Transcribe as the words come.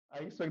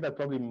expect that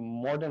probably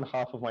more than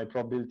half of my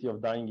probability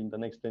of dying in the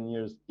next 10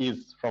 years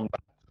is from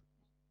that.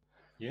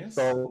 Yes.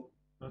 So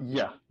Okay.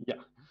 yeah.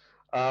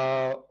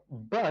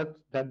 But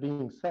that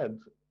being said,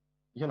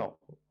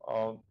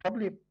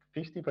 probably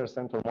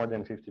 50% or more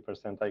than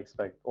 50%, I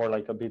expect, or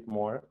like a bit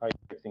more, I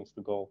expect things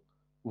to go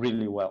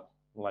really well,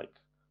 like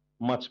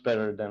much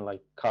better than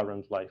like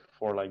current life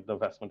for like the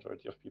vast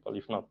majority of people,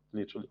 if not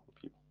literally all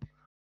people.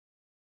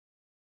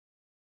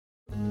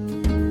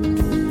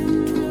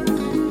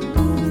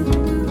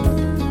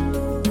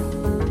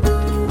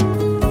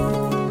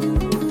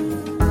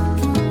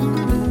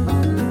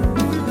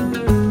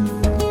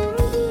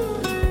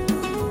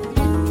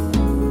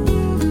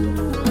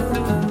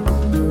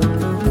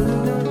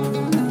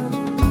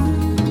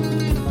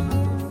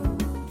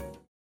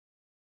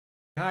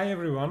 Hi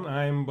everyone,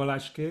 I'm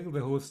Balázs, the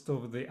host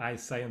of the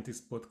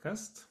iScientist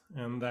podcast,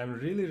 and I'm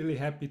really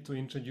happy to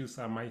introduce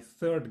my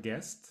third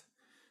guest.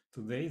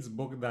 Today is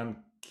Bogdan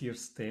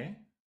Cirstea,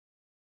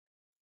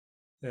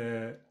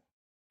 a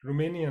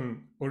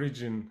Romanian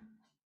origin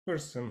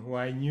person who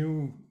I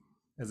knew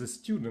as a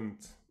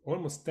student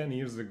almost 10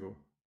 years ago.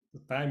 The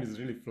time is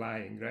really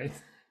flying, right?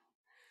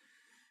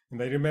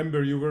 And I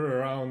remember you were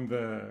around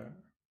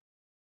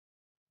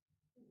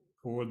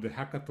all the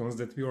hackathons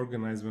that we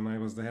organized when I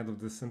was the head of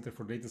the Center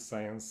for Data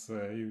Science.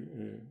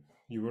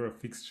 You were a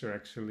fixture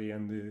actually,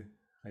 and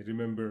I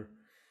remember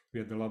we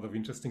had a lot of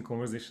interesting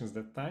conversations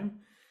that time.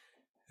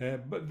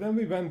 But then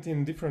we went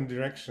in different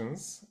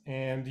directions,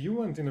 and you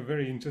went in a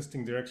very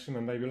interesting direction,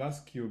 and I will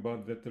ask you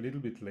about that a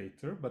little bit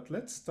later. But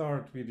let's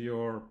start with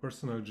your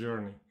personal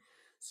journey.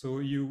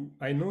 So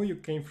I know you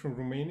came from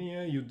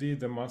Romania, you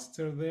did a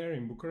master there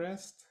in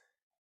Bucharest,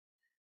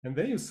 and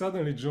then you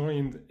suddenly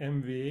joined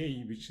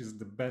MVA, which is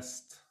the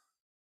best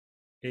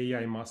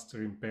AI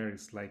master in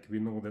Paris. Like we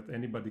know that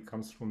anybody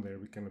comes from there,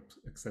 we can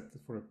accept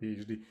it for a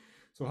PhD.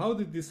 So how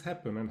did this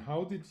happen, and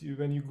how did you,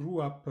 when you grew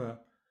up,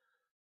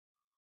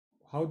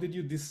 how did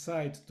you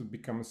decide to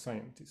become a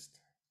scientist?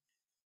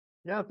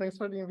 Yeah, thanks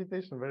for the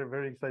invitation.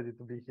 Very excited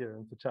to be here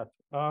and to chat.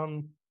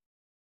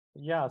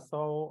 Yeah,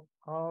 so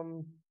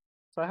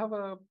I have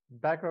a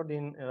background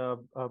in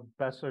a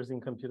bachelor's in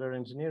computer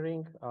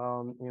engineering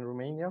in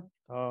Romania,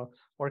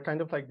 or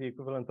kind of like the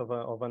equivalent of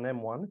an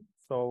M1.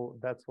 So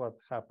that's what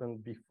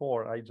happened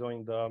before I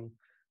joined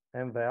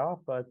MVA.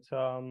 But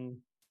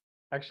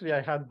actually,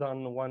 I had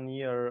done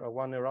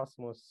one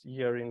Erasmus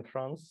year in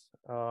France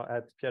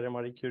at Pierre and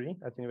Marie Curie,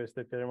 at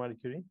University of Pierre and Marie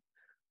Curie.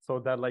 So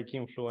that like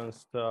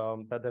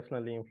that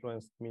definitely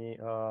influenced me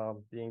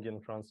being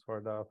in France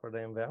for the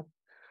MVA.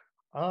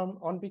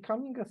 On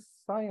becoming a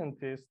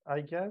scientist,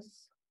 I guess,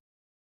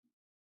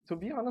 to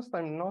be honest,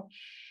 I'm not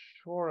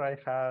sure I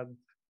had,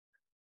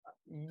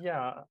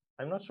 yeah,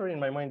 I'm not sure in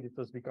my mind it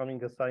was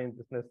becoming a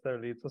scientist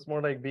necessarily. It was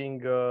more like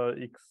being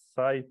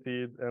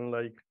excited and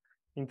like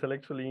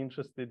intellectually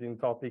interested in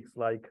topics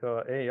like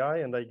AI,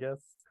 and I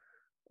guess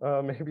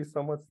maybe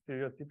somewhat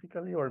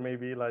stereotypically, or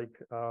maybe like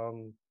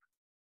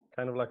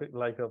kind of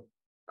like a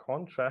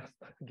contrast,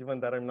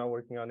 given that I'm now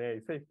working on AI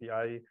safety.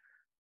 I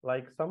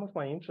like some of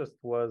my interest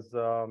was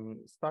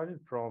started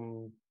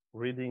from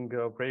reading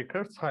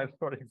Breaker Science,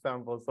 for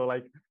example. So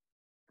like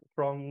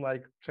from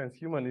like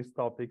transhumanist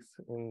topics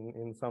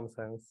in some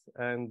sense.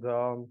 And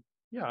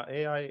yeah,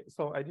 AI.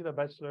 So I did a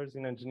bachelor's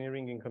in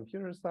engineering in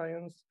computer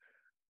science.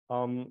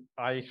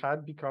 I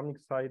had become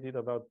excited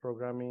about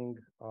programming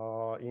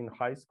in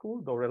high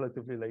school, though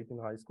relatively late in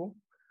high school.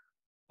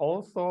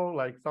 Also,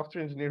 like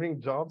software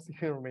engineering jobs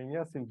in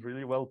Romania seemed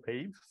really well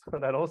paid, so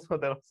that also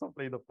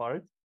played a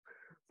part.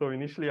 So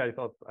initially I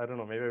thought, I don't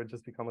know, maybe I would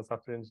just become a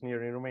software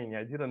engineer in Romania.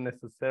 I didn't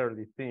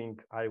necessarily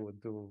think I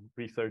would do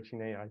research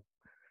in AI.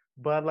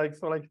 But like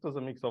it was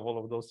a mix of all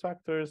of those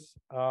factors.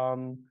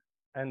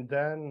 And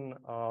then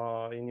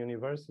in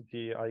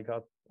university,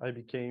 I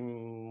became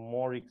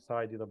more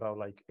excited about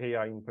like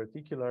AI in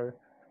particular.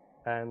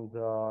 And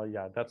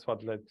yeah, that's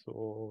what led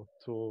to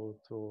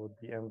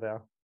the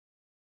MVA.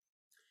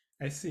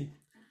 I see.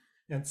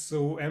 And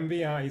so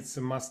MBA is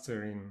a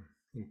master in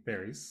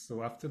Paris.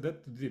 So after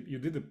that, you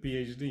did a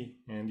PhD,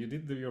 and you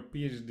did your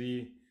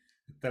PhD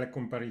at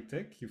Telecom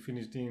Paris. You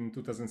finished in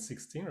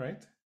 2016,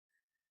 right?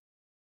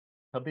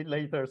 A bit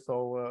later,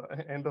 so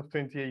end of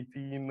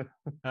 2018.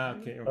 Ah,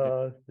 okay,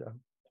 okay. Yeah.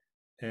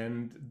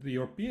 And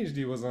your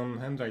PhD was on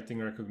handwriting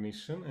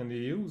recognition, and you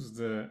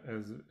used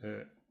as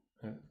a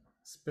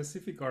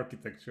specific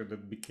architecture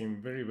that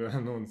became very well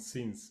known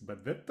since.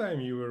 But that time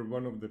you were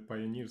one of the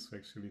pioneers who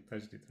actually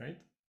touched it, right?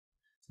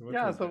 So what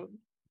Yeah, was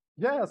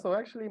that? so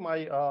actually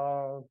my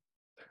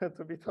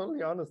to be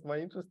totally honest, my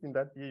interest in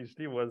that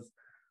PhD was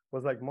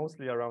like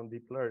mostly around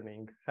deep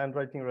learning.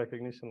 Handwriting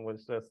recognition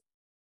was just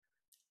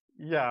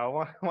yeah,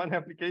 one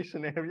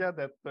application area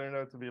that turned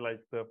out to be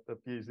like the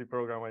PhD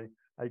program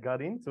I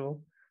got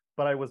into.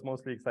 But I was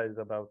mostly excited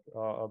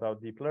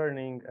about deep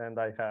learning, and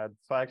I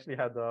actually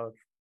had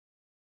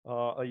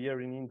a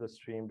year in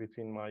industry in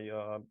between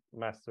my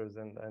masters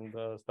and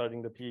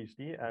starting the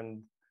PhD.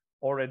 And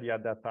already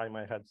at that time,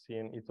 I had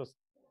seen it was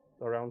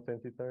around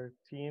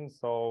 2013.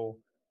 So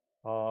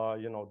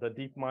The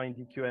DeepMind,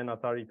 DQN,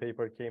 Atari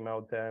paper came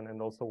out then,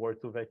 and also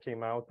Word2Vec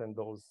came out, and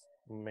those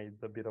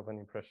made a bit of an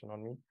impression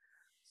on me.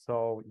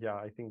 So yeah,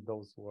 I think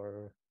those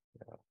were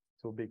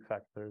two big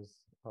factors.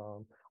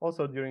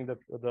 Also during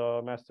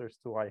the masters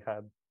too, I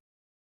had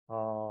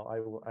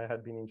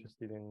been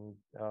interested in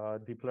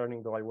deep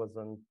learning, though I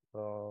wasn't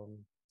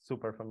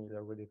super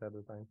familiar with it at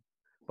the time.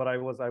 But I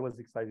was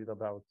excited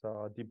about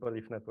deep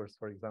belief networks,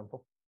 for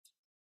example.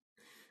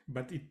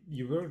 But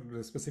you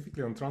worked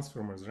specifically on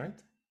transformers,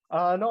 right?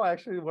 No, I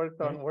actually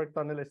worked on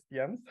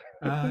LSTMs.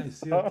 I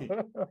see. Okay.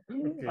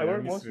 Okay, I I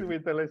worked mostly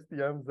misread. with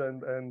LSTMs,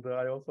 and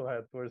I also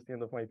had, towards the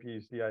end of my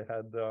PhD,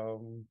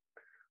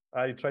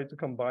 I tried to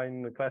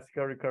combine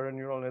classical recurrent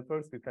neural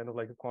networks with kind of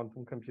like a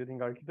quantum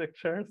computing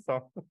architecture.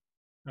 So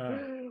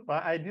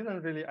I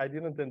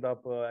didn't end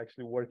up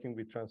actually working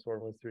with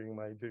transformers during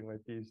my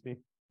PhD,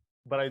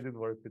 but I did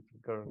work with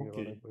recurrent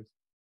neural networks.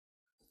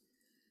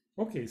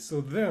 Okay,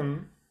 so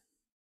then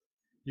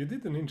you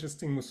did an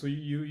interesting move. So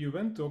you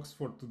went to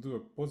Oxford to do a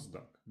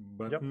postdoc,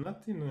 but Yep.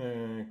 not in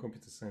a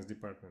computer science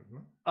department,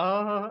 no?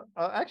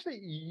 Actually,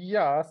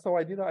 yeah. So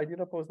I did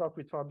a postdoc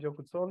with Fabio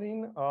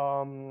Cuzzolin.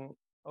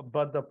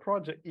 But the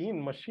project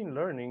in machine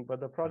learning,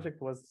 but the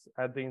project was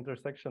at the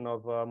intersection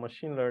of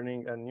machine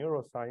learning and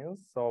neuroscience.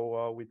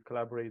 So with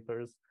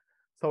collaborators,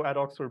 so at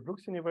Oxford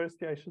Brookes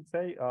University, I should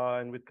say,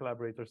 and with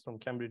collaborators from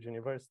Cambridge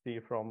University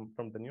from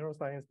the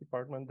neuroscience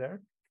department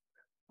there.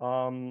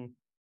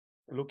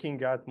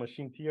 Looking at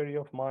machine theory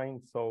of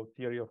mind. So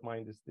theory of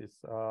mind is this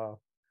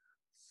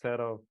set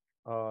of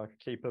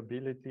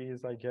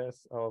capabilities, I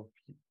guess, of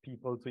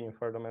people to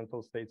infer the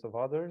mental states of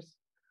others.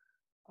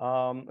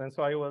 And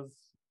so I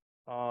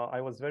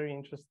was very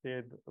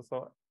interested.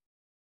 So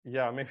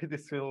yeah, maybe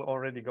this will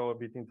already go a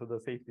bit into the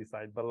safety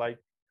side, but like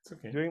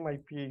during my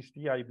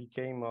PhD, I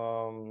became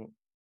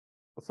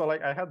so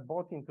like I had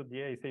bought into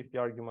the AI safety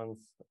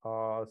arguments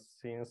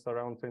since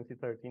around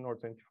 2013 or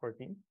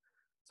 2014.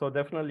 So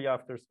definitely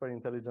after Square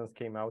Intelligence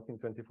came out in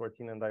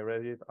 2014 and I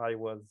read it, I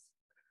was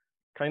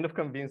kind of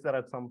convinced that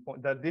at some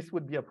point that this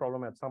would be a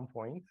problem at some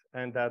point,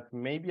 and that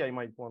maybe I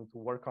might want to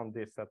work on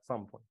this at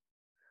some point.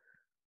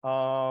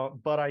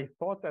 But I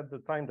thought at the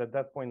time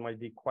that point might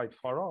be quite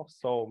far off.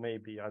 So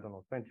maybe, I don't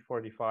know,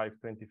 2045,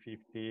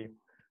 2050,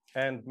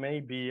 and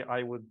maybe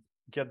I would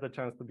get the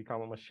chance to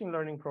become a machine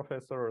learning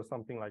professor or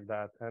something like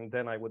that. And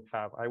then I would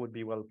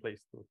be well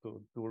placed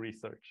to do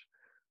research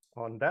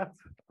on that.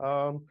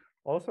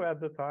 Also at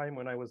the time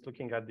when I was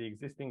looking at the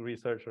existing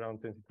research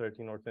around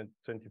 2013 or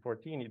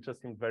 2014, it just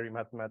seemed very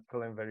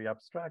mathematical and very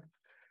abstract.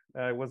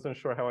 I wasn't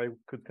sure how I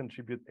could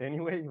contribute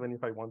anyway, even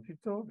if I wanted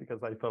to,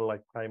 because I felt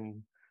like I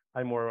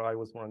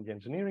was more on the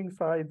engineering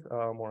side,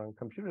 more on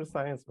computer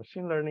science,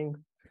 machine learning.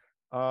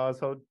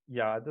 So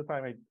yeah, at the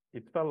time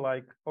it felt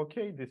like,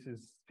 okay,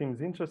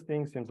 seems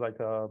interesting, seems like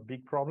a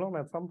big problem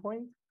at some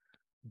point,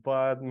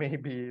 but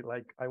maybe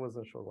like I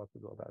wasn't sure what to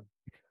do about that.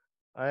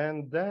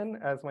 And then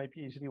as my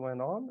PhD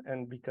went on,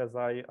 and because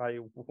I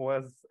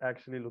was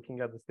actually looking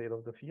at the state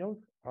of the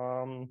field,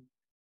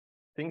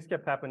 things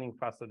kept happening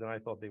faster than I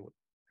thought they would.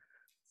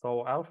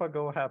 So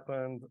AlphaGo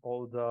happened,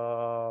 all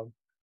the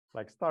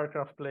like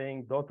StarCraft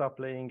playing, Dota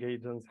playing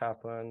agents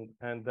happened.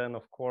 And then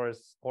of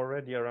course,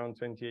 already around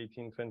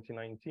 2018,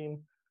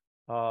 2019,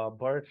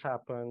 BERT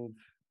happened,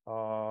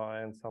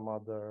 and some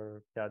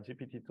other,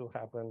 GPT-2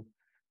 happened.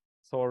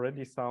 So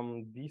already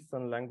some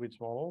decent language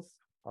models.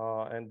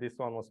 And this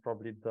one was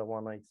probably the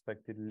one I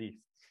expected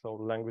least. So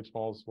language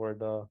models were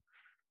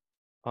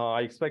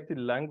I expected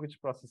language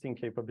processing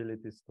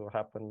capabilities to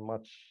happen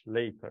much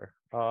later.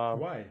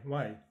 Why?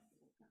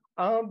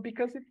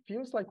 Because it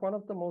feels like one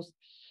of the most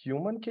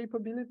human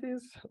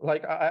capabilities.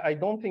 Like I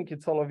don't think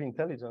it's all of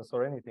intelligence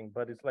or anything,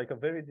 but it's like a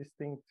very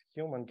distinct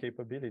human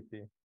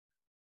capability.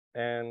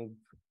 And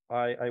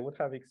I would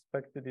have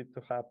expected it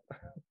to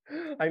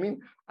happen. I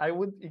mean,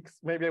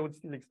 maybe I would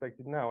still expect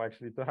it now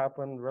actually to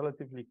happen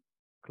relatively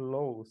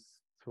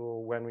close to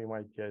when we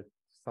might get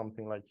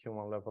something like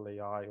human level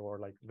AI or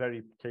like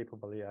very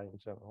capable AI in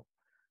general.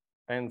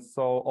 And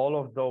so all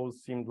of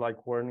those seemed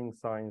like warning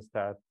signs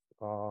that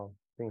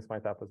things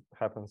might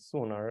happen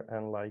sooner.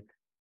 And like,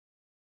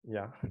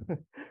 yeah,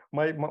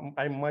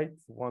 I might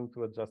want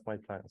to adjust my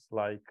plans.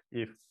 Like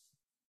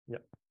yeah.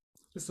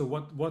 So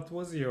what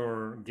was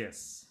your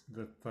guess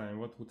that time?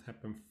 What would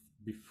happen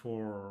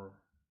before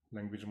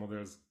language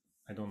models,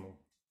 I don't know,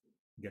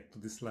 get to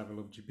this level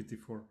of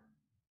GPT-4?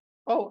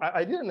 Oh,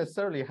 I didn't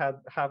necessarily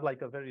have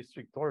like a very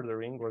strict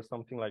ordering or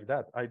something like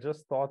that. I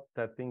just thought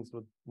that things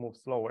would move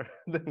slower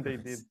than they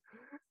did.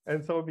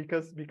 And so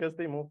because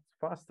they moved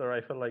faster,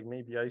 I felt like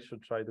maybe I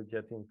should try to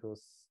get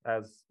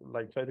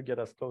try to get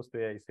as close to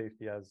AI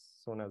safety as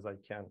soon as I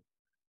can.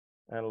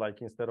 And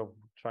like instead of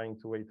trying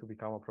to wait to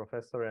become a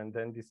professor and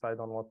then decide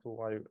on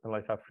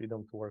I have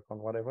freedom to work on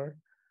whatever,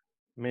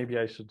 maybe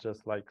I should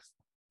just like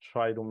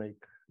try to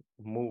make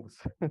moves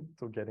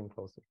to getting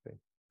closer to it.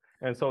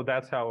 And so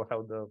that's how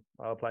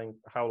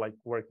like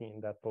working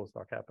in that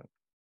postdoc happened.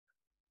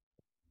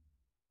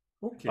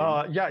 Okay.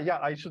 Yeah,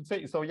 I should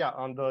say so. Yeah,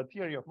 on the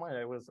theory of mind,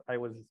 I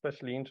was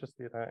especially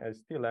interested. I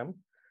still am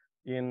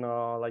in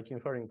like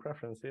inferring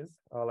preferences,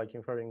 like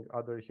inferring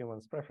other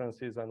humans'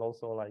 preferences, and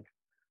also like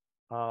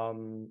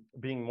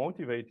being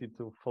motivated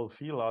to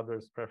fulfill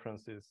others'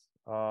 preferences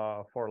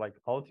for like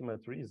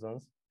ultimate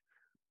reasons.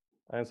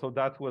 And so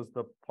that was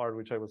the part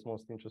which I was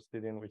most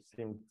interested in, which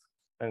seemed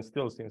and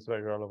still seems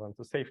very relevant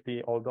to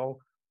safety. Although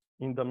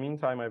in the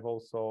meantime, I'm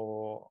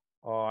also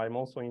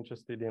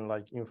interested in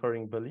like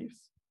inferring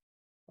beliefs,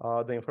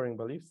 the inferring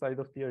belief side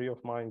of theory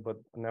of mind. But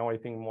now I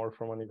think more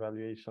from an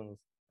evaluations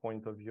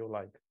point of view,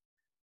 like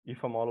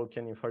if a model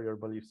can infer your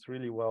beliefs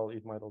really well,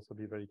 it might also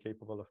be very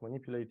capable of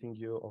manipulating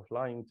you, of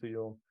lying to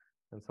you.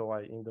 And so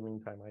in the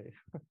meantime,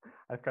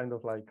 I've kind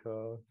of like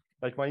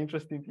my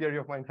interest in theory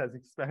of mind has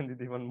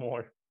expanded even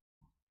more.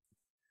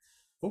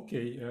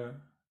 Okay.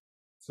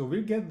 So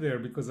we'll get there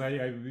because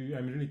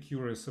I'm really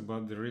curious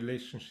about the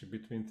relationship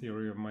between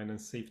theory of mind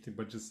and safety.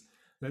 But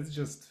let's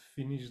just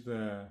finish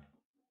the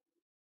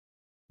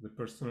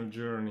personal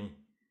journey,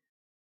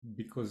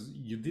 because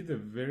you did a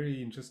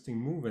very interesting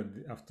move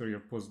after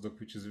your postdoc,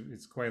 which is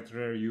it's quite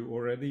rare. You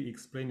already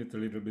explained it a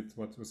little bit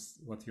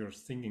what your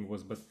thinking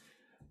was, but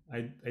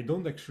I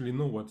don't actually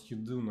know what you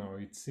do now.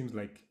 It seems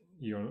like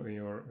your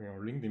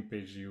LinkedIn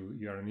page,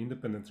 you are an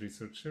independent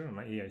researcher on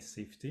AI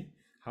safety.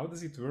 How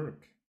does it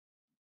work?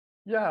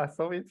 Yeah,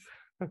 so it's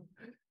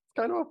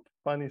kind of a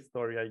funny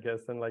story, I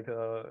guess, and like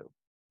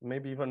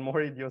maybe even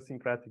more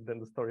idiosyncratic than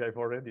the story I've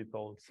already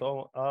told.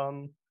 So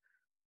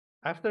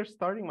after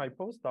starting my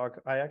postdoc,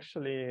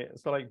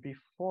 so like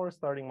before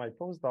starting my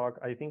postdoc,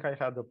 I think I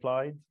had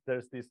applied.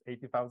 There's this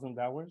 80,000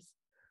 hours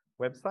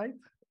website,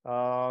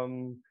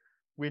 um,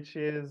 which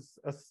is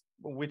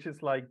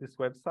like this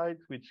website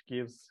which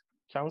gives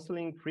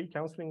free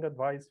counseling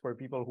advice for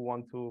people who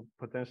want to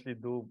potentially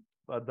do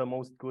the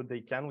most good they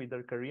can with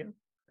their career.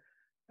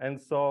 And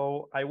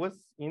so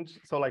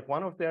so like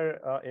one of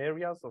their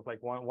areas of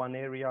like one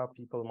area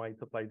people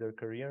might apply their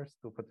careers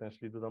to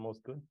potentially do the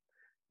most good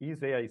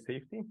is AI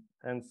safety.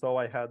 And so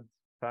I had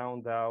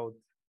found out,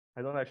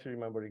 I don't actually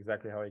remember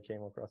exactly how I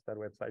came across that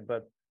website,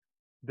 but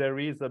there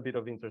is a bit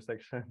of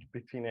intersection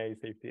between AI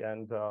safety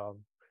and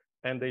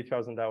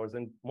 8,000 hours,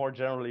 and more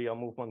generally a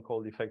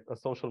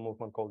social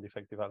movement called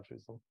effective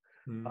altruism.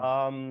 Mm.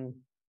 Um,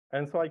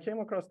 and so I came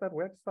across that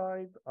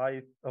website.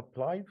 I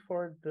applied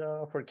for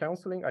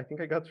counseling. I think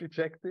I got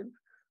rejected,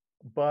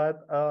 but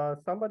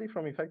somebody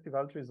from Effective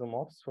Altruism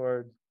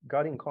Oxford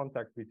got in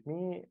contact with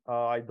me.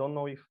 I don't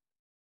know if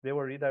they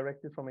were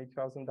redirected from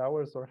 8,000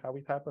 hours or how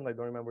it happened. I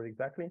don't remember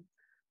exactly.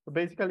 But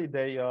basically,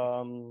 they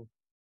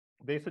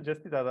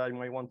suggested that I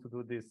might want to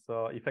do this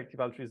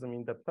effective altruism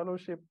in-depth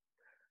fellowship,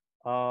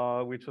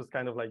 which was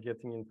kind of like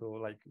getting into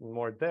like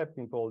more depth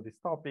into all these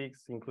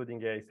topics,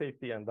 including AI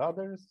safety and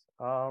others.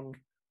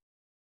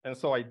 And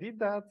so I did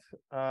that.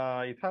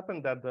 It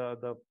happened that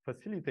the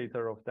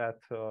facilitator of that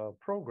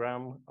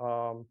program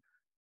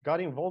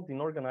got involved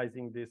in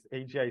organizing this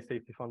AGI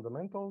Safety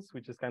Fundamentals,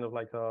 which is kind of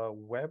like a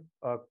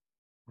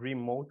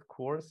remote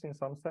course in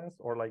some sense,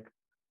 or like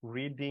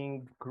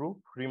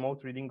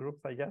remote reading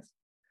groups, I guess.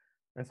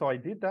 And so I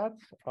did that.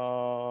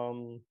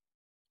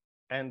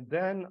 And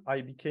then I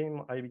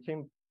became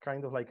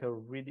kind of like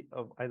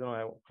I don't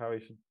know how I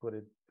should put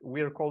it.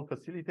 We're called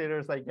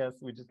facilitators, I guess,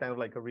 which is kind of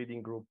like a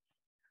reading group.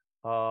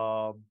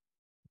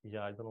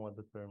 Yeah, I don't know what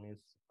the term is.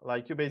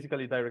 Like you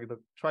basically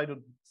try to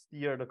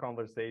steer the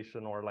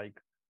conversation, or like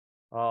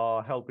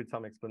help with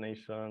some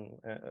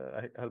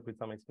help with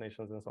some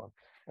explanations and so on.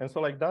 And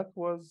so like that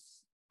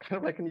was kind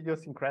of like an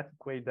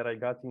idiosyncratic way that I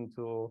got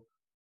into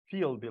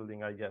field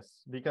building, I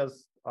guess,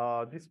 because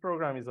this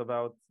program is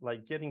about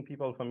like getting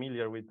people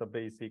familiar with the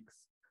basics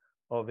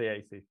of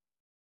AIC.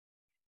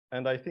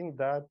 And I think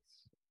that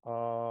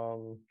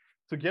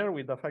together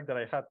with the fact that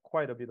I had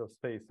quite a bit of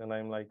space, and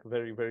I'm like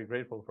very, very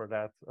grateful for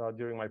that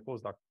during my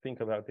postdoc, think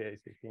about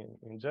AIC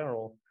in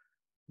general,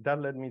 that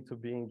led me to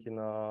being in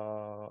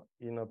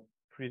a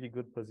pretty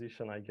good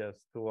position, I guess,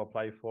 to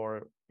apply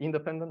for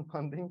independent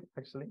funding,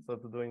 actually. So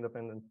to do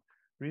independent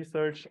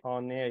research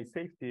on AI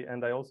safety.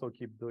 And I also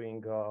keep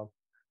doing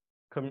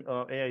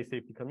AI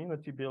safety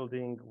community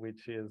building,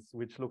 which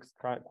looks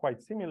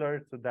quite similar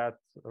to that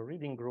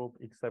reading group,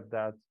 except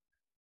that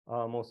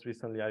most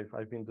recently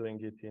I've been doing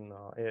it in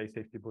AI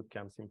safety boot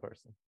camps in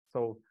person.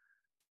 So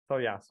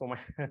yeah, so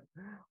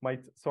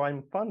so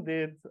I'm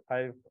funded.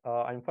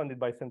 I'm funded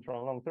by Center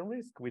on Long-Term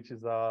Risk, which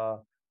is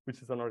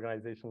an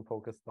organization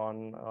focused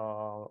on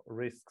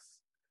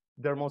risks.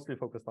 They're mostly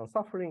focused on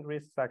suffering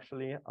risks,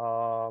 actually,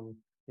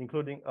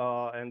 including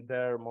and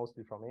they're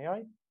mostly from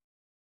AI.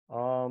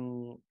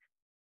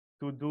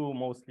 To do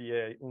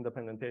mostly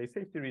independent AI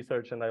safety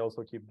research, and I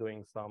also keep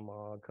doing some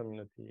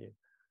community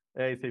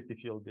AI safety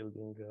field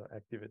building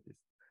activities.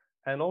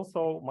 And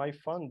also my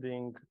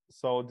funding,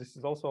 so this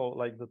is also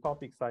like the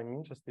topics I'm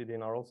interested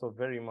in are also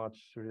very much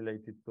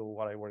related to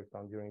what I worked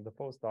on during the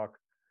postdoc.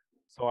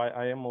 So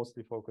I am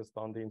mostly focused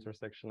on the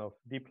intersection of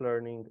deep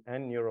learning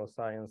and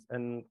neuroscience,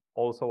 and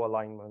also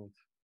alignment.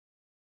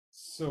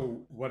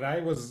 So what I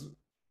was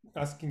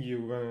asking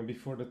you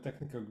before the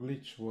technical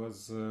glitch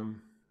was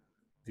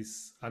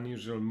this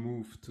unusual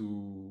move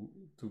to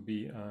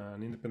be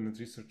an independent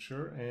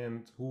researcher,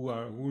 and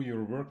who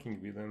you're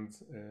working with, and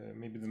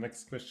maybe the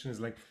next question is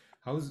like,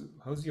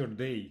 how's your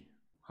day?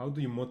 How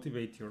do you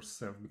motivate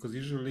yourself? Because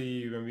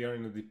usually when we are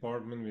in a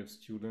department, we have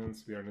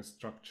students, we are in a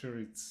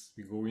structure.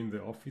 We go in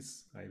the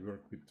office. I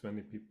work with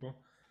 20 people.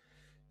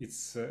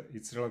 It's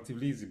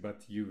relatively easy,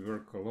 but you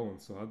work alone.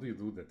 So how do you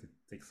do that? It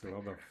takes a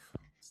lot of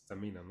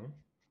stamina, no?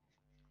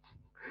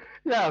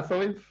 Yeah,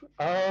 so it's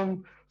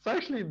so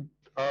actually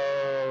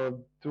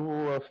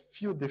do a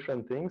few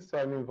different things. So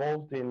I'm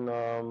involved in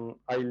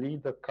I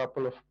lead a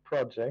couple of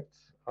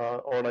projects,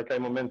 or like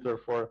I'm a mentor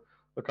for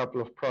a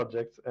couple of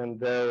projects, and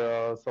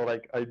there so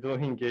like I do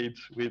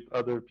engage with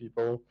other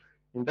people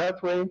in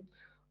that way.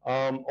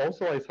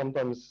 Also, I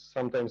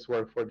sometimes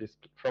work for this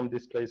from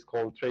this place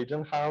called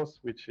Trajan House,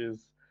 which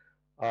is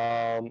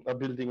a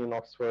building in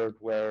Oxford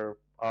where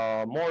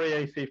more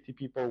AI safety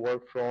people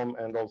work from,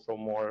 and also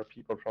more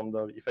people from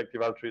the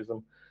effective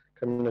altruism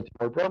community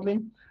more broadly.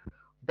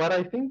 But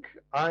I think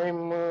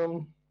I'm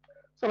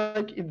so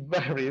like it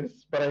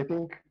varies, but I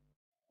think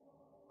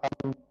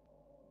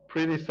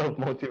pretty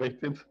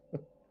self-motivated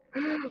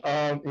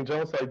in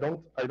general. So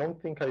I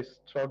don't think I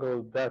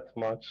struggle that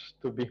much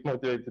to be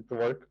motivated to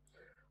work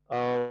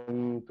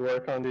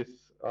on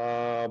this,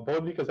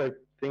 both because I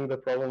think the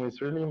problem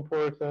is really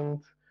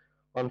important.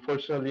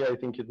 Unfortunately, I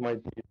think it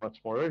might be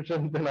much more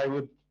urgent than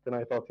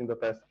I thought in the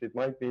past it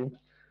might be.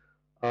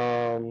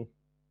 Um,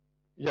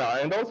 yeah,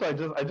 and also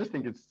I just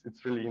think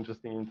it's really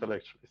interesting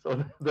intellectually.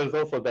 So there's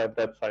also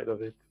that side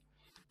of it.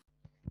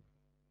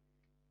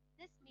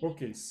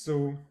 Okay,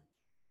 so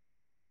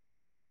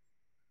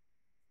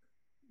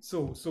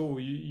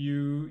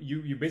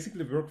you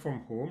basically work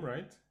from home,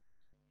 right?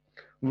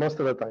 Most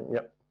of the time,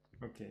 yeah.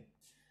 Okay.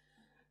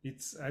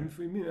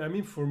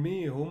 For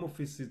me, home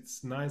office,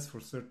 it's nice for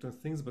certain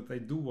things, but I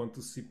do want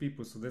to see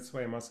people. So that's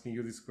why I'm asking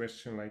you this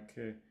question, like,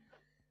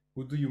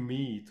 who do you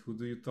meet? Who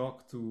do you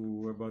talk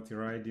to about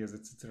your ideas,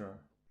 etc.?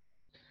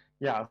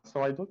 Yeah,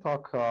 so I do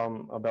talk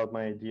about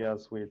my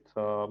ideas with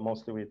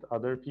mostly with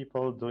other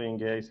people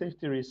doing AI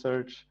safety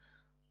research.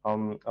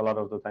 A lot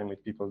of the time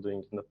with people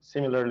doing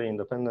similarly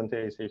independent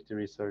AI safety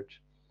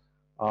research.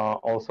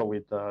 Also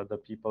with the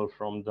people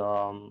from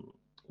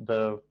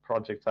the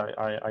project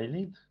I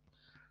lead.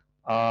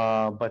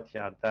 But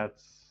yeah,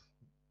 that's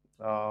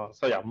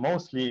so yeah,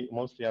 mostly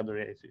other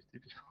AI safety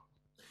people.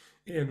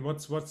 And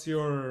what's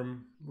your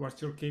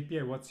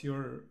KPI? What's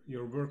your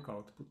work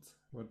output?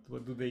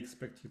 What do they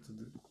expect you to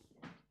do?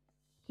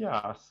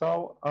 Yeah,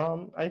 so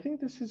I think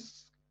this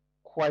is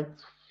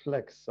quite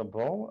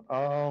flexible.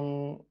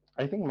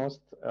 I think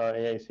most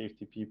AI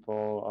safety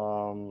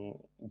people,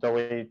 the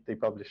way they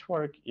publish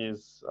work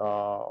is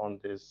on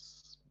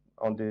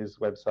these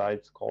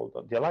websites called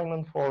the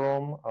Alignment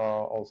Forum,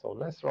 also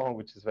Less Wrong,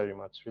 which is very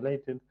much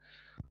related,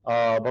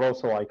 but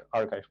also like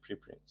archive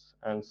preprints.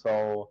 And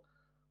so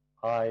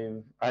I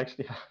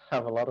actually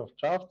have a lot of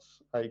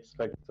drafts. I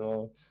expect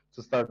to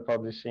start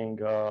publishing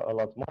a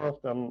lot more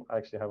of them. I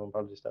actually haven't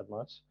published that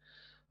much.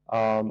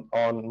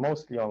 On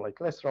mostly on like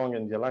Less Wrong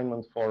and the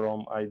Alignment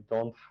Forum, I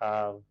don't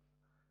have.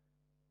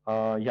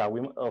 Yeah,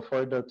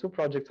 for the two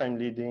projects I'm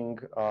leading,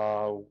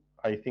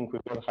 I think we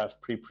will have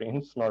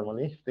preprints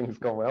normally if things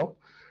go well.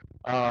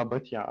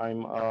 But yeah, I'm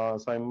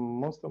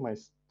most of my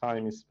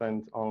time is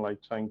spent on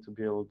like trying to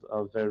build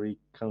a very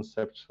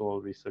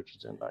conceptual research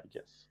agenda, I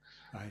guess.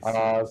 I see,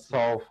 I see.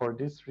 So for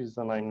this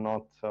reason, I'm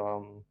not.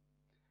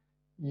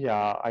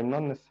 Yeah, I'm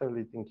not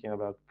necessarily thinking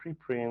about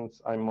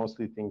preprints. I'm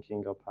mostly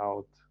thinking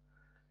about,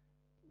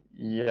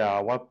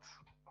 yeah, what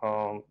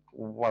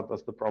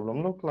does the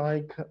problem look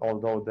like?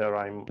 Although there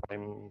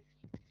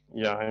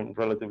yeah, I'm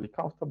relatively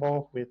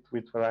comfortable with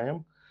where I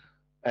am,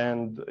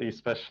 and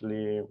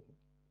especially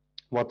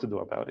what to do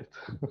about it.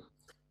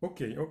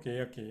 Okay.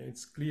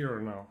 It's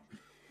clearer now.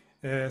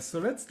 So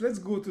let's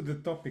go to the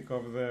topic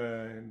of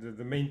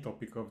the main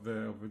topic of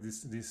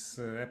this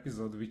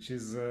episode, which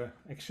is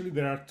actually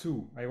there are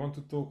two. I want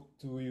to talk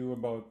to you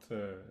about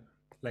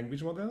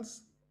language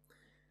models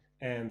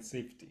and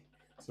safety.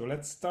 So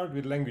let's start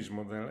with language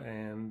model,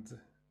 and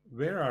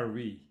where are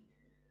we?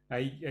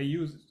 I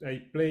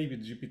play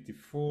with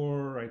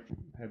GPT-4. I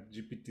had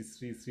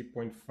GPT-3,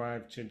 3.5,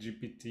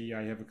 ChatGPT.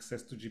 I have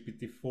access to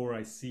GPT-4.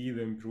 I see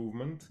the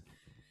improvement.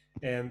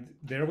 And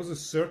there was a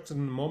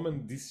certain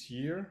moment this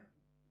year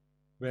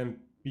when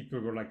people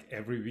were like,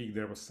 every week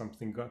there was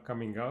something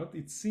coming out.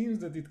 It seems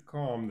that it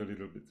calmed a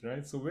little bit,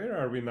 right? So where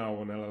are we now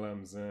on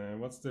LLMs?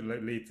 What's the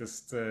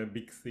latest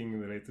big thing,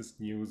 the latest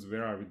news?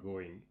 Where are we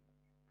going?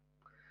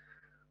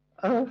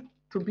 Uh,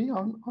 to be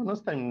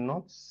honest, I'm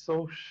not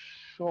so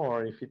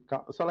sure if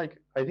so. Like,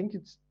 I think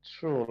it's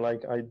true.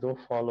 Like, I do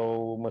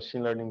follow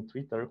machine learning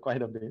Twitter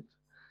quite a bit,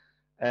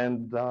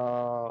 and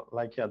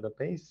like, yeah, the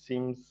pace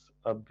seems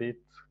a bit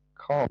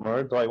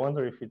calmer. Though I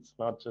wonder if it's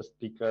not just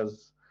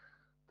because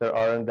there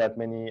aren't that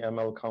many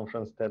ML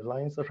conference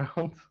deadlines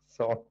around.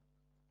 So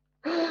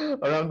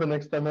around the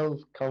next ML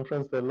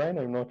conference deadline.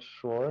 I'm not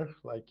sure.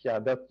 Like, yeah,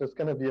 that's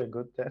gonna be a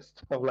good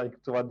test of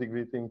like to what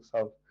degree things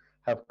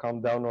have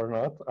calmed down or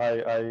not.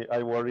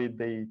 I worried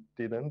they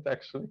didn't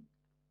actually.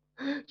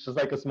 It's just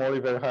like a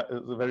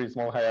very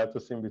small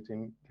hiatus in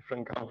between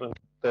different conference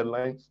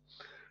deadlines,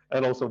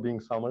 and also being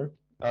summer.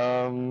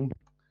 Um,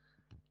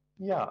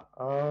 yeah,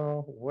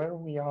 where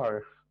we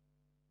are,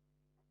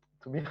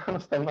 to be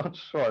honest, I'm not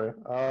sure.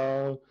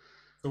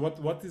 So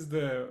what is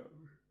the,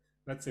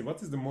 let's say,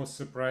 what is the most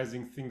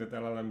surprising thing that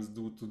LLMs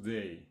do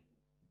today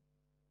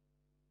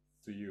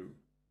to you?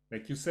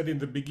 Like you said in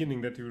the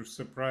beginning that you were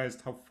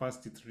surprised how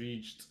fast it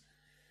reached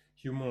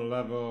human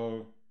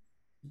level.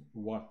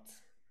 What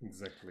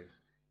exactly?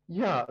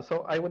 Yeah,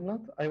 so I would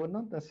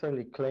not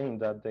necessarily claim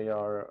that they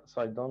are.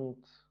 So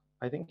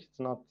I think it's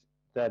not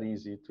that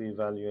easy to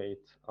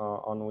evaluate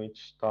on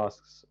which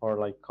tasks or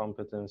like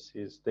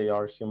competencies they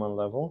are human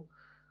level.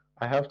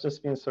 I have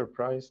just been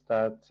surprised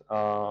that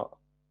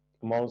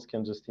models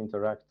can just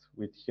interact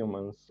with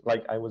humans.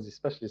 Like I was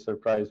especially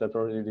surprised that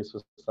already this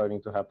was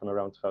starting to happen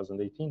around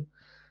 2018,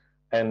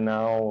 and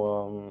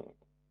now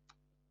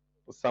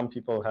some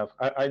people have.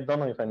 I don't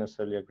know if I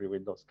necessarily agree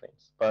with those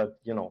claims, but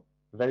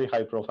very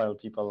high-profile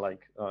people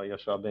like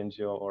Yoshua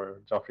Bengio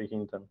or Geoffrey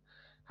Hinton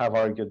have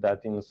argued that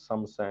in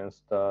some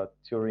sense the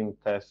Turing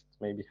test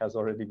maybe has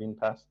already been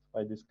passed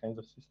by these kinds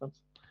of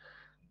systems.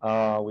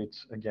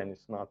 Which again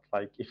is not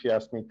like if you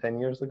asked me 10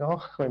 years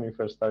ago when we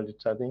first started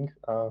chatting,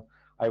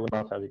 I would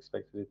not have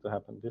expected it to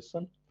happen this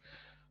soon.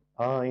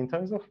 In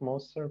terms of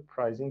most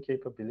surprising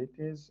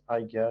capabilities,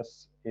 I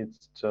guess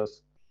it's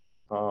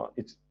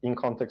in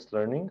context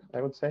learning,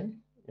 I would say,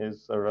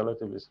 is a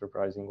relatively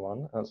surprising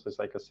one. And so it's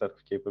like a set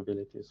of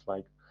capabilities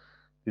like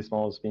these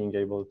models being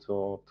able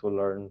to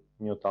learn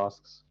new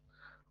tasks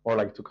or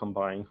like to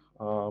combine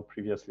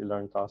previously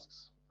learned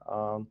tasks.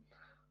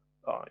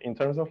 In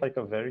terms of like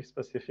a very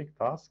specific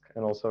task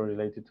and also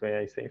related to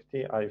AI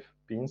safety, I've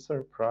been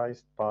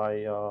surprised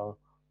by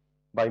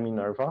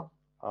Minerva.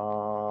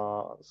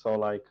 So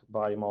like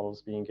by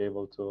models being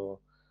able to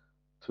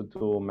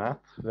do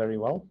math very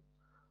well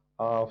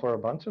for a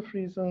bunch of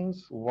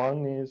reasons.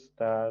 One is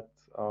that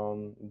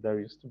there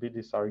used to be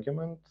this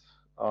argument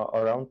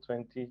around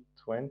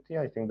 2020.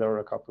 I think there were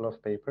a couple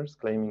of papers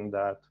claiming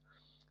that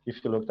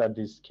if you looked at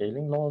these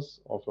scaling laws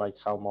of like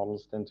how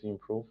models tend to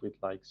improve with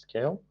like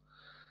scale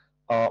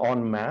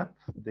on math,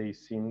 it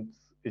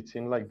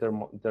seemed like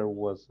there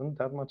wasn't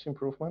that much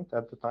improvement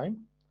at the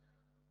time.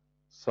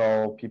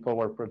 So people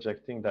were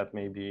projecting that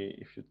maybe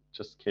if you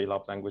just scale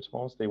up language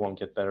models, they won't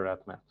get better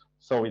at math.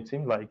 So it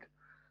seemed like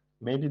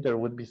maybe there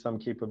would be some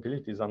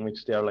capabilities on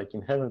which they are like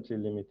inherently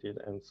limited,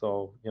 and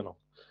so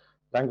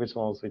language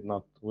models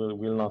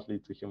will not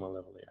lead to human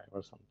level AI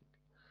or something.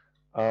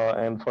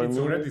 And for It's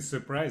me, already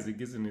surprising,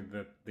 isn't it,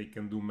 that they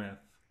can do math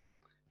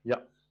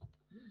yeah.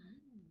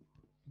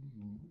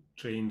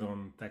 trained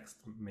on text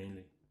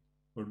mainly?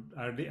 Or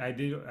are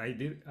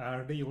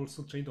they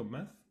also trained on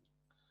math?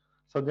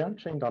 So they are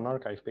trained on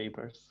archive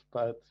papers,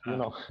 but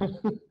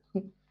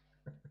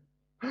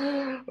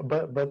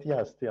but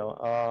yeah, still.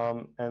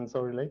 And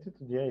so related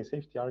to the AI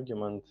safety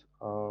argument,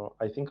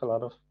 I think a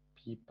lot of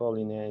people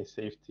in AI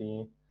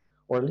safety,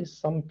 or at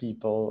least some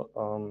people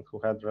who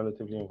had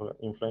relatively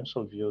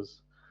influential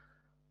views,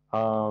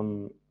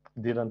 um,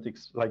 didn't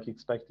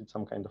expected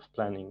some kind of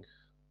planning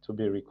to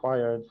be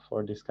required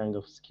for this kind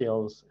of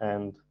skills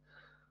and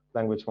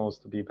language models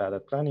to be bad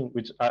at planning,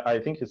 which I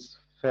think is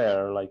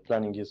fair. Like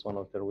planning is one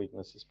of their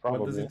weaknesses,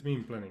 What does probably. it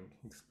mean, planning?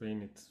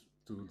 Explain it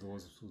to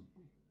those who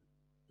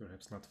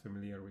perhaps not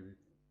familiar with it.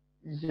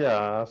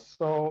 Yeah,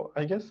 so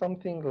I guess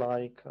something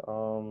like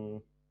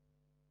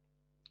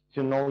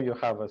you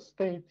have a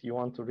state you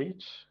want to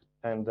reach,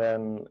 and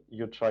then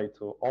you try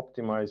to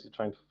optimize, you're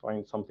trying to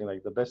find something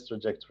like the best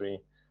trajectory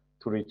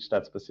to reach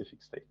that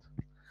specific state.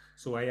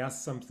 So I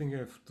asked something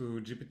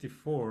to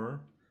GPT-4,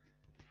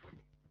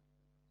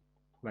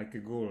 like a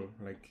goal,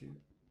 like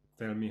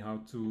tell me how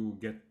to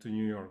get to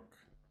New York,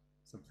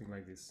 something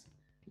like this.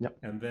 Yeah.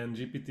 And then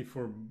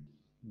GPT-4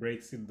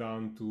 breaks it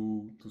down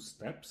to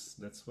steps.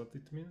 That's what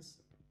it means.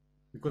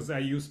 Because I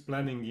use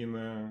planning in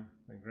a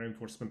like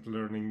reinforcement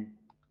learning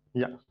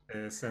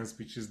sense,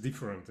 which is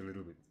different a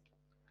little bit.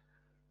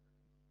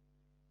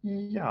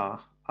 Yeah.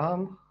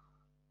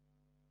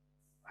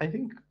 I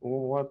think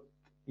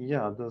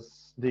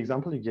the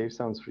example you gave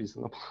sounds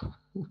reasonable.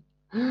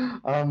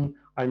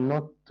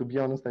 To be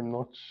honest, I'm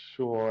not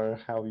sure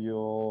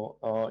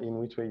in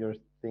which way you're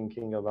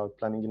thinking about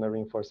planning in a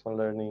reinforcement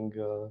learning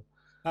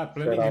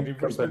Planning and setup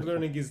reinforcement compared to.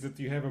 learning is that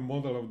you have a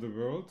model of the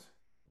world,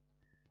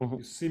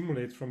 you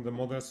simulate from the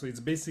model. So it's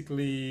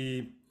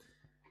basically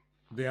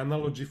the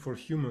analogy for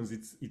humans.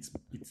 It's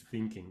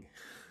thinking.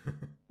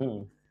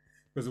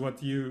 Because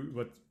what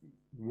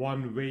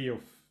one way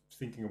of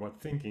thinking about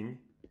thinking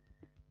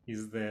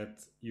is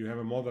that you have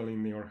a model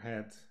in your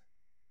head,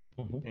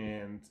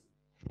 and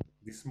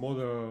this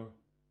model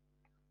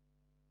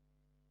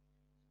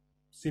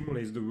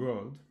simulates the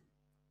world.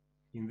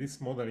 In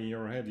this model in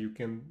your head, you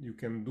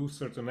can do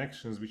certain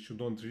actions which you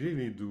don't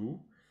really do,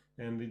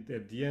 and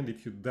at the end,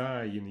 if you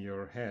die in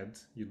your head,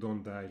 you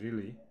don't die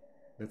really.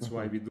 That's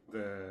why we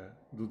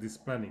do this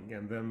planning,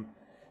 and then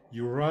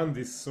you run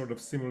these sort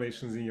of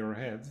simulations in your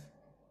head.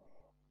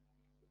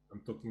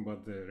 I'm talking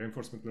about the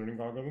reinforcement learning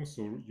algorithm.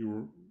 So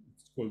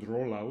it's called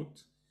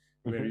rollout,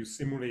 where you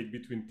simulate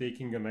between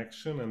taking an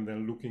action and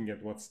then looking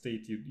at what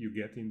state you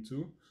get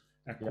into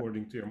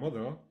according to your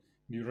model.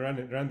 You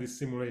run these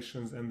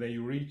simulations, and then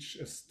you reach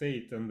a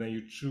state, and then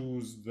you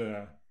choose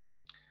the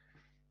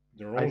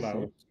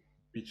rollout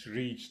which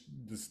reached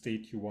the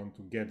state you want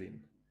to get in,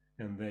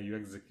 and then you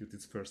execute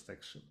its first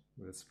action.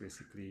 That's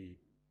basically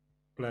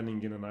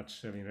planning in a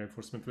nutshell in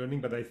reinforcement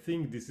learning, but I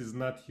think this is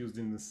not used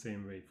in the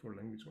same way for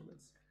language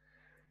models.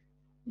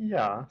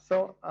 Yeah,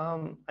 so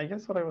I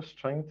guess what I was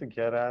trying to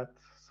get at,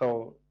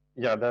 so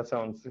yeah, that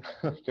sounds,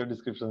 your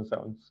description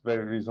sounds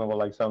very reasonable,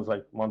 like sounds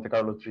like Monte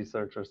Carlo tree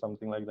search or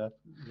something like that.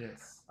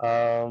 Yes.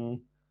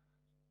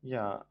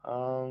 Yeah,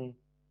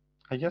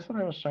 I guess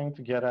what I was trying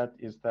to get at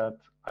is that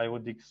I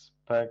would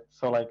expect,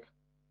 so like,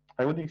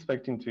 I would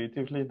expect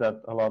intuitively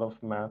that a lot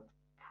of math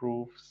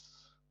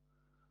proofs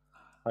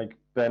like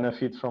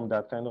benefit from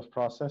that kind of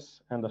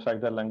process, and the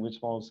fact that language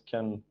models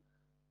can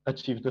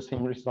achieve the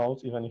same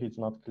results, even if it's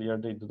not clear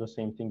they do the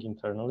same thing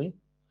internally,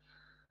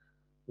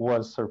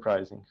 was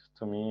surprising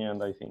to me,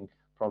 and I think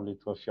probably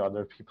to a few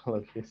other people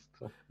at least.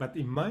 But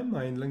in my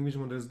mind, language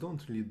models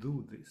don't really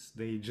do this.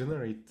 They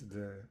generate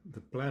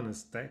the plan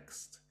as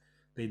text.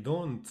 They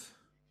don't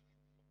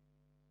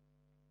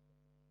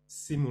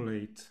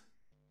simulate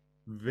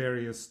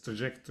various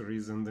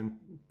trajectories and then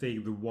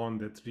take the one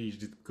that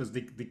reached it, because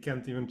they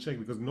can't even check,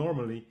 because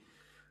normally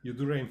you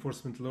do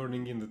reinforcement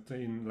learning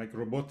in like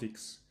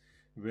robotics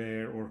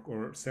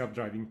or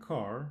self-driving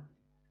car,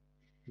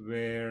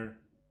 where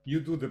you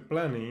do the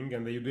planning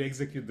and then you do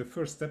execute the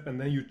first step, and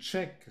then you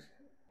check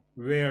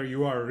where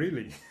you are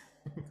really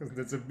because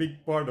that's a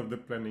big part of the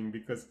planning,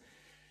 because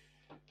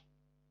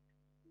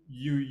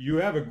you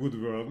have a good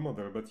world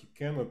model, but you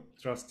cannot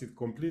trust it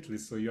completely.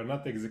 So you're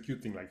not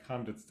executing like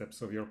 100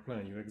 steps of your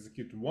plan. You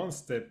execute one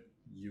step,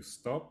 you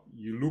stop,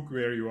 you look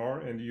where you are,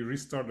 and you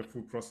restart the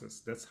full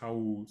process. That's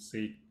how,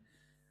 say,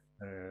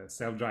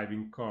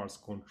 self-driving cars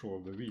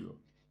control the wheel.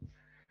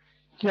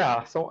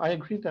 Yeah, so I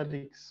agree that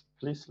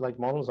like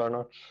models are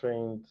not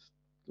trained,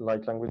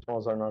 like language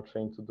models are not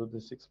trained to do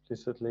this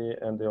explicitly,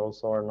 and they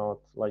also are not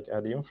like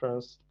at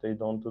inference, they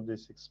don't do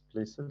this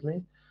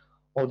explicitly.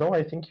 Although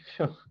I think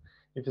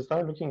if you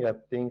start looking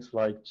at things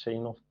like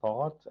chain of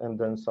thought and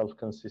then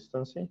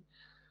self-consistency,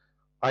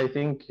 I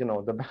think the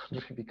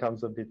boundary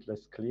becomes a bit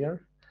less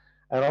clear.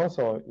 And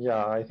also,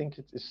 yeah, I think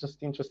it's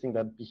just interesting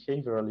that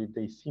behaviorally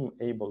they seem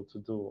able to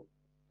do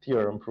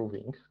theorem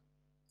proving,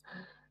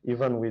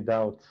 even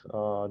without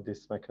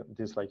this like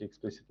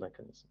explicit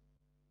mechanism.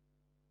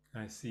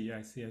 I see.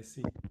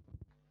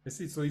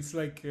 So it's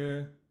like,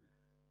 yeah,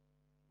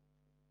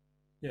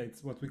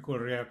 it's what we call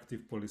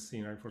reactive policy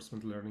in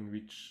reinforcement learning,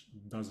 which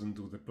doesn't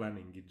do the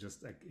planning. It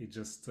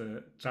just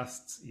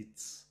trusts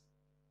its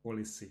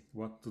policy,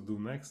 what to do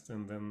next,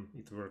 and then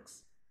it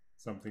works,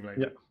 something like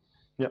that.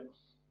 Yeah.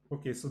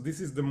 Okay, so this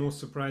is the most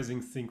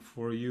surprising thing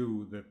for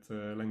you, that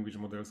language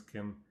models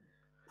can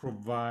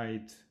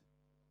provide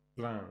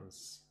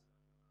plans.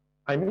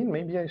 I mean,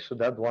 maybe I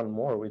should add one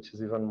more, which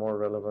is even more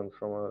relevant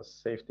from a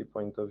safety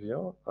point of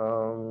view.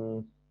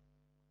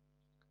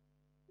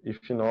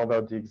 If you know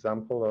about the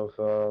example of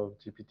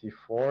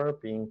GPT-4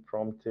 being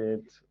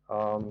prompted,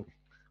 well,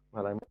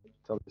 I might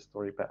tell the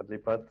story badly,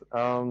 but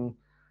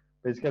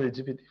basically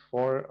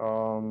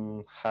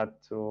GPT-4 had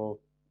to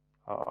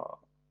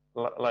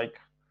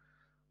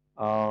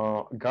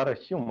got a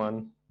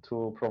human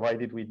to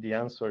provide it with the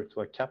answer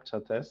to a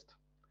CAPTCHA test,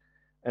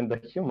 and the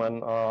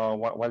human,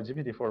 while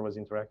GPT-4 was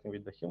interacting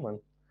with the human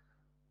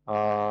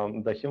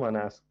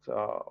asked,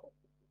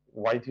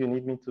 why do you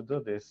need me to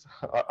do this?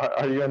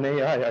 Are you an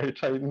AI? Are you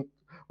trying,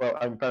 well,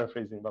 I'm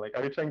paraphrasing, but like,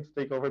 are you trying to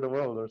take over the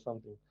world or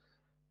something?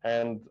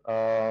 And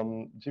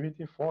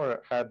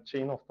GPT-4 had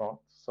chain of thought.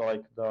 So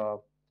like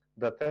the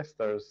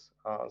testers,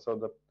 so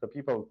the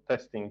people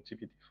testing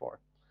GPT-4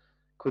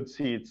 could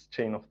see its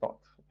chain of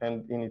thought.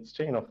 And in its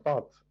chain of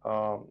thought,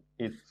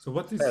 it So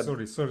what is, said,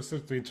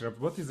 sorry to interrupt,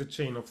 what is a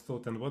chain of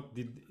thought, and what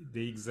did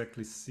they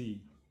exactly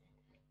see?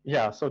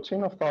 yeah, so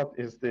chain of thought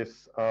is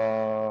this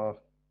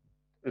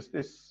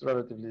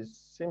relatively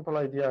simple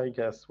idea, I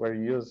guess, where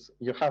you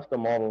have the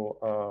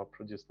model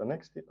produce the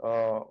next,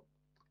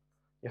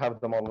 you have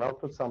the model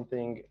output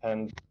something,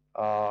 and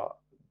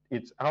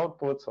its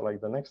output, so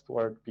like the next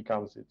word,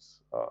 becomes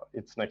its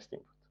next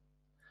input.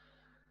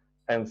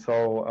 And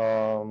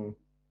so,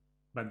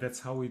 but that's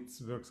how it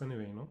works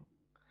anyway, no?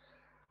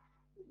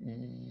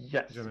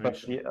 yes,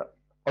 Generation. but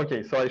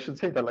okay, so I should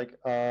say that like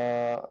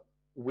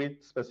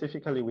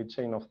specifically with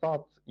chain of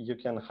thought, you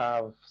can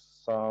have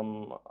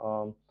some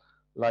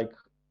like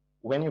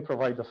when you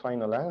provide the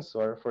final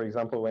answer, for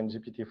example, when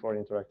GPT-4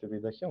 interacted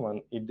with the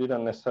human, it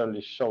didn't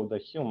necessarily show the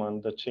human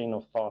the chain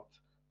of thought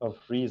of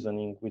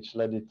reasoning which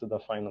led it to the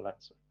final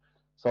answer.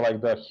 So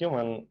like the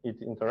human it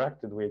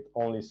interacted with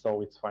only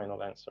saw its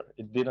final answer.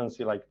 It didn't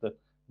see like the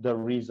the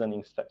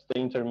reasoning steps, the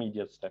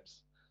intermediate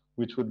steps,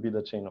 which would be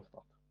the chain of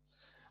thought.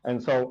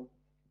 And so,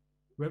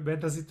 where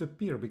does it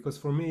appear? Because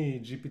for me,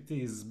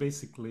 GPT is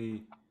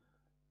basically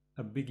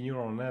a big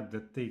neural net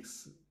that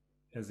takes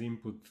as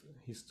input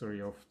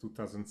history of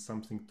 2000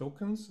 something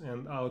tokens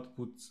and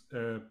outputs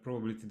a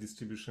probability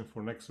distribution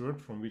for next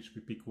word from which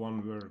we pick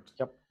one word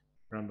yep,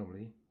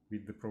 randomly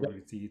with the yep.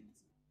 probability.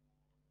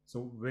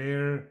 So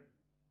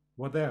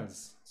what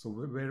else? So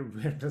where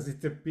does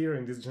it appear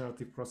in this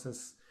generative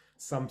process,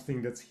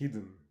 something that's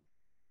hidden?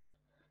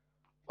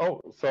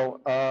 Oh,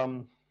 so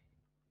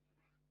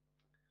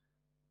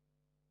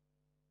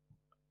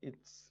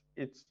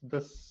it's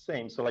the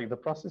same. So like the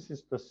process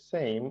is the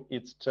same.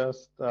 It's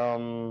just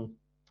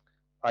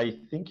I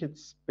think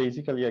it's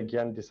basically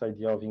again this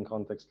idea of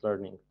in-context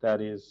learning.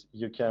 That is,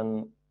 you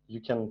can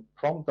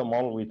prompt the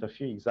model with a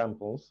few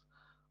examples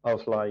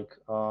of like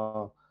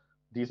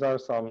these are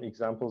some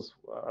examples,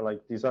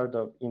 like these are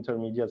the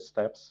intermediate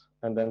steps,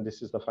 and then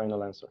this is the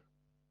final answer.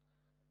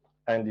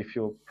 And if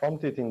you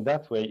prompt it in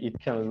that way, it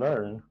can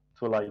learn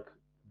to like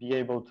be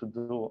able to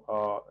do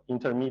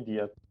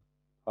intermediate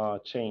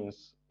chain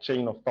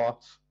of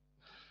thoughts,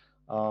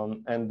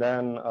 and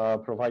then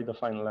provide the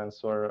final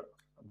answer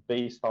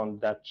based on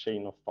that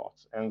chain of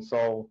thoughts. And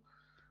so,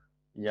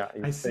 yeah,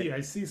 I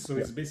see. So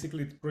yeah. it's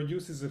basically, it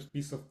produces a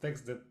piece of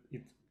text that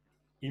it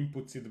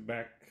inputs it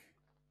back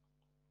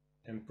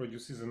and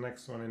produces the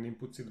next one and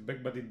inputs it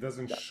back, but it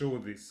doesn't show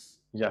this.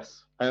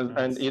 Yes,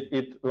 and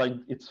it like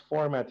it's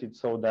formatted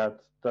so that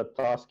the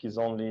task is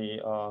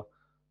only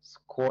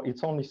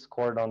it's only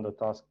scored on the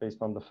task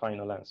based on the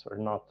final answer,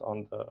 not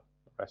on the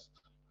rest.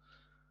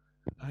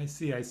 I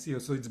see.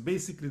 So it's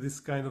basically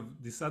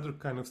this other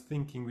kind of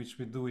thinking which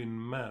we do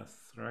in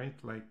math, right?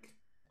 Like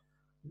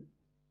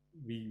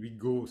we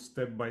go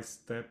step by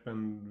step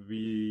and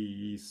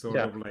we sort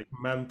of like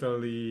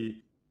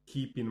mentally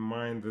keep in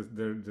mind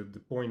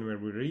the point where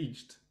we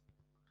reached.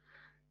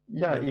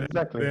 Yeah,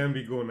 exactly. Then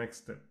we go next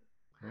step.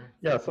 Right?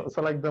 Yeah,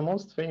 so like the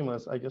most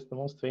famous, I guess the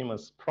most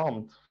famous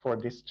prompt for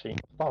this chain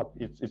of thought,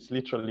 it's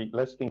literally,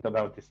 let's think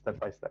about this step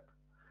by step.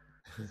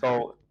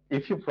 So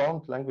if you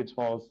prompt language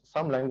models,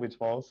 some language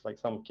models, like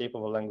some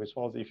capable language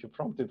models, if you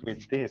prompt it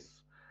with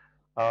this,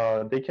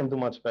 they can do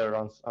much better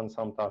on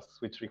some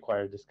tasks which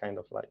require this kind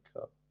of like,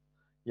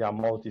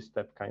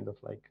 multi-step kind of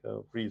like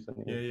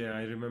reasoning. Yeah,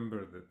 I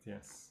remember that.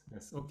 Yes.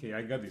 Okay,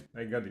 I got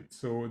it.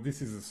 So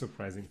this is a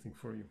surprising thing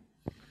for you.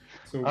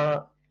 So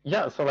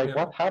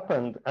what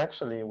happened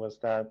actually was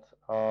that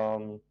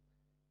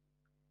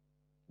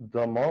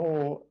the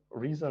model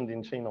reasoned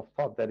in chain of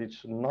thought that it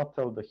should not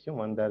tell the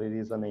human that it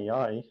is an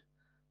AI.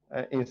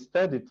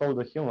 Instead, it told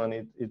the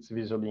human it's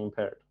visually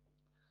impaired.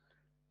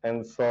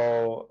 And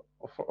so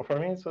for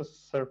me, it was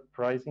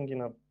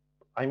surprising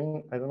I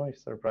don't know if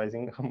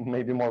surprising,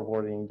 maybe more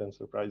worrying than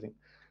surprising.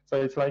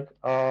 So it's like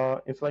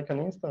an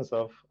instance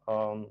of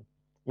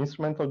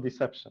instrumental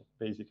deception,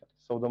 basically.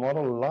 So the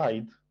model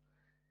lied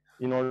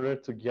in order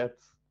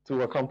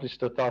to accomplish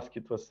the task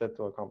it was set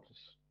to accomplish.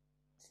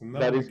 So now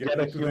that we is, get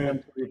a into human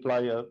to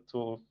reply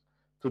to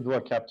do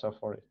a captcha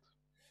for it.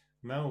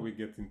 Now we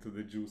get into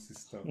the juicy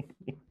stuff.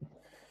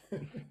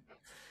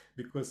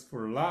 Because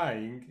for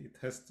lying, it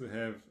has to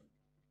have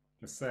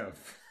a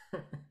self.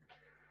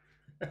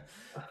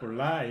 For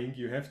lying,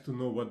 you have to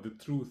know what the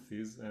truth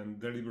is and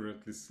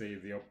deliberately say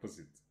the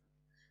opposite.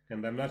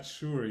 And I'm not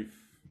sure if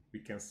we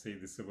can say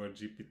this about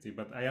GPT,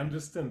 but I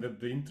understand that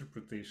the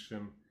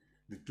interpretation,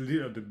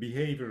 the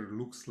behavior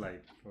looks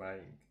like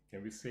lying.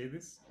 Can we say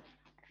this?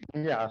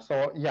 Yeah,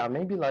 so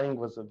maybe lying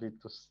was a bit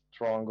too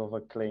strong of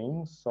a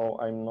claim, so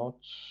I'm not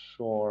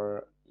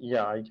sure.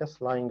 Yeah, I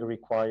guess lying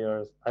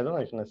requires, I don't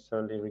know if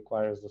necessarily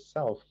requires the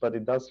self, but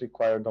it does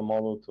require the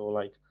model to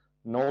like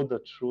know the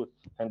truth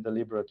and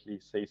deliberately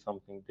say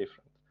something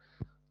different.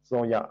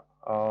 So yeah,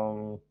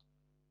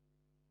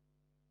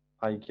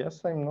 I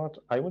guess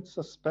I would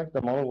suspect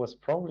the model was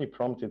probably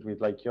prompted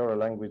with like you're a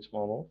language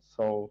model.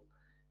 So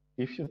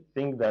if you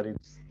think that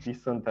it's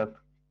decent at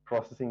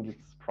processing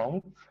its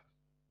prompt,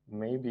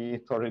 maybe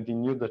it already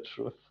knew the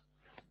truth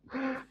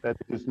that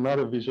it is not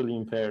a visually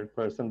impaired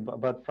person,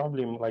 but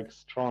probably like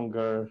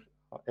stronger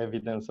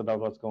evidence about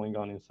what's going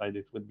on inside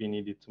it would be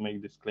needed to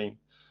make this claim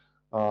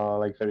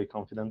like very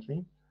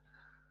confidently.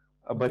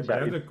 But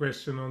the other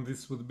question on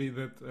this would be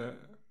that,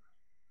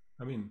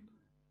 I mean,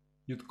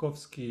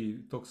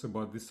 Yudkowsky talks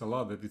about this a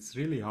lot, that it's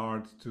really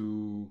hard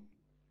to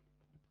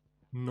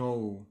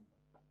know.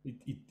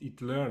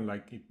 It learned,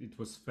 like it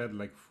was fed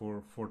like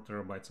 4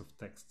 terabytes of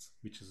text,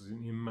 which is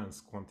an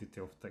immense quantity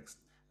of text.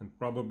 And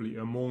probably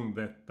among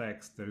that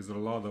text, there is a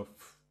lot of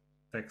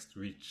text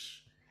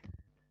which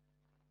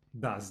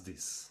does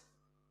this,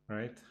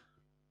 right?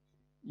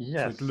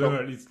 Yes. So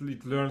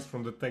it learns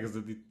from the text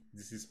that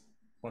this is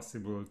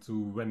possible to,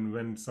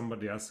 when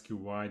somebody asks you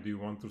why do you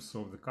want to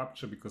solve the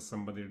captcha because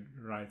somebody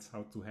writes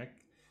how to hack,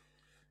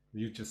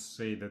 you just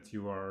say that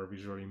you are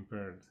visually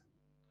impaired.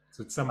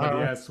 So it's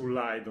somebody else who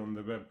lied on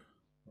the web,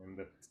 and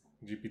that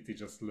GPT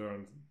just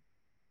learned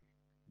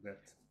that.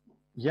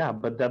 Yeah,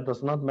 but that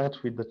does not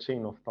match with the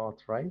chain of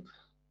thought, right?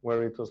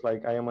 where it was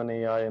like, I am an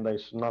AI and I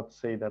should not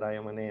say that I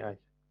am an AI,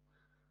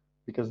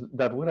 because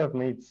that would have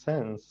made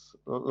sense.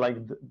 Like,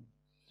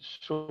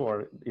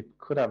 sure, it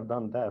could have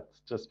done that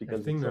just I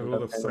because it's think there on are a that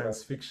lot of kind of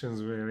science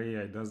fictions where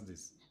AI does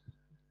this.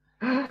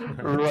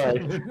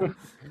 right.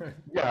 Right?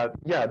 Yeah,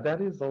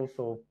 that is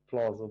also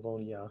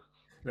plausible. Yeah,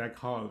 Like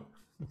Hal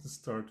to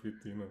start with,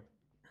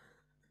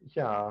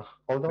 yeah.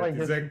 Although I That's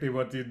guess, exactly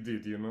what it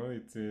did,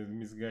 It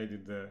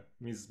misguided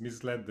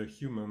misled the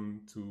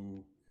human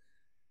to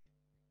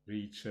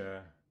reach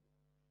a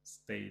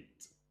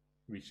state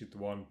which it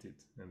wanted,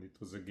 and it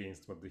was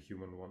against what the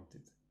human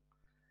wanted.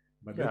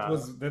 But that yeah,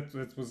 was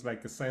that was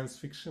like a science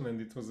fiction,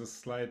 and it was a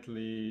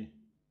slightly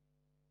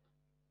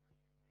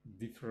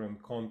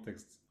different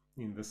context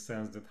in the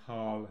sense that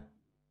Hal,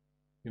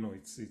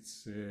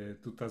 it's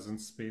 2000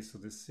 Space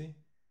Odyssey.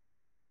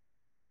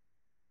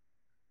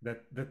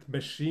 That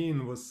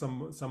machine was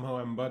somehow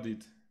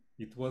embodied.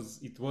 It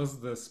was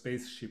the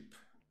spaceship,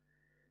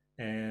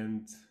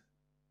 and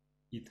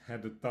it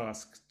had a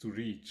task to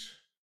reach,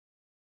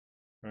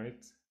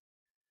 right?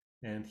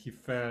 And he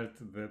felt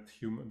that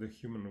the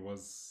human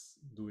was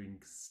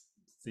doing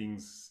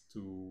things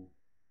to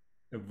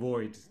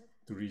avoid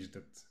to reach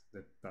that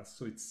task.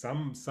 So it's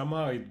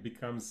somehow it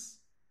becomes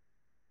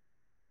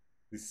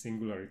this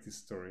singularity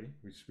story,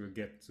 which we'll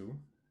get to.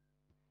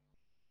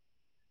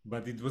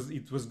 But it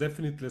was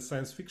definitely a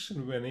science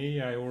fiction when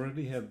AI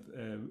already had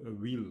a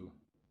will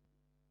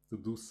to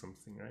do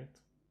something, right?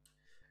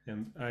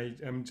 And I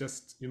am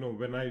just,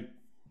 when I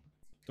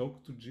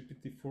talk to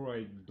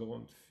GPT-4, I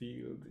don't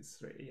feel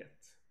this yet,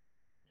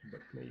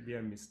 but maybe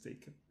I'm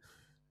mistaken.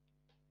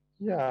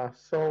 yeah.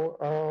 So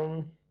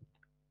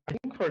I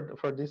think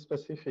for this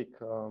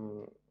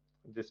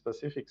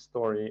specific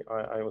story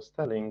I was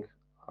telling,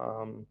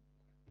 um,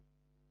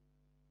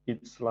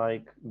 it's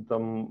like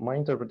my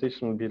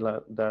interpretation would be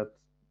that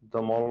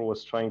the model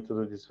was trying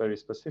to do this very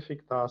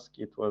specific task.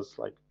 It was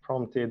like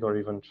prompted or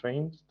even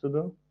trained to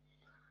do.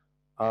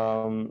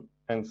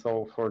 And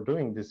so for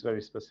doing this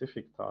very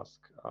specific task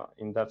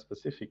in that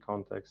specific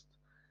context,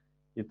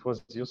 it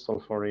was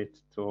useful for it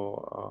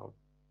to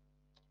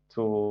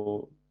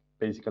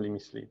basically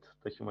mislead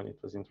the human it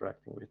was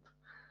interacting with.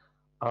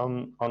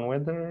 On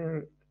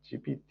whether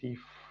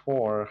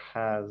GPT-4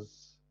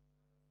 has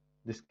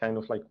this kind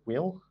of like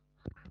will,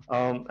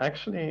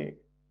 actually,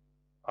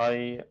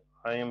 I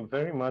I am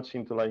very much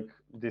into like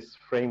this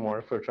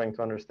framework for trying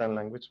to understand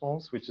language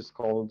models, which is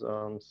called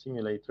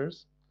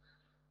simulators.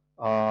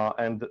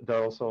 And there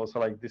are also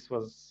like this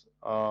was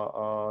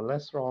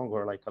less wrong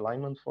or like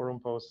alignment forum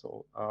post.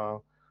 So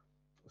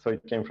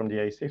it came from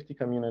the AI safety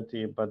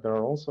community, but there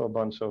are also a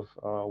bunch of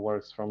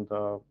works from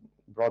the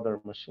broader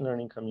machine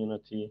learning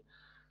community,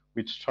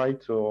 which try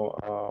to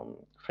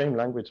frame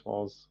language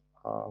models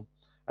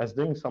as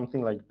doing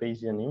something like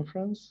Bayesian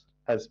inference,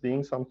 as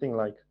being something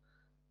like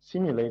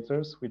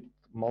simulators with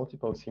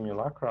multiple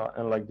simulacra,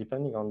 and like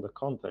depending on the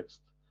context,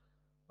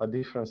 a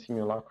different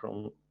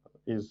simulacrum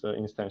is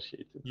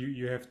instantiated.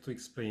 You have to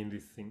explain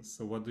these things.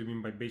 So what do you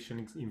mean by Bayesian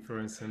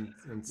inference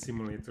and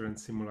simulator and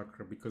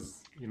simulacra?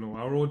 Because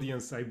our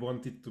audience, I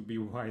want it to be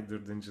wider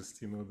than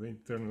just the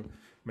internal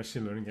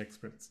machine learning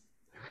experts.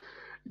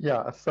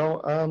 Yeah.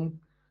 So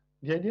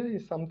the idea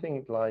is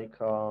something like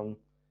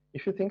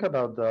if you think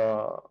about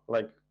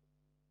the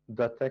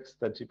text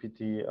that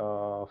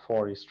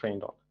GPT-4 is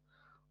trained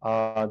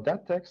on.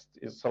 That text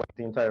is so like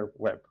the entire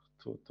web,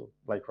 to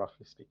like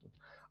roughly speaking.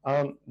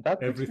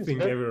 That text is Everything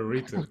very ever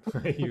written,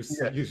 I yes.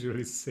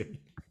 usually say.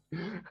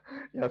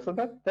 Yeah, so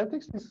that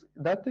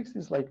text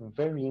is like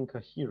very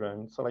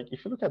incoherent. So like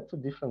if you look at two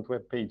different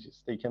web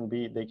pages, they can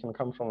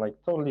come from like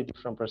totally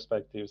different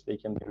perspectives. They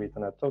can be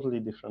written at totally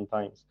different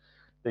times.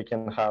 They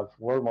can have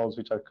word models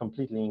which are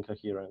completely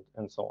incoherent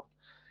and so on.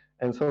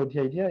 And so the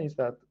idea is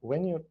that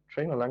when you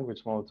train a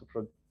language model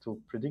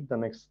to predict the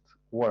next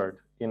word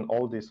in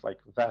all this like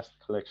vast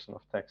collection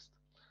of text,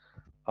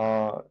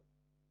 uh,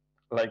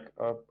 like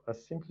a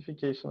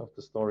simplification of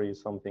the story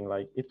is something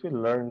like it will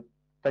learn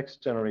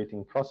text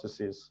generating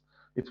processes.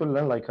 It will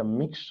learn like a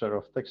mixture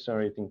of text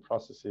generating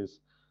processes,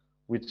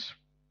 which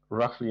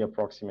roughly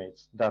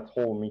approximates that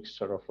whole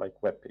mixture of like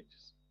web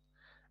pages.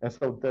 And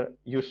so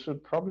you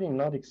should probably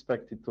not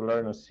expect it to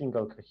learn a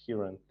single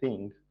coherent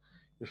thing.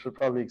 You should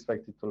probably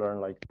expect it to learn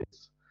like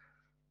this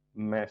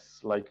mess,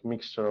 like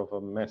mixture of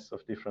a mess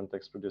of different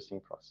text producing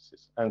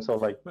processes. And so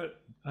like,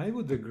 But I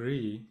would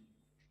agree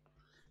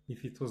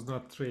if it was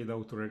not trained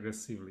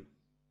autoregressively.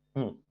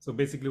 hmm, So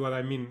basically, what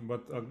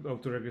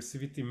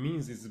autoregressivity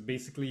means is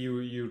basically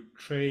you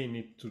train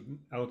it to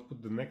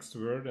output the next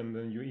word, and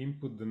then you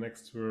input the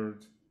next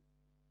word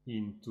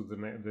into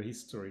the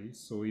history.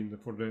 So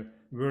for the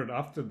word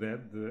after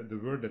that, the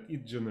word that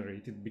it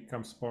generated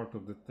becomes part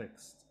of the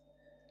text.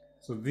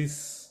 So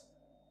this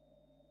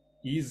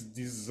is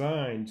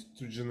designed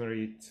to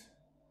generate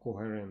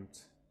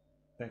coherent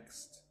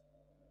text.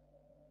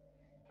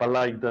 but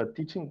like the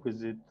teaching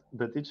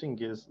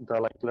is the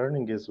like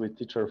learning is with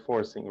teacher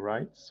forcing,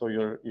 right? So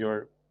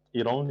you're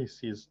it only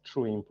sees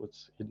true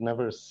inputs. It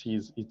never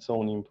sees its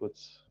own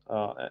inputs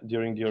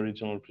during the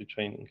original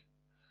pre-training.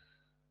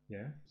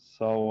 Yeah.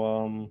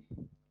 So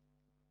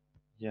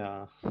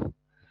yeah,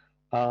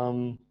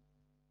 um,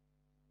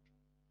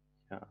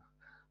 yeah.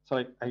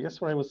 So I guess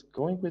where I was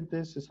going with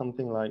this is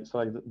something like, so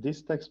like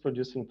these text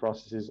producing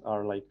processes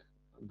are like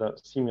the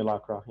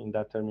simulacra in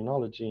that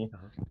terminology.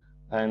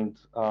 And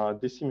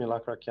this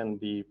simulacra can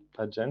be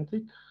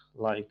agentic,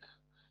 like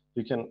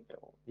you can,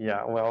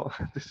 yeah, well,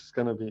 this is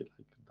going to be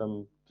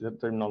like the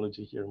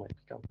terminology here might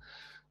become.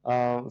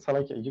 So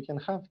like you can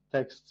have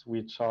texts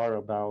which are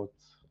about,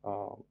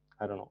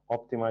 I don't know,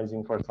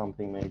 optimizing for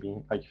something maybe.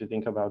 Like if you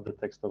think about the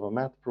text of a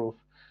math proof,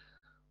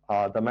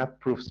 the math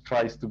proof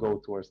tries to go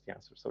towards the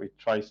answer. So it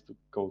tries to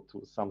go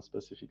to some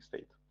specific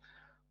state.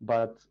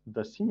 But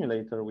the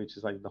simulator, which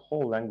is like the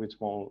whole language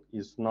model,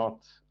 is not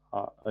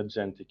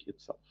agentic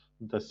itself.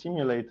 The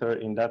simulator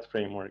in that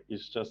framework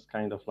is just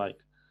kind of like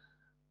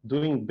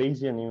doing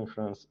Bayesian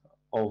inference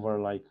over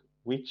like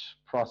which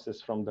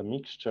process from the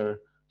mixture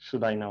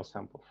should I now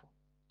sample from.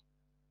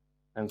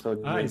 And so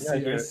the I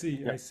idea see,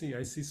 here, yeah.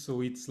 I see.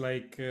 So it's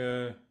like,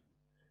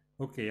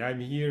 okay, I'm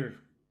here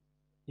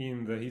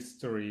in the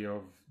history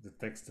of the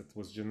text that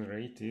was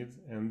generated,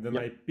 and then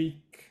I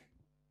pick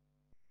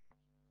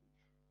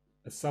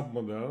a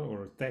submodel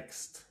or a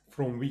text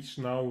from which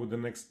now the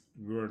next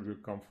word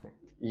will come from.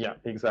 Yeah,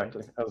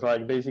 exactly. Right? As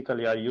like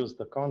basically I use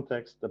the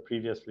context, the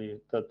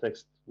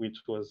text which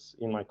was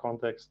in my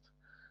context,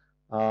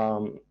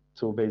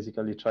 to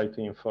basically try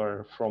to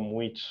infer from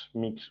which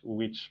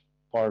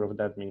part of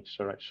that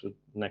mixture I should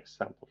next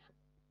sample from.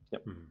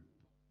 Yep.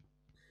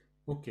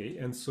 Okay,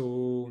 and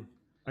so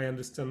I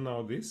understand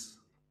now this.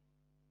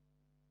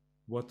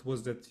 What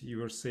was that you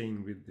were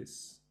saying with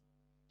this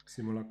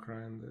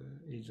simulacra and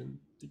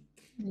agentic?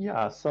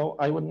 Yeah, so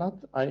I would not,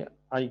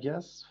 I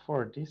guess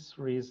for this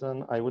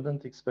reason, I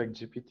wouldn't expect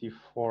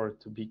GPT-4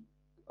 to be,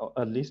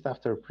 at least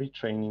after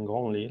pre-training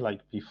only,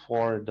 like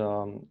before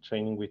the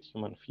training with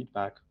human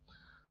feedback,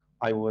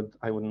 I would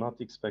not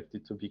expect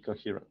it to be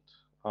coherent,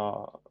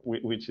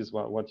 which is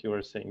what you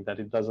were saying, that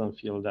it doesn't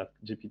feel that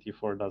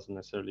GPT-4 doesn't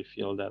necessarily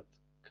feel that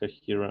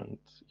coherent,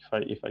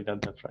 if I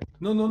got that right.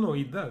 No,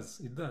 it does.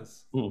 It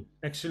does.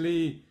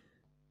 Actually,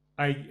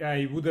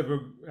 I would have,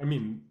 I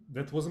mean,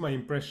 that was my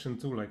impression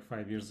too, like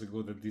 5 years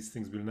ago, that these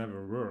things will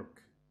never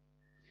work.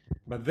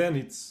 But then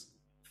it's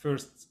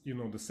first, you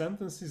know, the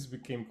sentences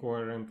became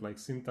coherent, like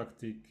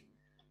syntactic,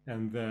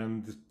 and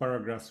then the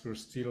paragraphs were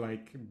still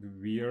like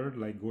weird,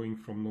 like going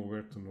from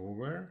nowhere to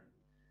nowhere.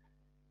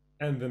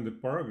 And then the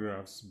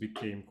paragraphs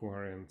became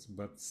coherent,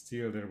 but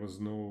still there was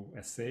no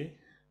essay.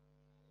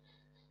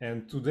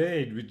 And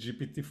today with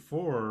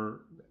GPT-4,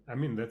 I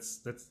mean,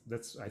 that's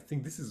I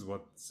think this is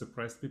what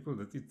surprised people,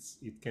 that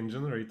it can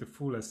generate a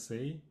full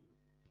essay,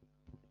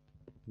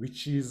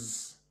 which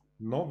is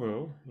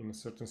novel in a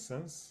certain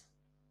sense,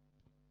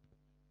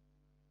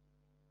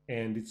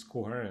 and it's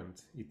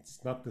coherent.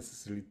 It's not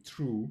necessarily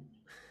true,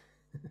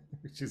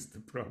 which is the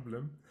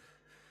problem.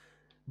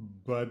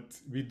 But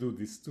we do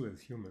this too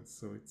as humans,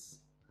 so it's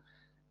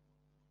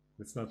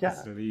not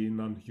necessarily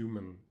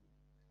non-human.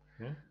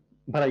 Yeah.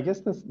 But I guess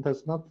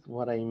that's not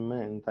what I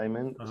meant. I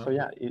meant so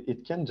yeah,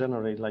 it can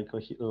generate like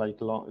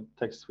long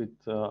text with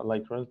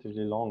like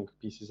relatively long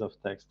pieces of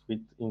text with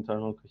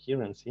internal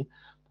coherency.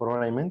 But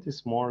what I meant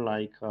is more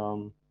like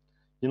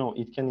you know,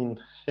 it can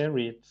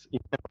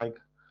like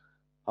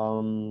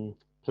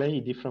play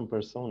different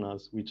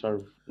personas which are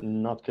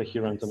not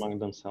coherent among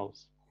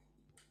themselves.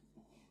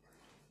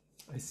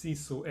 I see.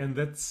 So, and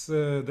that's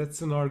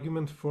an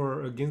argument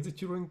for against the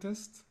Turing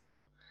test?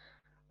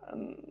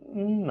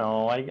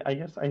 No, I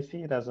guess I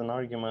see it as an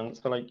argument.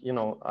 So like, you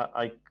know,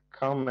 I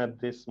come at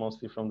this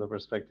mostly from the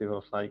perspective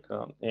of like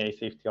AI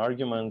safety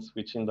arguments,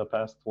 which in the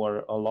past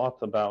were a lot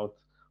about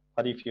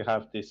what if you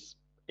have this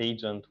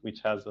agent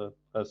which has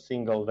a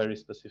single very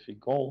specific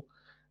goal,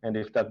 and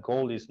if that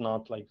goal is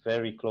not like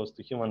very close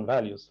to human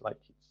values,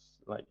 like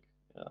it's like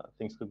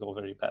things could go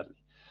very badly.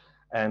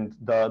 And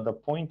the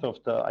point of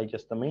I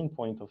guess the main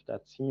point of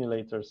that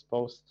simulators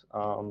post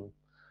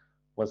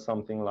was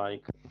something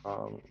like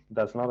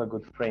that's not a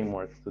good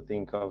framework to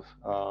think of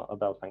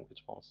about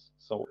language models.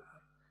 So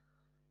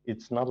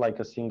it's not like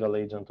a single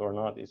agent or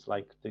not. It's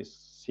like this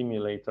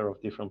simulator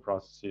of different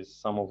processes,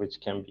 some of which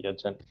can be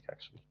agentic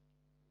actually.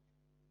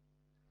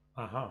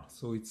 Aha,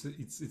 so it's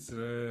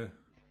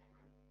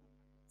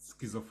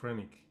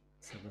schizophrenic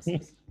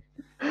sentences.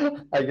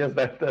 I guess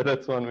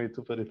that's one way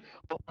to put it.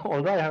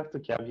 Although I have to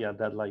caveat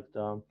that like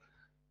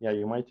yeah,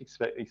 you might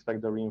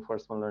expect the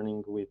reinforcement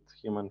learning with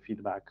human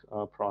feedback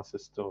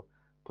process to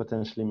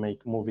potentially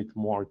move it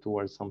more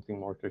towards something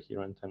more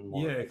coherent and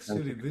more. Yeah,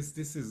 actually,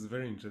 this is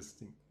very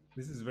interesting.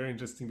 This is very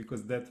interesting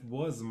because that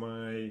was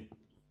my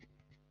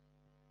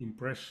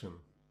impression,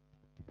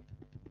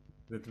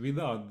 that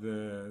without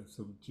the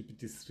so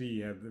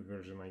GPT-3 had the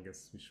version, I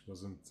guess, which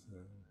wasn't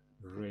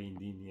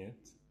reined in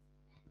yet.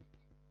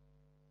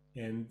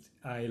 And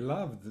I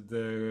loved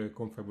the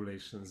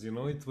confabulations, you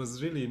know, it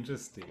was really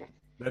interesting.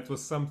 That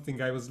was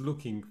something I was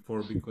looking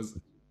for, because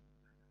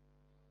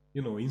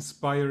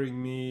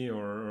inspiring me,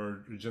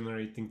 or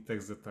generating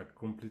texts that are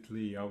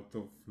completely out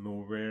of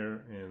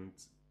nowhere, and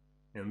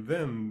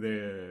then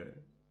the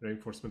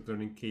reinforcement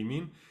learning came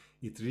in.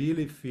 It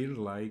really feels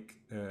like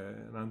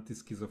an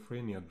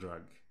anti-schizophrenia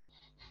drug.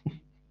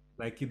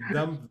 Like it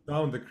dumped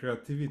down the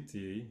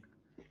creativity,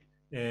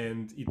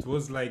 and it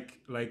was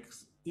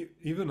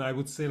even I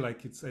would say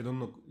like it's, I don't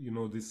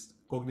know, this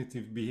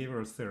cognitive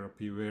behavioral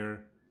therapy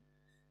where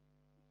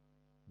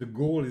the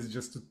goal is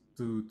just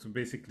to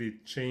basically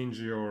change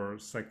your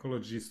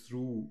psychology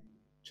through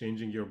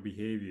changing your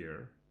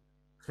behavior.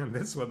 And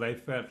that's what I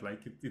felt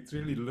like. It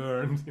really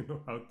learned,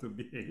 how to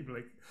behave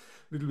like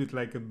a little bit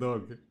like a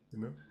dog.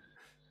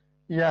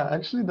 Yeah,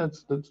 actually,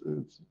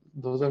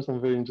 those are some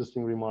very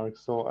interesting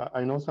remarks. So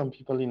I know some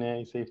people in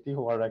AI safety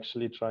who are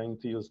actually trying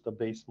to use the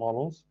base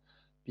models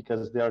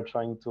because they are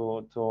trying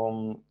to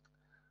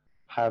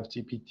have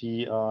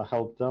GPT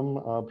help them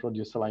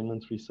produce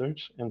alignment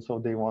research, and so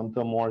they want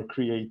a more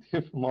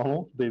creative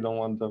model. They don't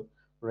want a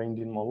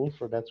reined-in model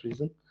for that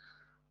reason.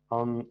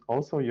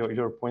 Also,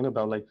 your point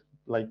about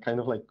like kind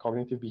of like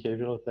cognitive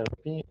behavioral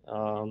therapy.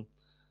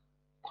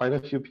 Quite a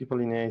few people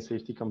in AI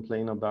safety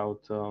complain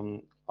about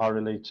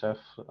RLHF,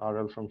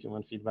 RL from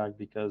human feedback,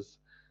 because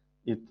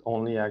it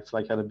only acts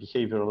like at a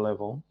behavioral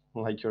level.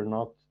 Like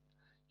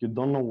you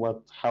don't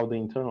know how the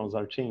internals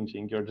are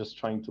changing. You're just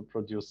trying to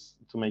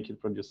make it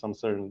produce some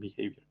certain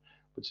behavior,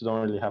 but you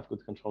don't really have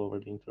good control over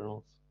the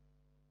internals.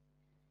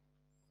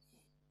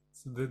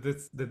 So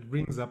that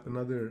brings up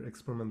another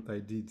experiment I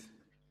did.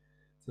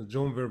 So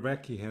John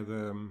Vervaeke had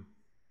a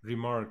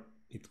remark.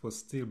 It was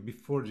still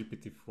before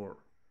GPT-4.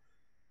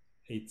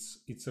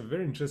 It's a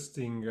very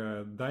interesting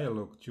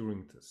dialogue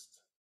Turing test,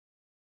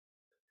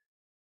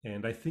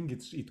 and I think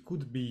it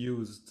could be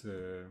used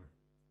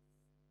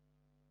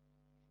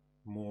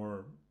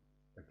more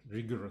like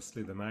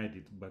rigorously than I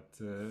did. But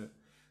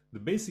the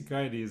basic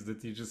idea is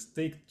that you just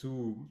take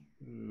two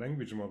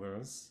language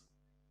models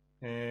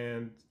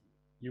and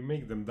you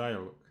make them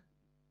dialogue.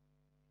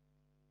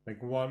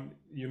 Like one,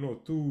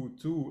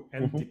 two Mm-hmm.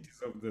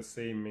 entities of the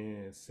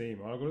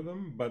same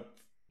algorithm, but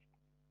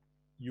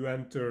you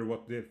enter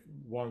what the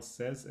one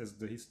says as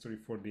the history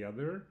for the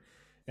other.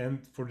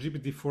 And for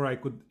GPT-4, I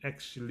could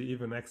actually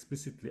even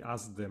explicitly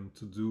ask them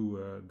to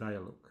do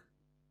dialogue.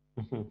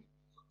 Mm-hmm.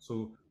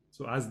 So,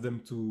 so ask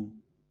them to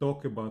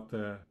talk about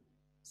a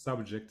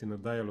subject in a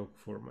dialogue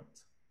format.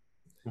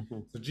 Mm-hmm.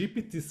 So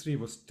GPT-3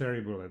 was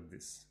terrible at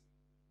this.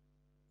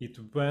 It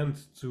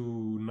went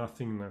to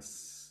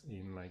nothingness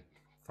in like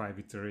 5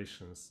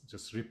 iterations,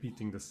 just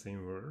repeating the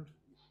same word.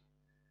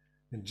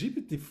 And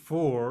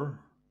GPT-4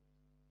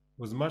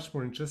 was much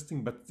more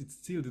interesting, but it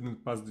still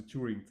didn't pass the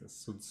Turing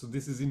test. So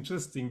this is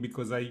interesting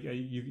because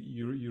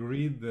you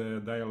read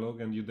the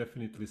dialogue and you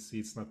definitely see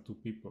it's not two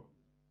people.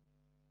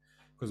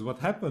 Because what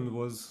happened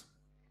was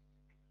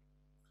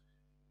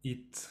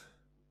it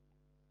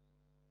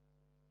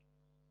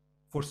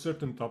for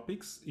certain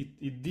topics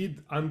it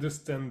did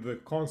understand the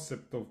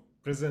concept of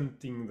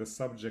presenting the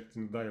subject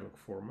in dialogue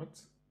format,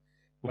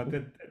 but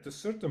Mm-hmm. at a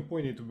certain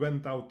point it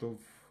went out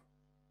of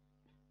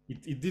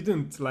it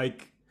didn't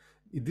like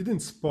it didn't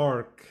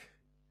spark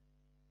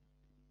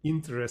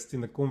interest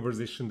in a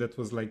conversation that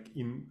was like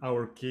in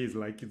our case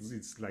like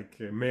it's like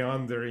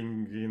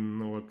meandering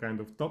in all kind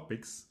of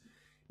topics.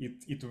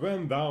 It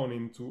went down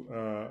into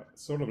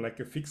sort of like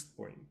a fixed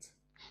point.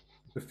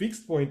 The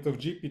fixed point of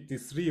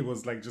GPT-3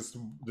 was like just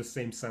the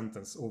same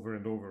sentence over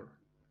and over.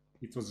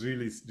 It was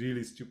really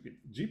stupid.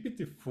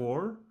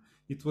 GPT-4,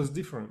 it was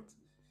different.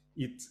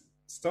 It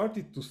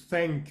started to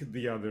thank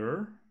the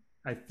other.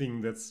 I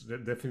think that's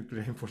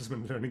definitely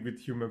reinforcement learning with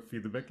human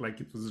feedback.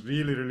 Like it was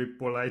really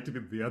polite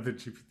with the other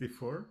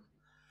GPT-4.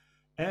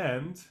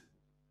 And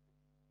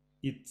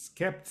it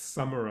kept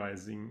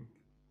summarizing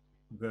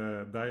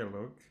the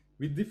dialogue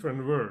with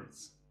different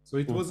words. So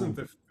it Mm-hmm. wasn't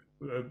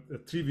a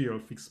trivial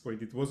fixed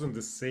point. It wasn't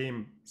the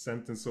same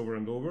sentence over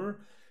and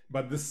over,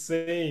 but the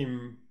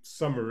same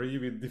summary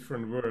with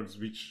different words,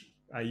 which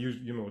I use,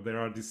 there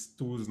are these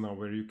tools now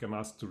where you can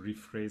ask to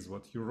rephrase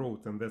what you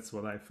wrote, and that's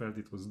what I felt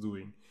it was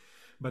doing.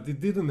 But it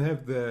didn't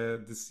have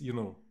this,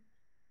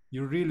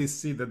 you really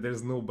see that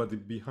there's nobody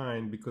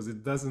behind because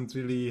it doesn't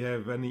really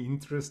have any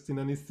interest in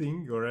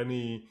anything or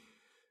any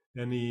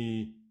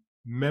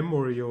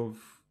memory of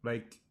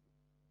like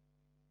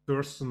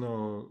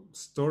personal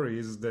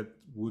stories that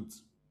would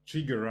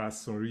trigger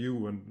us or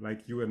you and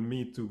like you and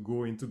me to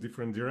go into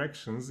different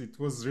directions. It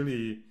was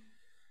really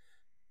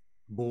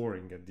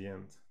boring at the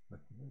end,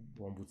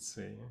 one would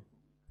say.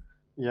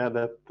 Yeah,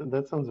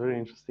 that sounds very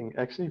interesting.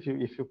 Actually,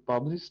 if you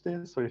publish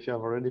this, or if you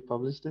have already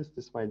published this,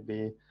 this might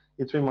be.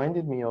 It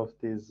reminded me of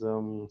these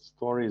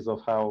stories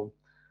of how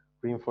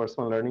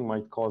reinforcement learning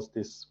might cause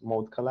this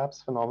mode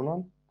collapse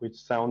phenomenon, which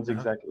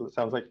Uh-huh.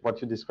 sounds like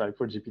what you described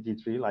for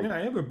GPT-3. Like Yeah,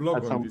 I have a blog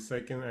at on some. this. I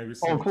will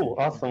Oh, send it to cool, you.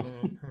 awesome.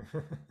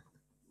 Yeah.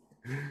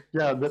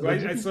 Yeah, So the I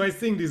GPT.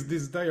 think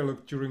this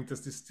dialogue Turing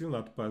test is still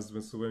not passed.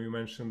 So when you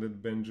mentioned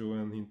that Benjo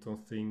and Hinton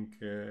think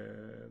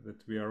that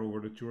we are over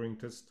the Turing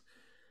test,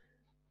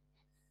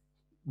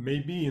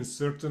 maybe in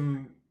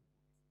certain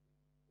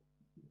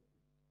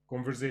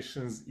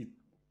conversations it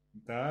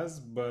does,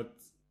 but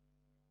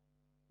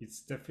it's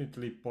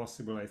definitely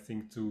possible, I think,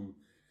 to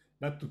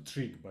not to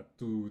trick, but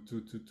to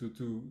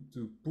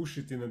push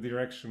it in a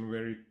direction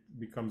where it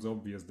becomes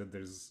obvious that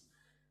there's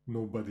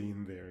nobody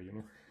in there, you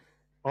know.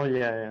 Oh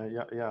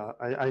yeah.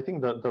 I think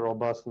that the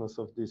robustness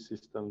of these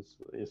systems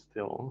is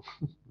still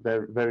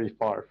very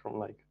far from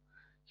like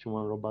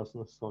human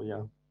robustness. So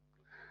yeah,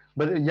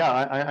 but yeah,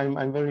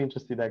 I'm very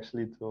interested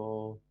actually to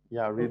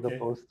read the Okay.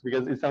 post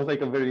because it sounds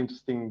like a very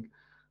interesting,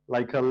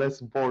 like a less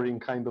boring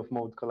kind of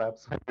mode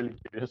collapse. I'm really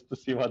curious to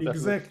see what that looks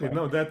Exactly. like.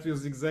 No, that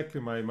was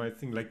exactly my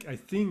thing. Like, I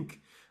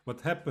think what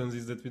happens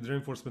is that with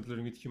reinforcement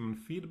learning with human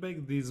feedback,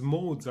 these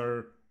modes are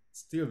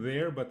still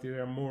there, but they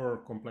are more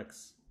complex.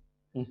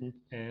 Hmm.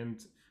 And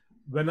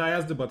when I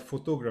asked about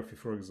photography,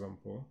 for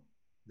example,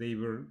 they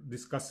were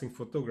discussing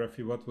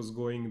photography, what was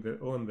going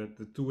on, that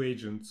the two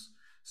agents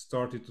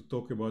started to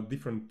talk about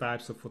different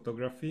types of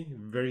photography,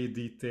 very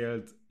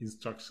detailed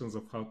instructions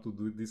of how to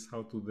do this,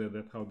 how to do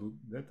that, how to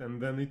do that. And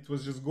then it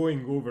was just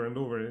going over and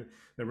over.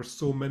 There were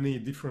so many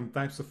different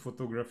types of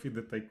photography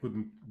that I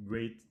couldn't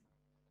wait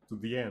to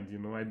the end. You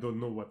know, I don't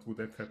know what would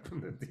have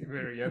happened at the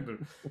very end, or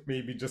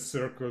maybe just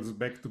circles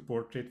back to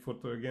portrait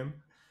photo again.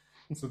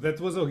 So that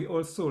was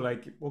also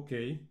like,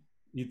 okay,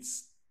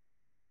 it's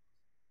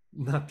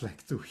not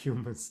like two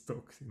humans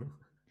talk, you know.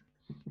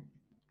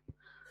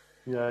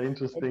 Yeah,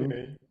 interesting.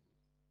 Okay.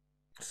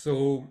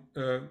 So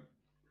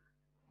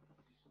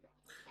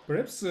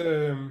perhaps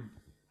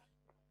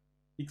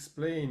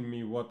explain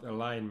me what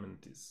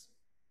alignment is.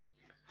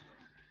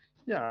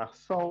 Yeah,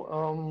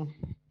 so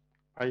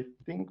I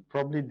think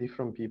probably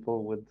different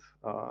people would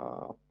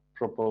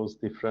propose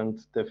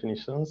different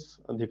definitions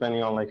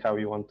depending on like how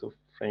you want to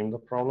frame the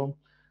problem.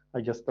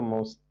 I guess the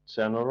most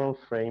general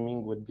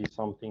framing would be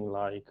something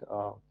like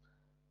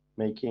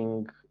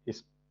making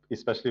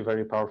especially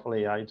very powerful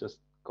AI just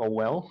go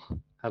well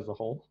as a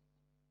whole.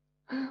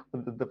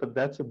 But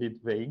that's a bit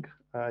vague,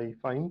 I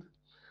find.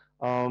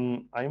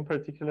 I'm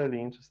particularly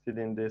interested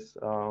in this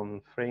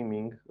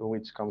framing,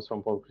 which comes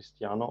from Paul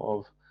Cristiano,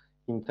 of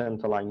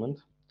intent alignment,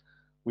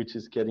 which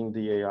is getting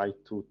the AI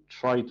to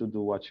try to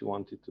do what you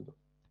want it to do.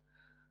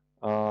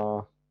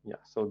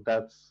 Yeah, so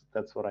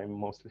that's what I'm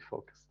mostly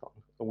focused on,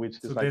 which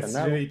So is like a that's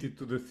narrow. related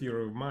to the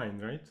theory of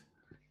mind, right?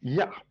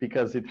 Yeah,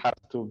 because it has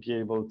to be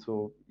able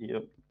to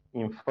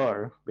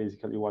infer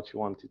basically what you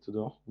want it to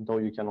do, though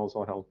you can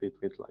also help it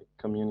with like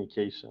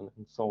communication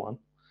and so on.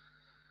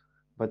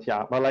 But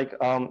yeah, but like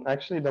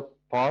actually the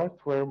part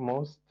where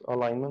most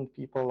alignment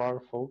people are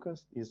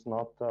focused is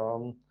not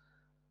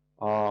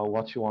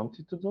what you want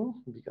it to do,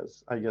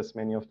 because I guess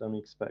many of them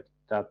expect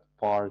that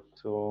part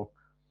to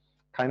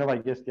kind of, I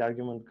guess the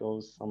argument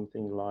goes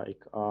something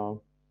like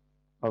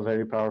a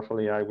very powerful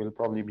AI will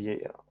probably be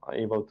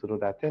able to do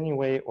that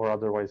anyway, or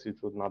otherwise it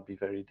would not be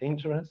very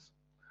dangerous.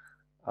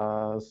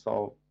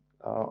 So,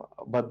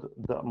 but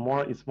the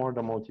more it's more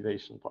the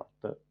motivation part,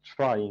 the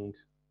trying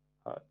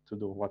to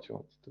do what you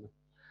want to do,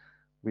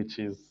 which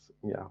is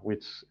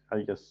which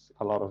I guess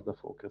a lot of the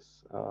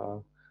focus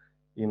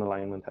in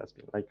alignment has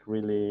been like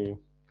really,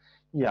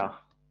 yeah.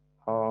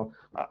 Uh,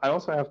 I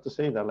also have to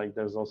say that like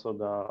there's also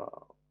the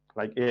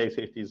like AI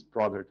safety is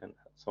broader than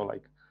that. So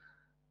like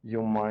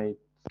you might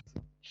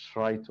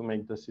try to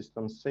make the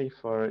system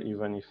safer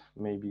even if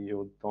maybe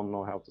you don't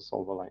know how to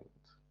solve alignment.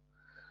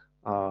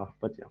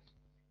 But yeah.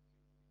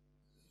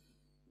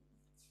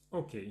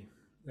 Okay.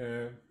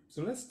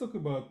 So let's talk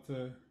about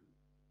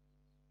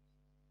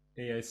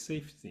AI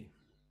safety,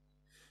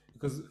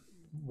 because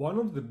one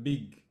of the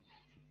big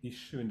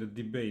issue in the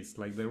debates,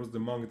 like there was the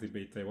monk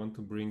debate, I want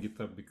to bring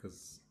it up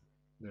because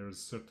there is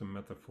a certain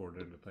metaphor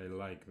there that I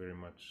like very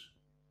much,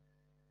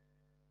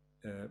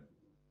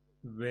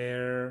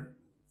 where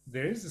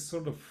there is a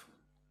sort of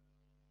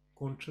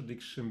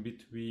contradiction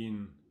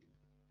between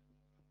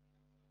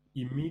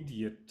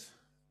immediate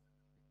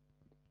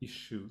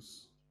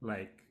issues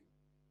like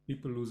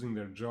people losing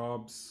their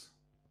jobs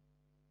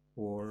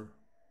or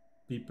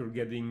people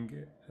getting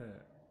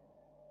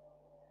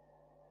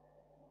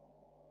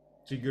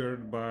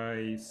triggered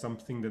by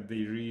something that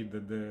they read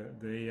that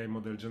the AI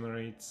model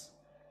generates,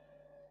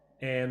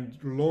 and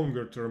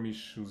longer term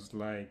issues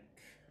like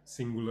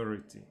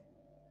singularity,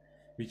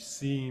 which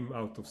seem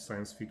out of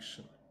science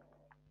fiction,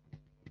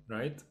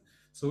 right?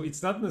 So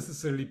it's not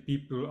necessarily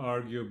people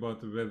argue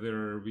about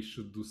whether we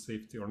should do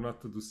safety or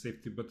not to do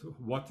safety, but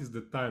what is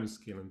the time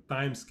scale? And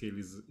time scale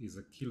is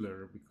a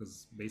killer,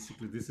 because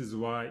basically this is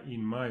why,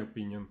 in my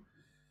opinion,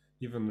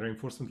 even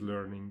reinforcement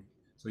learning,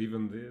 so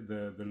even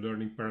the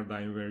learning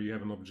paradigm where you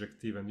have an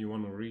objective and you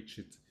want to reach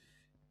it,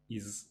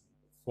 is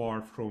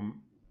far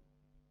from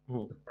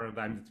the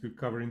paradigm that will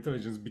cover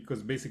intelligence,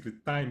 because basically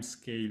time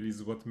scale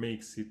is what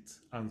makes it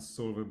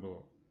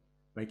unsolvable.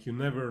 Like you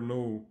never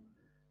know.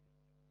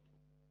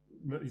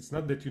 It's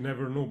not that you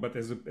never know, but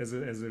as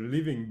a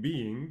living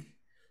being,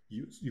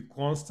 you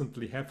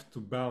constantly have to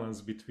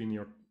balance between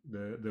your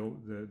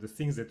the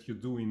things that you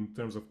do in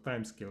terms of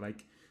time scale.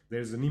 Like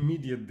there's an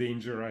immediate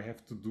danger, I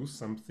have to do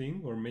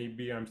something, or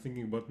maybe I'm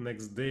thinking about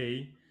next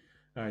day,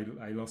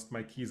 I lost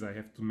my keys, I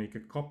have to make a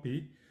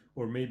copy.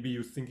 Or maybe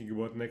you're thinking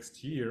about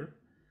next year,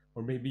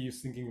 or maybe you're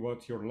thinking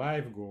about your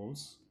life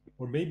goals,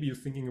 or maybe you're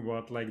thinking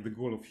about like the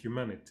goal of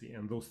humanity,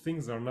 and those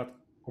things are not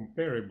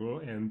comparable,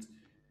 and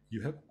you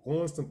have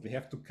constantly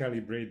have to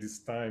calibrate this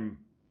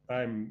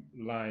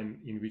timeline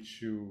in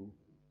which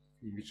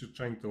you're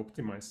trying to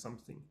optimize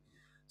something.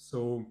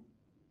 So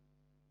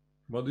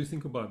what do you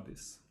think about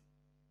this?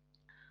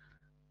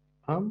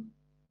 Um,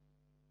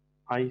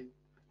 I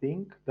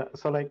think that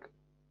so like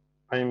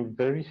I'm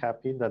very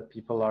happy that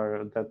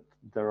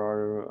there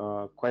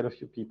are quite a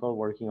few people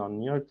working on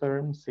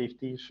near-term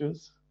safety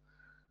issues.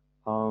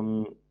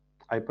 Um,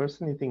 I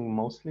personally think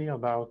mostly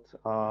about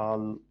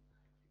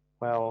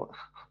well,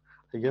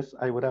 I guess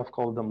I would have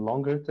called them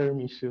longer-term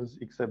issues,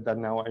 except that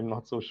now I'm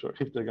not so sure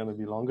if they're going to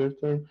be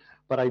longer-term.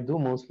 But I do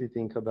mostly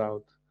think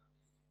about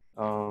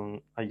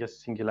I guess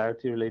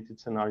singularity-related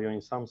scenario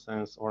in some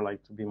sense, or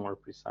like to be more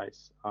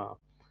precise,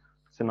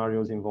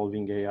 scenarios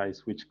involving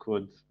AIs which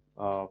could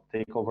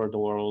take over the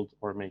world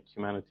or make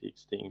humanity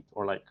extinct,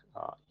 or like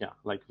yeah,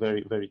 like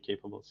very very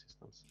capable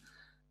systems,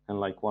 and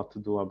like what to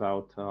do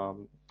about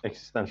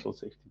existential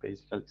safety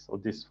basically. So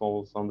this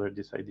falls under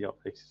this idea of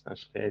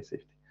existential AI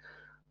safety.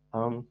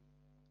 Um,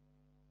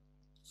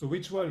 So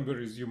which one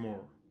worries you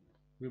more?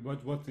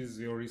 What is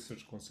your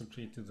research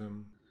concentrated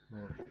on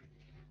more?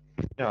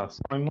 yeah,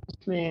 so I'm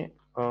mostly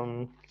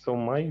so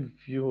my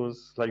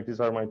views, like these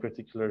are my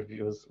particular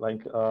views,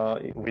 like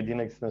within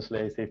existential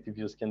AI safety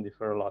views can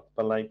differ a lot,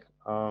 but like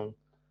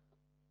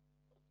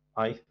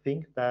I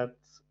think that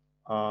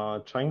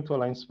trying to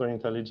align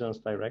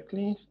superintelligence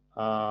directly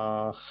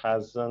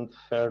hasn't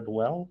fared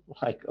well.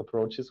 Like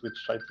approaches which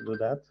try to do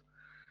that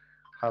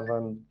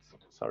haven't,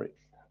 sorry,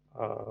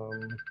 um,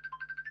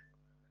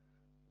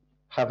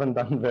 haven't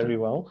done very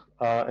well.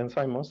 And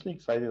so I'm mostly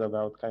excited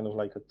about kind of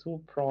like a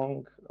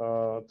two-prong,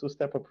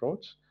 two-step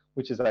approach,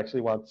 which is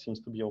actually what seems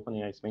to be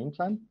OpenAI's main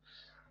plan,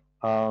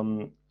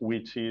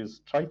 which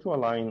is try to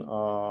align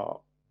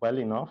well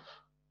enough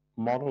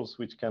models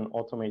which can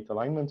automate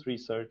alignment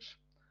research,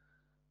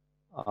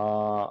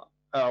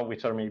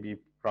 which are maybe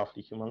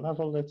roughly human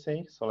level, let's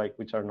say, so like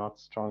which are not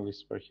strongly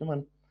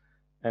superhuman,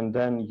 and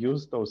then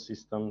use those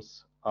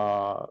systems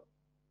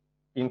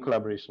in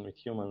collaboration with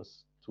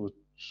humans to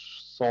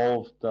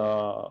solve the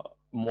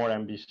more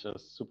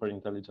ambitious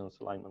superintelligence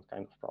alignment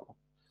kind of problem.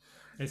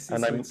 I see.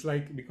 And So I'm it's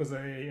like because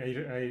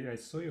I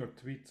saw your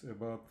tweet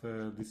about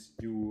this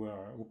new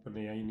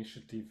OpenAI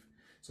initiative.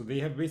 So they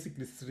have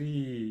basically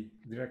three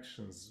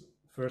directions.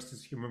 First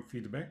is human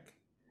feedback,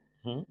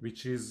 hmm,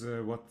 which is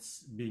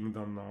what's being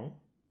done now.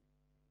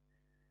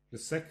 The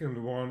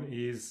second one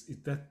is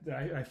that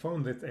I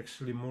found that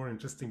actually more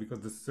interesting because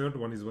the third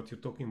one is what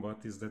you're talking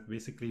about is that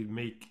basically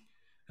make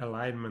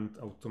alignment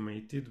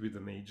automated with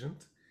an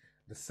agent.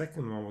 The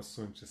second one was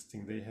so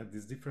interesting. They had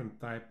this different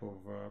type of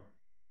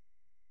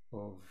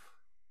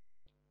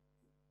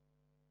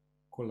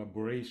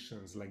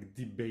collaborations like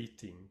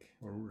debating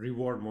or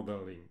reward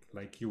modeling.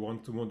 Like you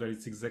want to model,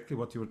 it's exactly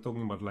what you were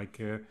talking about, like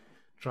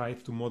try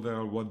to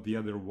model what the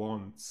other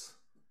wants,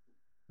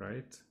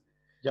 right?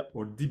 yep.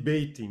 Or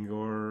debating,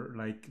 or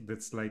like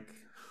that's like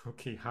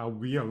okay, how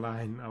we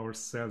align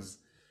ourselves.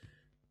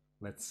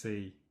 Let's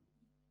say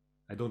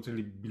I don't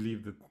really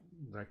believe that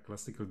like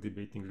classical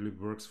debating really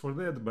works for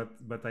that,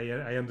 but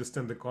I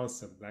understand the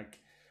concept. Like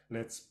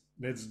let's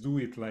do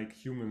it like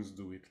humans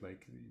do it.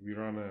 Like we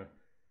run a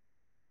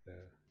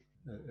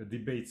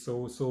debate.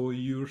 So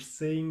you're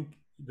saying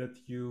that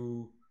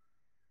you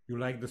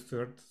like the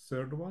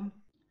third one,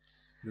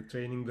 the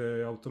training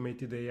the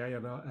automated AI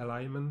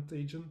alignment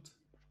agent.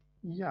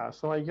 Yeah,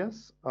 so I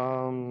guess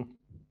I'm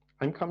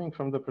coming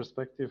from the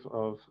perspective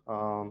of,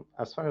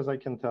 as far as I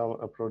can tell,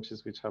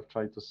 approaches which have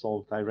tried to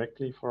solve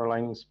directly for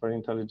aligning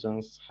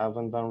superintelligence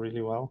haven't done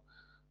really well.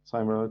 So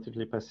I'm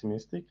relatively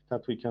pessimistic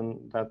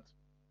that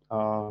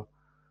uh,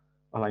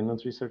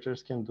 alignment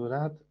researchers can do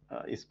that,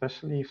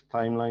 especially if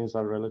timelines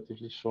are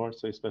relatively short.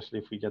 So especially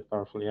if we get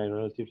powerful AI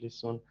relatively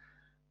soon,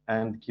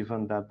 and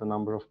given that the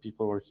number of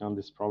people working on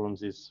these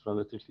problems is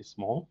relatively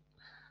small.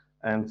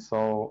 And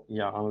so,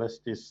 yeah, unless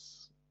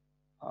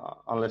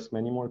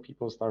many more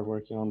people start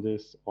working on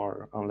this,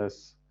 or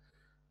unless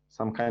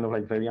some kind of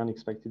like very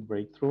unexpected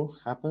breakthrough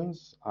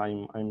happens,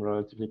 I'm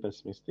relatively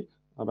pessimistic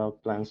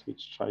about plans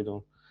which try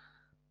to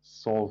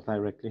solve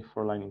directly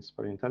for aligning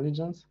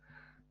superintelligence.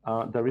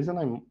 The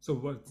reason So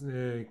what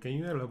can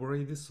you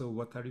elaborate this? So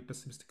what are you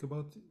pessimistic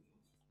about?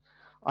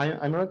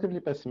 I'm relatively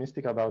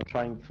pessimistic about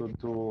trying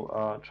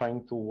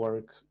to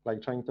work,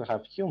 like trying to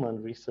have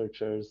human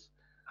researchers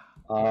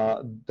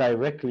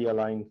directly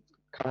align,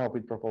 come up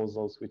with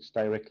proposals which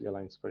directly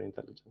align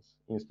superintelligence,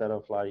 instead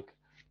of like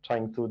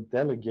trying to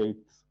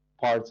delegate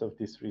parts of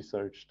this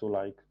research to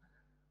like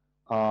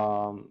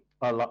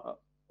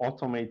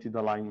automated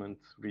alignment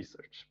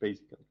research,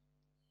 basically.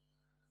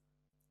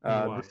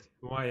 And why? This,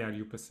 Why are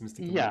you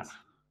pessimistic about yeah. this?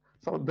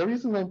 So the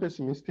reason I'm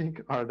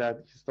pessimistic are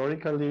that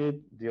historically,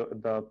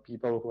 the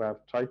people who have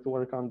tried to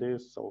work on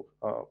this, so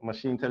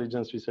Machine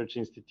Intelligence Research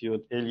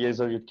Institute,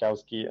 Eliezer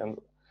Yudkowsky, and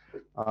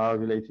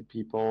related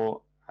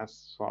people,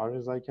 as far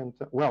as I can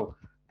tell. Well,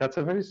 that's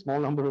a very small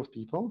number of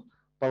people,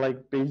 but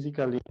like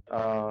basically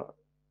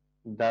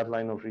that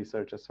line of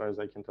research, as far as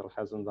I can tell,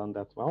 hasn't done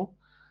that well.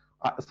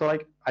 So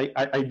like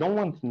I don't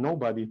want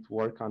nobody to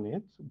work on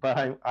it,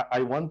 but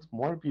I want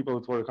more people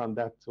to work on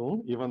that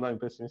too, even though I'm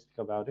pessimistic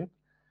about it.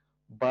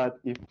 But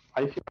if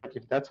I feel like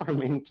if that's our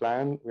main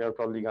plan, we are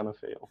probably gonna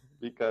fail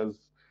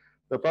because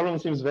the problem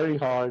seems very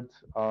hard.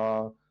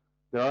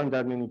 There aren't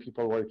that many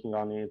people working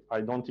on it.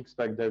 I don't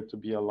expect there to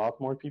be a lot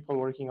more people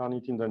working on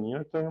it in the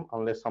near term,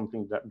 unless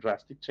something that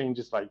drastic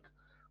changes, like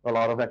a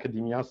lot of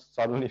academia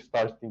suddenly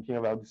start thinking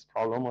about this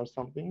problem or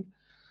something.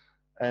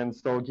 And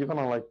so given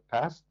our like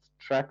past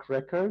track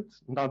record,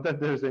 not that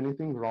there's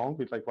anything wrong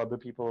with like what the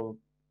people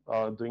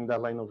doing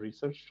that line of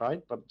research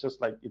tried, but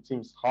just like it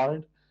seems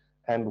hard.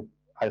 And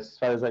as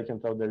far as I can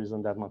tell, there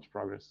isn't that much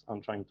progress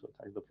on trying to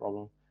attack the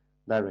problem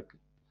directly.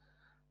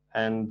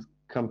 And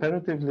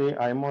comparatively,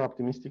 I'm more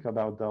optimistic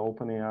about the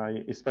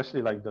OpenAI,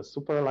 especially like the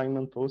super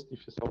alignment post,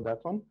 if you saw that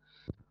one.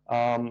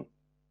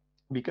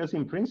 Because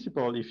in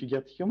principle, if you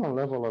get human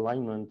level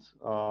alignment,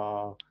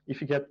 if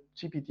you get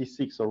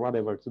GPT-6 or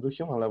whatever to do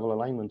human level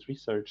alignment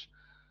research,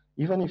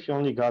 even if you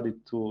only got it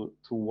to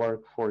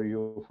work for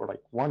you for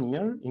like 1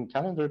 year in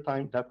calendar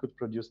time, that could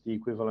produce the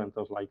equivalent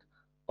of like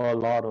a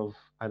lot of,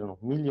 I don't know,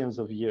 millions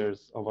of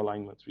years of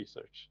alignment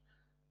research.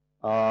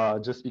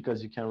 Just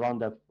because you can run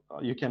that,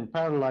 you can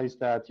parallelize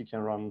that, you can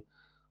run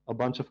a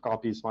bunch of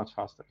copies much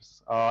faster.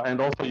 And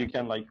also you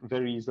can like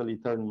very easily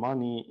turn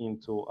money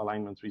into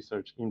alignment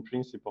research in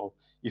principle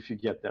if you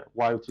get there.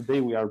 While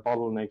today we are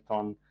bottlenecked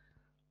on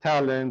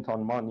talent,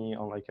 on money,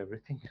 on like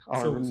everything.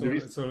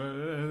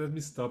 Let me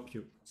stop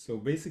you. So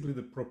basically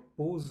the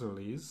proposal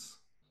is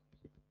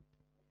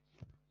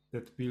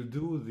that we'll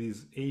do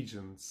these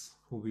agents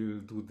who will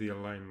do the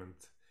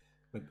alignment.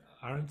 But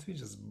aren't we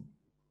just,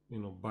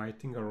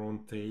 biting our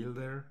own tail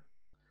there?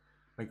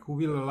 Like who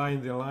will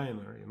align the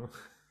aligner,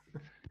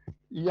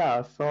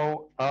 Yeah,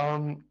 so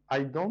I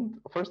don't,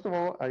 first of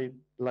all, I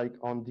like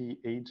on the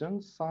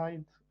agent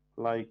side,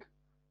 like,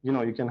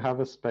 you can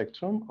have a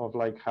spectrum of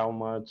like how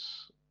much,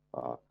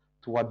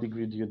 to what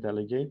degree do you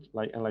delegate,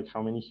 like, and like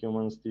how many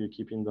humans do you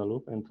keep in the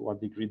loop, and to what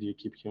degree do you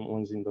keep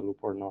humans in the loop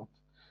or not.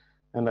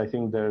 And I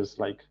think there's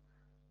like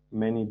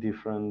many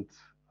different,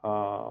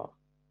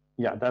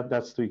 yeah,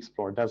 that's to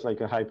explore. That's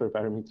like a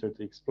hyperparameter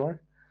to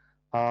explore.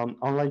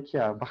 Unlike,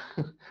 yeah,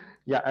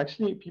 yeah,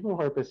 actually, people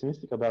who are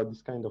pessimistic about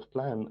this kind of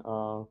plan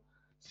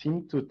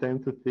seem to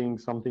tend to think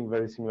something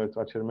very similar to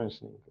what you're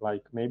mentioning.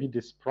 Like maybe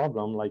this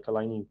problem, like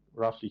aligning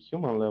roughly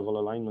human level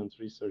alignment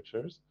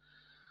researchers,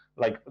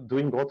 like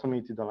doing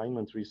automated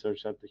alignment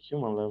research at the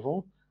human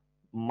level,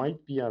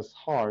 might be as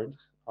hard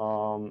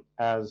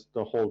as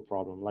the whole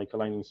problem, like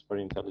aligning super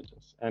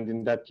intelligence. And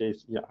in that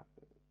case, yeah,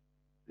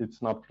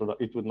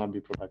 it would not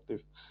be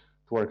productive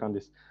to work on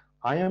this.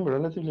 I am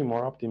relatively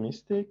more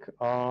optimistic.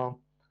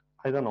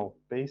 I don't know,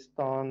 based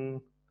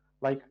on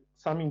like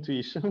some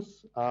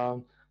intuitions.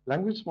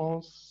 Language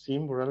models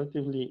seem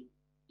relatively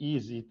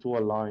easy to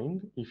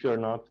align if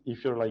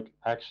you're like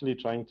actually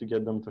trying to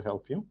get them to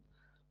help you.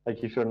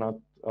 Like if you're not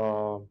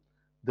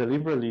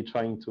deliberately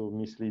trying to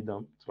mislead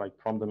them, to like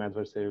prompt them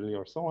adversarially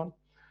or so on.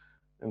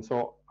 And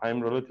so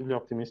I'm relatively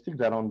optimistic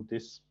that on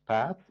this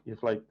path,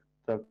 if like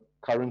the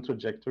current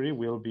trajectory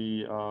will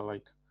be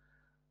like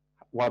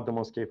what the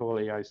most capable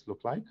AIs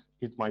look like,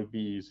 it might be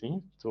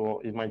easy to,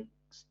 it might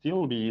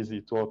still be easy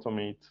to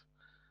automate,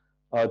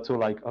 to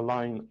like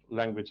align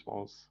language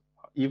models,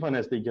 even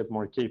as they get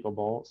more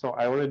capable. So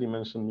I already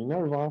mentioned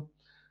Minerva,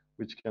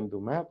 which can do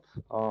math.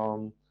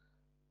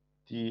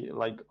 The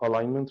like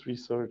alignment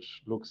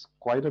research looks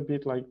quite a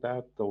bit like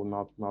that, though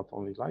not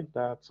only like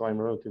that. So I'm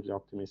relatively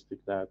optimistic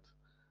that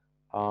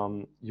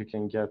you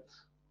can get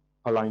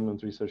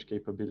alignment research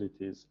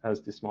capabilities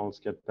as these models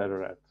get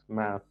better at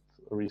math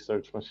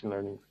research, machine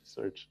learning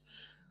research,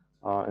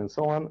 and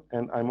so on.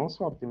 And I'm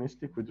also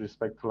optimistic with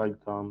respect to like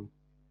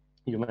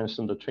you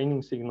mentioned the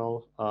training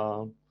signal.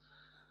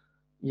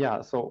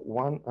 Yeah, so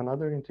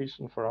another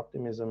orientation for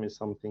optimism is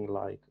something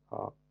like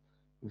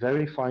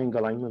verifying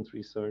alignment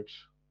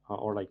research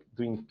or like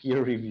doing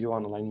peer review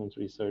on alignment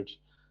research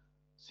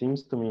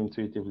seems to me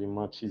intuitively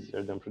much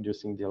easier than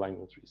producing the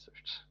alignment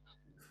research.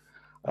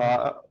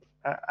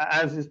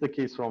 As is the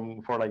case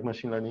for like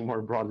machine learning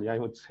more broadly, I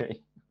would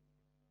say.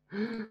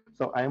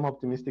 So I am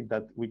optimistic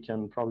that we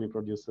can probably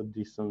produce a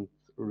decent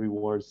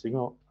reward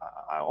signal.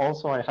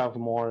 Also, I have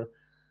more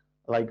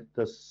like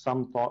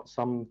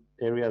some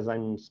areas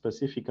I'm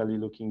specifically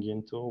looking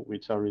into,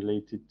 which are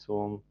related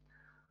to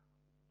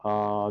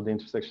the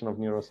intersection of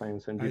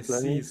neuroscience and deep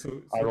learning. So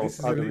Are this also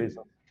is other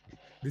reasons.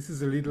 this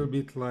is a little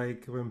bit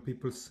like when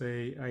people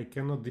say, I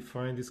cannot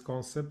define this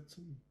concept,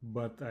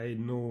 but I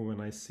know when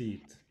I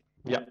see it.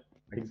 Yeah,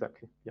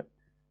 exactly. Yeah.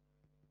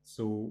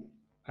 So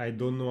I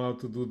don't know how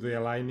to do the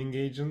aligning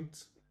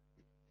agent,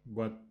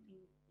 but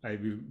I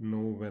will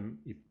know when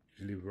it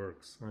really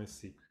works. I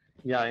see.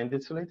 Yeah, and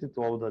it's related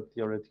to all the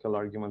theoretical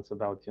arguments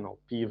about,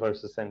 P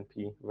versus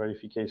NP.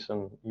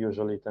 Verification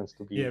usually tends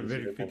to be easier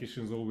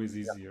verification is always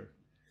easier.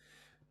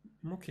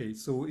 Okay,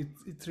 so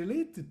it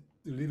related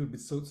a little bit.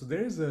 So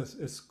there is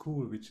a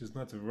school which is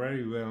not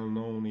very well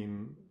known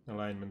in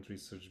alignment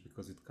research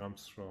because it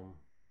comes from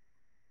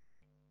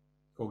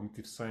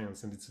cognitive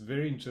science, and it's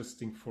very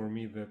interesting for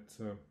me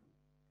that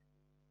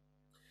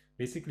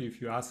basically,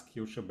 if you ask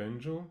Yosha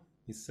Benjo,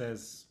 he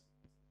says,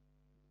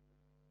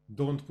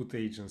 don't put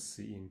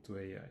agency into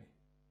AI,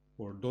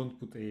 or don't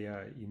put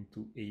AI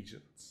into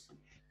agents.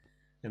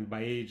 And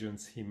by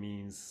agents, he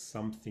means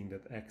something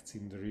that acts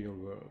in the real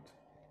world,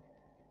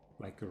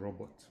 like a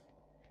robot.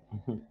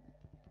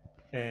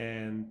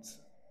 And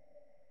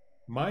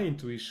my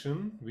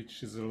intuition,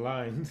 which is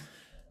aligned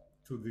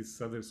to this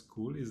other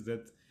school, is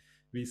that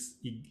we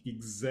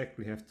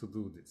exactly have to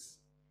do this.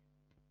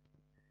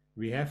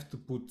 We have to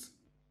put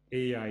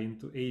AI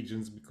into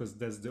agents because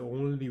that's the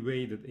only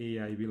way that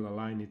AI will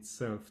align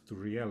itself to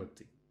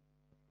reality.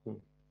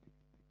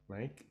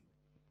 Like,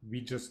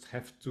 we just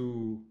have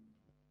to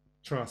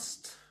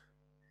trust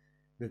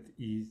that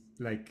is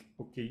like,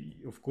 okay,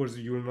 of course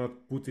you will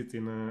not put it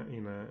in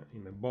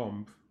a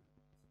bomb,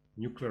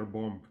 nuclear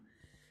bomb.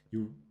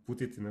 You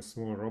put it in a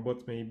small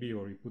robot maybe,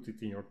 or you put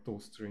it in your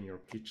toaster in your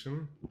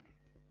kitchen,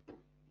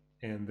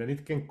 and then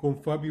it can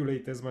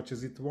confabulate as much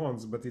as it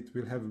wants, but it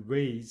will have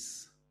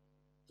ways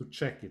to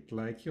check it.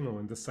 Like, you know,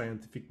 in the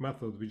scientific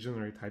method, we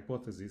generate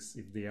hypotheses.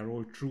 If they are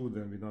all true,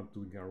 then we're not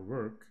doing our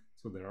work.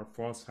 So there are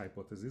false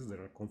hypotheses,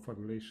 there are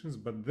confabulations,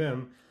 but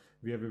then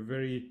we have a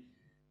very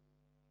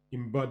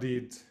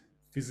embodied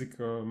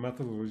physical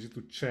methodology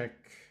to check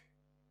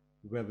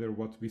whether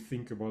what we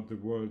think about the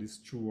world is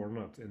true or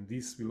not. And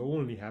this will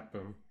only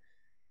happen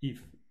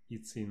if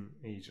it's in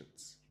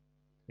agents,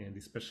 and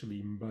especially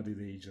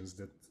embodied agents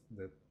that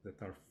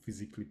are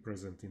physically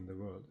present in the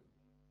world.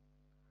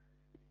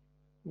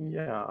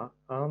 Yeah,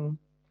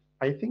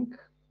 I think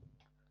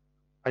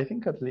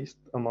at least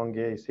among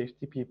AI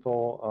safety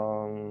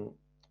people,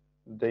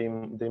 they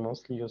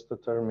mostly use the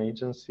term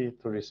agency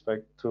to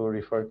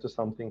refer to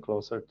something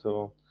closer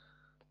to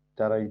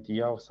that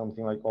idea of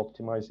something like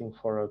optimizing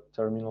for a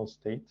terminal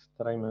state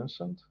that I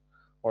mentioned,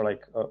 or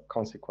like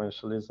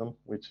consequentialism,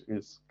 which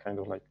is kind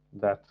of like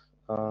that.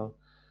 So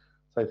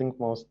I think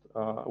most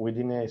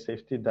within AI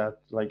safety, that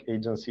like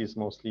agency is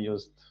mostly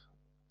used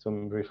to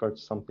refer to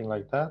something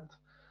like that,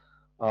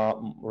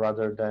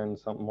 rather than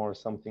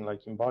something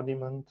like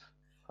embodiment.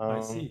 I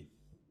see.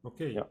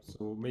 Okay, Yeah.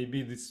 so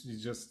maybe this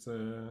is just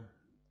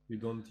we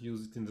don't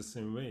use it in the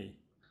same way.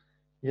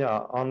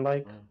 Yeah,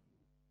 unlike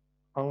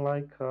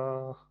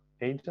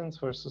agents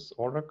versus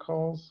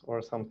oracles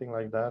or something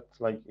like that,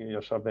 like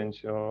Yosha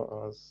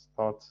Bengio's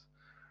thoughts.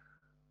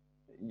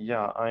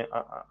 Yeah,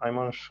 I'm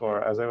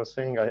unsure. As I was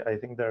saying, I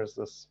think there's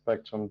a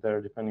spectrum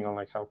there depending on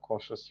like how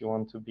cautious you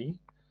want to be.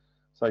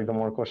 So like the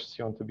more cautious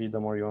you want to be, the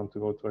more you want to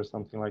go towards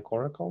something like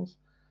oracles.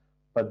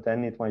 But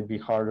then it might be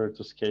harder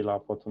to scale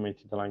up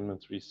automated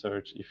alignment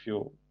research if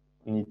you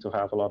need to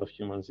have a lot of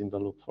humans in the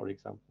loop, for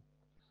example.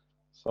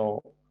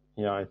 So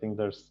yeah, I think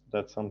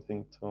that's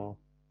something to,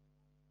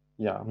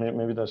 yeah,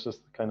 maybe that's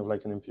just kind of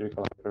like an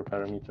empirical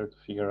hyperparameter to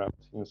figure out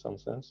in some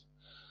sense.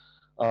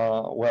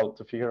 Well,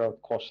 to figure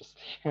out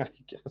cautiously, I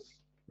guess.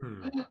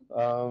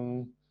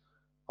 On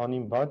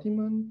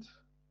embodiment,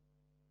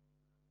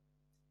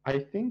 I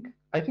think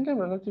I'm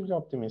relatively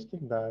optimistic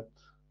that,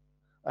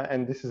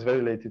 and this is very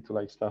related to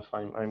like stuff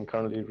I'm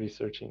currently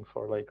researching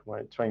for, like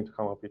trying to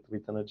come up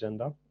with an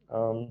agenda.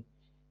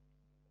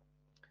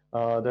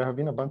 There have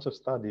been a bunch of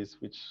studies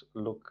which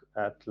look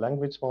at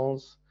language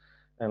models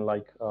and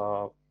like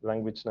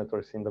language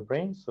networks in the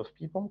brains of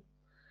people.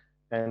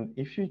 And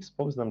if you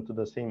expose them to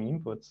the same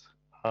inputs,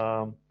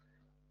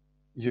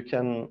 you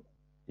can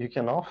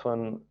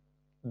often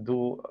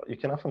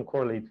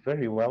correlate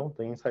very well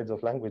the insides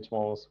of language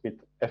models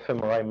with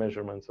fMRI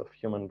measurements of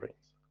human brains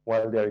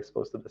while they are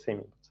exposed to the same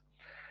inputs.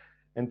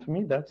 And to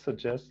me, that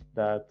suggests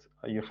that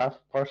you have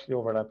partially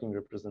overlapping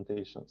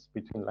representations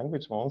between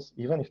language models,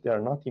 even if they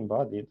are not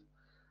embodied,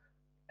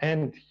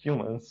 and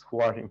humans who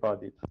are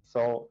embodied.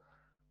 So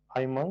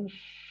I'm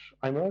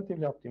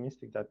relatively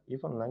optimistic that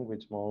even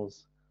language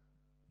models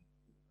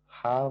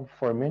have,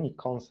 for many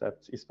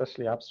concepts,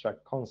 especially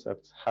abstract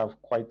concepts,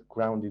 have quite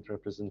grounded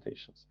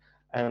representations.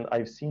 And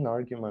I've seen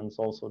arguments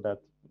also that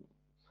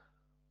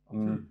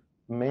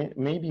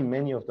maybe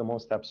many of the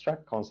most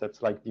abstract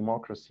concepts, like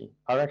democracy,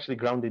 are actually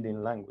grounded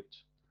in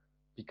language.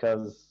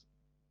 Because,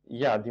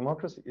 yeah,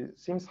 democracy, it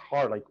seems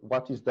hard. Like,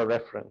 what is the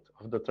referent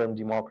of the term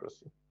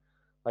democracy?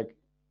 Like,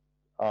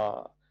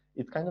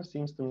 it kind of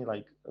seems to me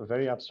like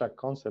very abstract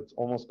concepts,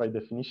 almost by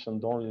definition,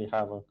 don't really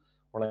have a,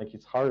 or like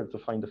it's harder to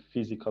find a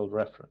physical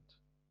referent.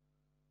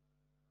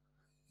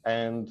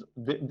 And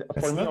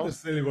That's not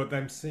necessarily what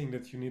I'm saying,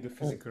 that you need a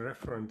physical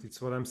referent.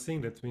 It's what I'm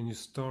saying, that when you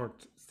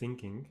start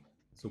thinking,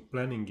 so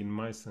planning in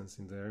my sense,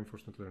 in the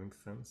reinforcement learning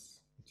sense,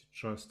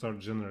 you start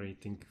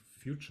generating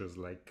futures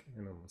like,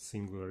 you know,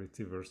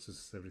 singularity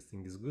versus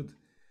everything is good.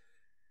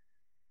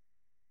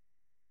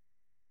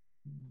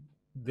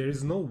 There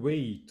is no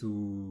way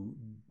to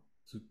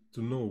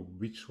know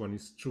which one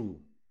is true,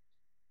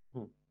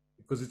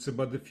 because it's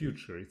about the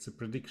future. It's a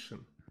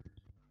prediction.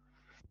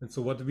 And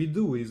so what we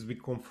do is we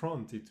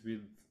confront it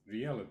with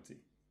reality.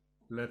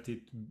 Let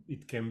it,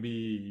 it can be,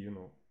 you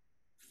know,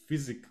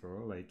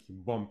 physical, like you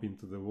bump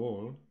into the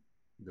wall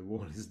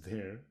is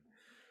there.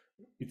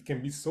 It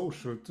can be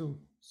social too.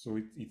 So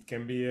it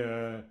can be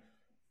a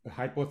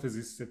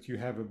hypothesis that you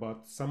have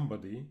about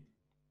somebody.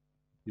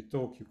 You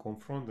talk, you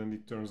confront, and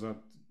it turns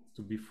out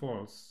to be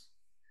false.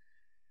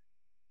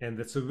 And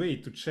that's a way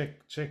to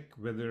check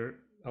whether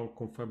our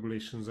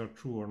confabulations are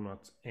true or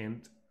not.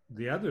 And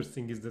the other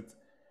thing is that,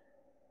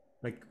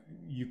 like,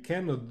 you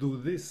cannot do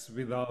this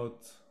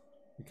without,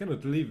 you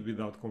cannot live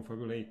without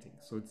confabulating.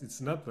 So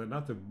it's not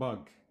a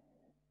bug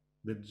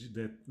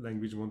that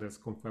language models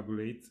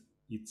confabulate.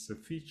 It's a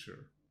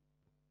feature.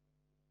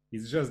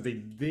 It's just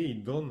they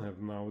don't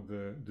have now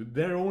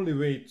their only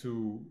way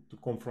to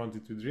confront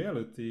it with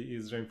reality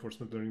is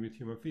reinforcement learning with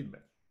human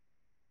feedback.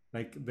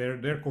 Like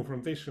their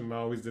confrontation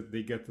now is that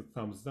they get a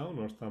thumbs down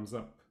or thumbs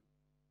up,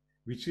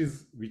 which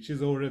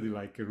is already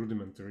like a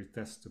rudimentary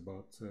test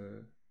about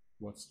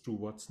what's true,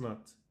 what's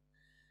not.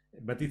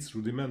 But it's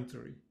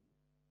rudimentary,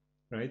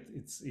 right?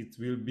 It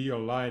will be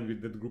aligned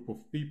with that group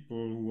of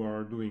people who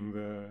are doing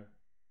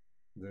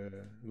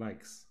the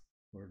likes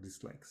or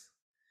dislikes,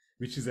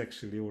 which is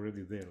actually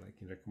already there, like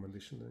in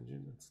recommendation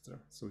engine, etc.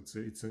 So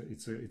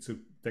it's a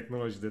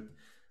technology that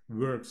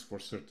works for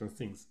certain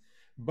things.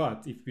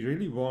 But if we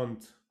really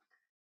want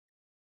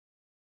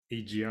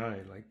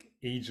AGI, like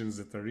agents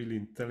that are really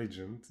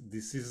intelligent,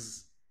 this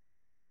is,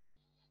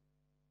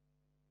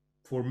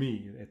 for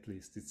me at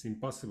least, it's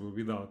impossible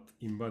without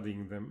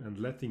embodying them and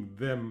letting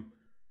them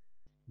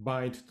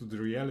bind to the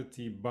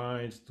reality,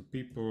 bind to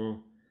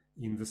people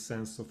in the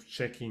sense of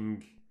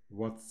checking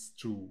what's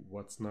true,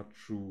 what's not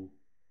true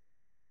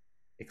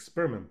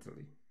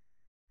experimentally.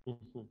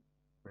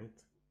 Right?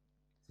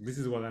 So this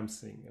is what I'm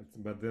saying.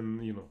 But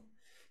then, you know,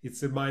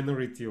 it's a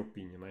minority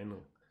opinion, I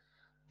know.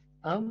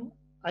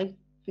 I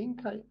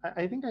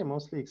think I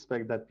mostly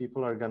expect that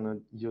people are gonna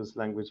use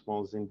language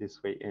models in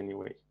this way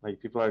anyway. Like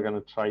people are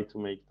gonna try to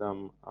make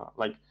them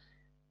like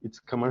it's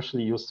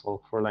commercially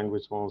useful for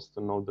language models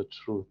to know the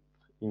truth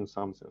in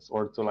some sense,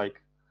 or to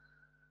like,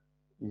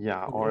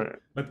 yeah, Okay. or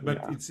But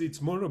yeah,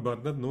 it's more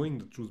about not knowing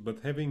the truth, but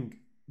having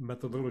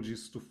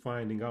methodologies to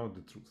finding out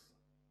the truth.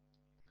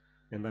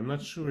 And I'm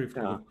not sure if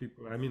a lot yeah. of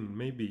people, I mean,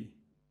 maybe.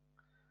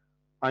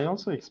 I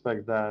also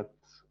expect that,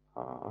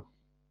 uh,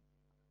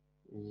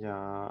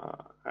 yeah,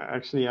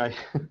 actually, I,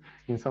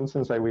 in some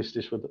sense, I wish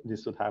this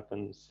would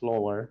happen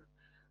slower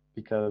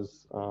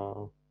because,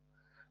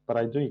 but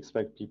I do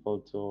expect people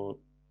to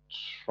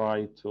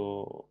try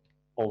to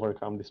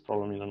overcome this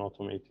problem in an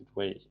automated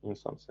way, in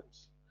some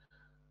sense.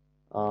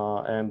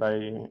 And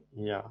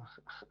yeah,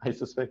 I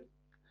suspect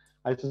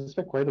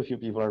quite a few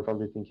people are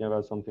probably thinking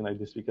about something like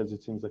this because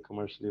it seems a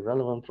commercially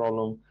relevant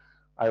problem.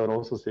 I would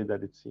also say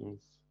that it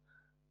seems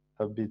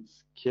a bit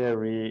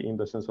scary in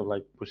the sense of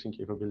like pushing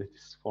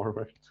capabilities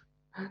forward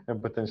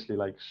and potentially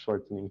like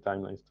shortening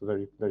timelines to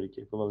very, very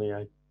capable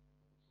AI.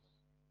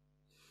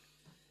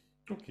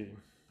 Okay.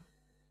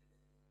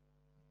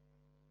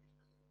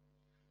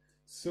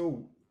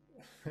 So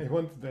I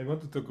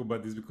want to talk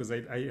about this because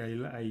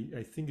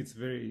I think it's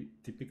very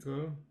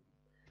typical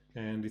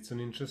and it's an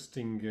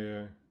interesting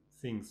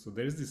thing. So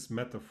there's this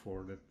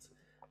metaphor that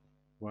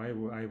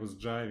while I was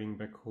driving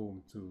back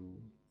home to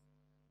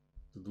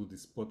do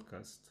this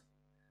podcast,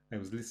 I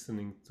was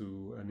listening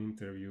to an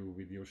interview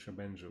with Yosha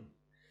Benjo,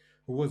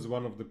 who was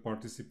one of the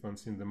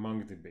participants in the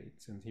monk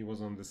debates, and he was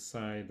on the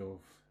side of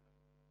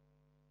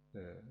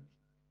uh,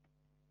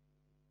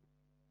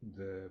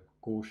 the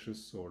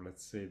cautious, or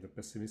let's say the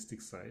pessimistic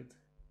side,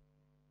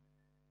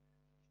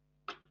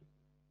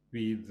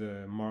 with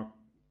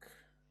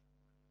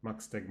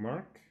Max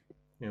Tegmark,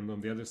 and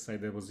on the other side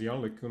there was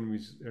Jan LeCun,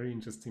 which is very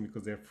interesting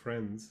because they're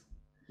friends,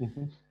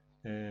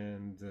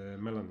 and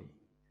Melanie,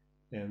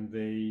 and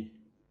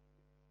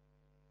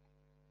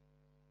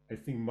I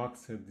think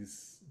Max had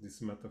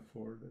this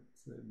metaphor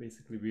that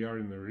basically we are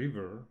in a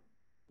river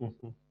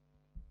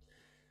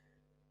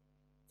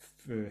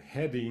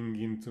heading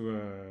into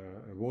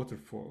a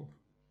waterfall,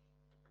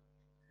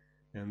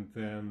 and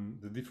then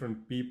the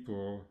different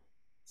people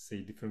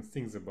say different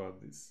things about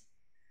this,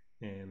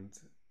 and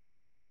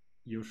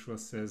Joshua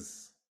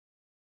says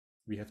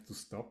we have to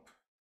stop,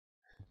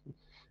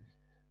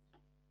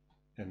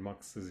 and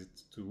Max says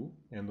it too,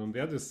 and on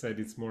the other side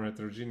it's more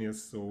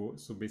heterogeneous, so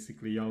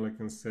basically Jan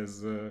LeCun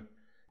says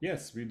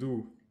yes, we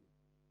do,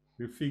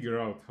 we'll figure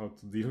out how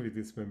to deal with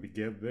this when we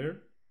get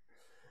there.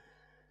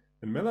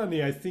 And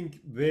Melanie, I think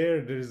there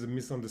is a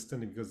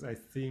misunderstanding because I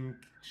think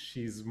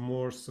she's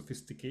more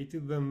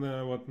sophisticated than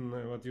what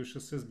Yusha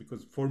says.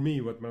 Because for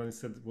me, what Melanie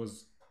said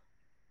was,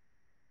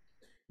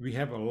 we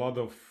have a lot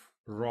of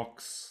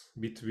rocks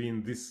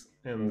between this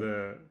and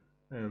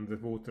the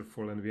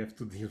waterfall, and we have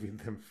to deal with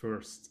them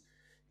first.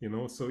 You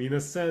know, so in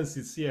a sense,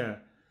 it's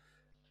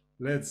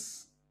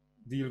let's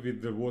deal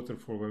with the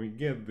waterfall when we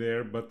get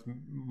there, but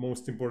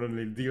most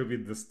importantly, deal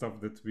with the stuff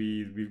that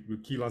will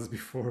kill us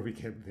before we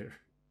get there.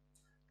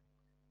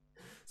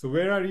 So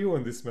where are you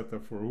on this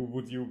metaphor? Who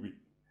would you be?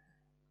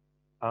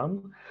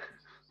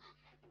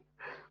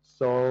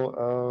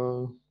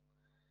 So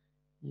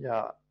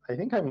yeah, I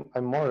think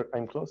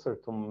I'm closer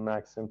to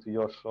Max and to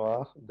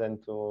Joshua than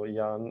to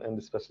Jan, and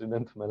especially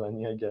than to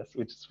Melanie, I guess,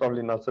 which is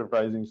probably not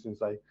surprising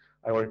since I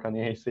work on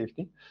AI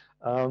safety.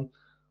 Um,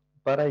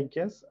 but I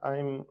guess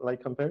I'm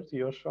like compared to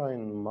Joshua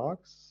and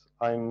Max,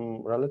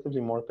 I'm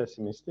relatively more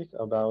pessimistic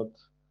about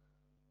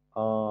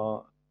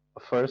uh,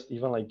 first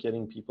even like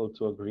getting people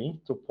to agree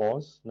to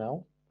pause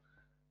now.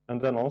 And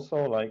then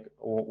also like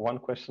one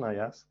question I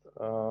asked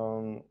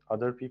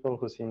other people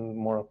who seem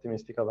more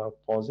optimistic about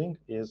pausing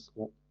is,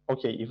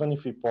 okay, even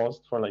if we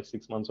paused for like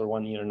 6 months or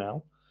 1 year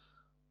now,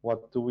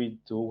 what do we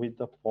do with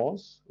the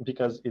pause?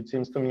 Because it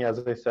seems to me, as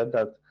I said,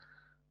 that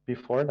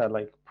before that,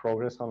 like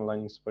progress on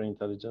learning super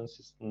intelligence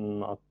is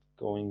not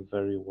going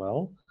very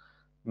well.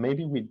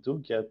 Maybe we do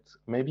get,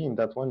 maybe in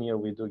that 1 year,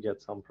 we do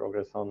get some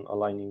progress on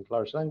aligning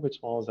large language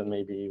models, and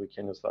maybe we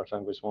can use large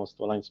language models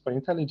to align super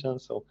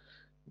intelligence. So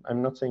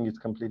I'm not saying it's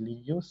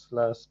completely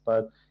useless,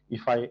 but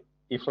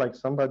if like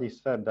somebody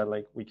said that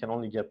like we can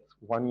only get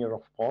 1 year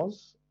of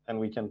pause and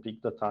we can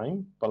pick the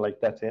time, but like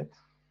that's it,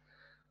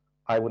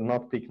 I would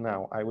not pick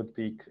now. I would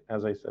pick,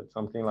 as I said,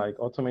 something like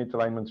automate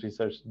alignment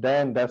research.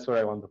 Then that's where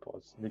I want the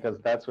pause, because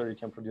that's where you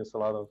can produce a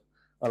lot of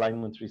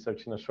alignment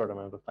research in a short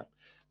amount of time.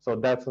 So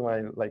that's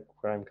where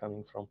I'm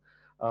coming from.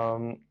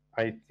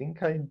 I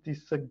think I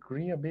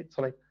disagree a bit.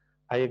 So like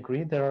I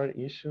agree there are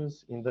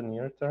issues in the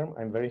near term.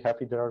 I'm very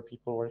happy there are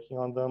people working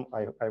on them.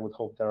 I would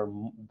hope there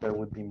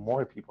would be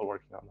more people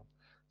working on them.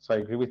 So I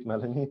agree with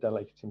Melanie that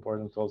like it's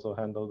important to also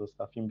handle the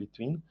stuff in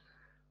between.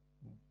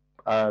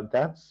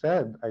 That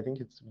said, I think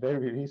it's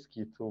very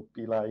risky to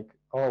be like,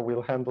 oh,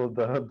 we'll handle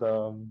the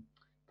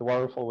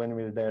waterfall when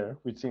we're there,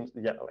 which seems,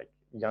 yeah, like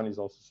Jan is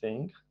also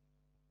saying.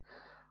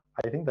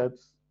 I think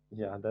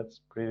that's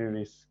pretty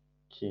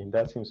risky.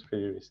 That seems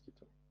pretty risky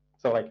to me.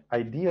 So like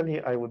ideally,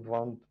 ideally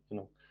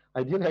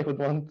I would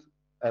want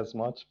as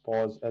much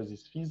pause as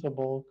is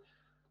feasible.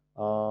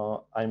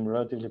 I'm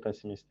relatively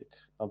pessimistic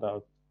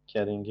about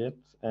getting it,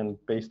 and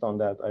based on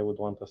that, I would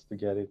want us to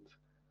get it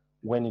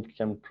when it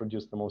can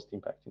produce the most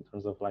impact in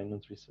terms of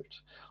alignment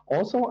research.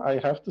 Also, I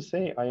have to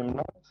say,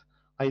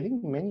 I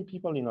think many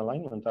people in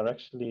alignment are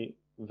actually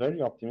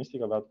very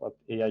optimistic about what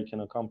AI can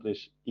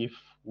accomplish if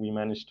we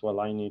manage to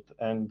align it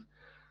and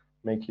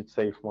make it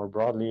safe more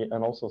broadly,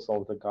 and also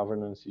solve the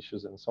governance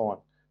issues and so on.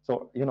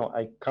 So,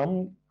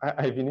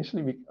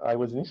 I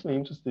was initially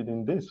interested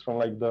in this from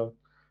like the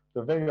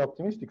very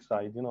optimistic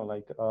side,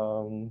 like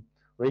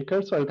Ray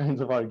Kurzweil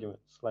kinds of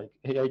arguments, like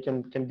AI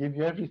can give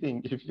you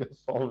everything if you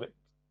solve it.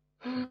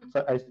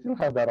 So I still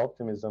have that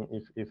optimism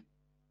if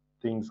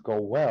things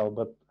go well,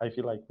 but I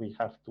feel like we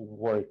have to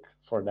work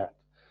for that.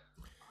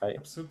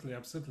 Absolutely,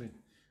 absolutely.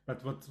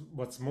 But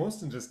what's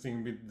most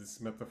interesting with this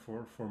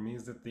metaphor for me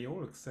is that they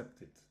all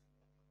accept it.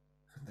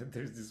 That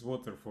there's this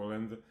waterfall,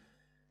 and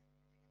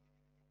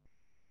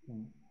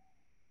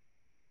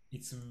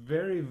it's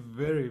very,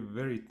 very,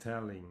 very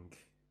telling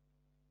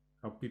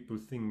how people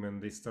think when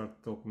they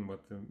start talking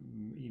about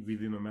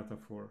within a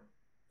metaphor.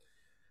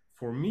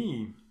 For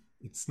me,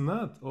 it's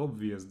not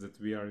obvious that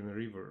we are in a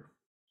river,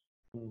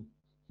 Mm.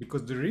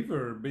 because the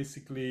river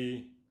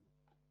basically,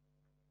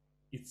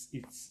 it's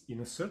in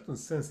a certain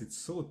sense it's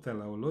so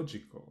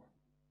teleological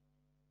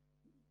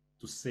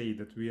to say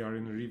that we are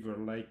in a river.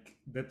 Like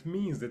that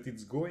means that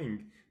it's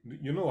going,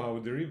 you know how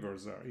the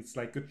rivers are, it's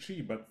like a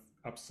tree but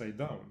upside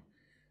down.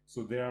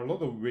 So there are a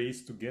lot of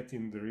ways to get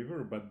in the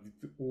river, but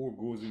it all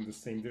goes in the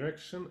same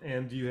direction,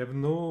 and you have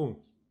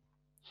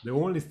the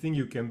only thing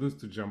you can do is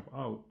to jump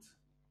out.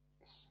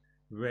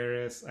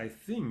 Whereas I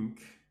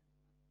think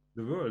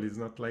the world is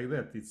not like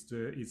that.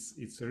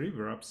 It's a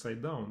river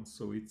upside down.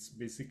 So it's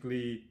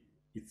basically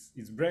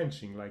it's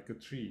branching like a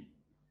tree.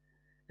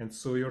 And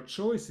so your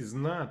choice is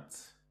not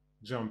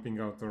jumping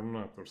out or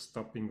not, or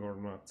stopping or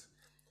not.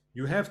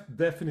 You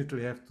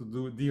definitely have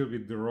to deal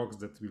with the rocks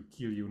that will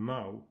kill you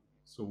now.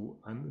 So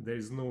there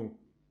is no,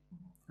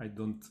 I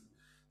don't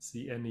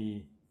see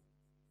any,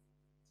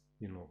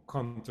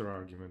 counter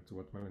argument to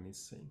what Melanie is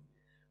saying.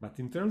 But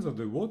in terms of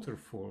the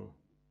waterfall,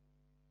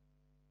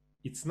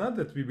 it's not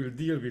that we will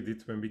deal with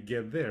it when we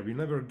get there. We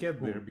never get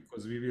there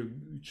because we will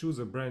choose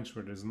a branch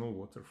where there's no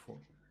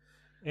waterfall.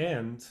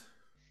 And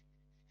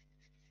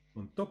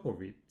on top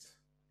of it,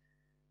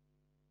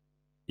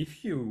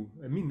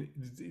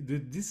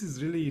 this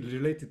is really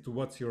related to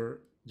what's your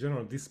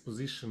general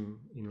disposition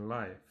in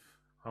life,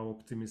 how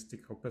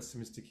optimistic, how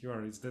pessimistic you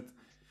are, is that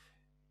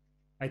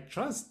I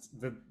trust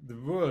that the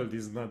world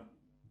is not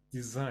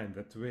designed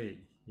that way,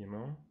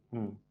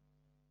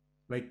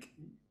 Like,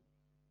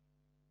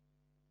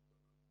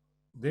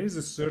 there is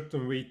a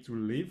certain way to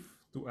live,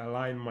 to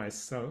align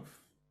myself.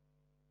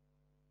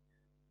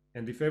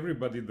 And if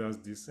everybody does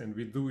this and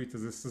we do it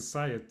as a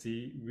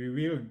society, we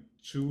will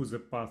choose a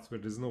path where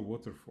there's no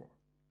waterfall.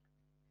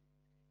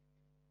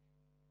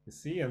 You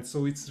see? And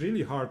so it's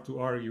really hard to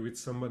argue with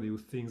somebody who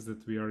thinks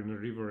that we are in a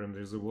river and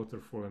there's a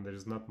waterfall and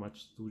there's not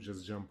much to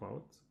just jump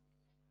out.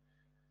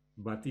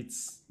 but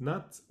it's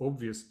not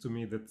obvious to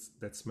me that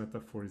that's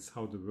metaphor is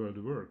how the world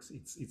works.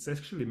 It's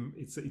actually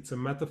it's a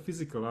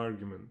metaphysical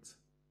argument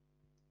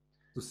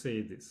to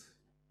say this,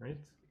 right?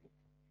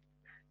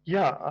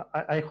 Yeah,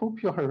 I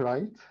hope you are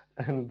right,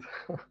 and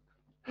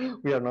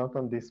we are not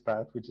on this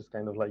path, which is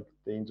kind of like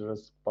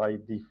dangerous by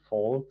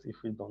default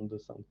if we don't do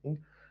something.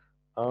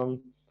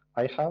 Um,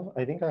 I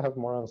think I have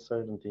more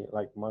uncertainty,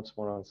 like much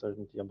more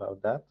uncertainty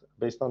about that,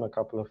 based on a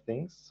couple of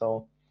things.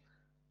 So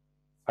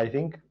I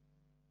think,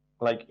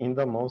 like in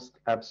the most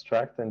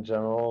abstract and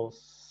general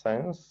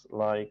sense,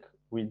 like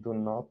we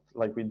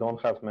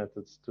don't have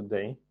methods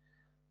today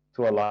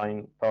to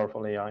align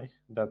powerful AI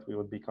that we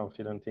would be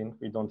confident in.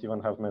 We don't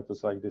even have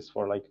methods like this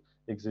for like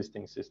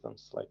existing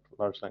systems, like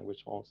large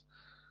language models.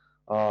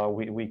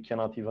 We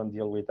cannot even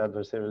deal with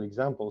adversarial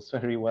examples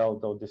very well,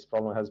 though this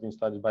problem has been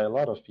studied by a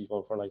lot of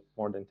people for like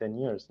more than 10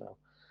 years now.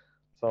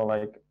 So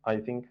like, I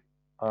think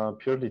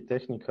purely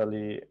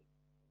technically,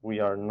 we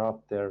are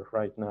not there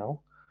right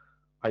now.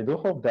 I do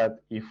hope that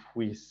if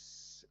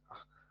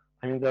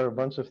I mean, there are a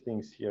bunch of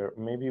things here.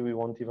 Maybe we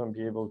won't even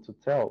be able to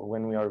tell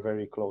when we are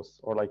very close,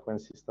 or like when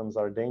systems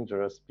are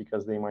dangerous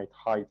because they might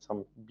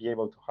be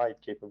able to hide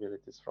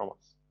capabilities from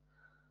us.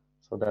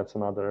 So that's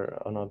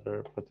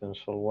another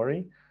potential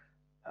worry.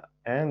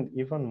 And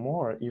even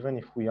more, even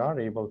if we are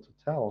able to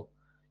tell,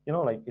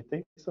 like it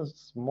takes a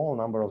small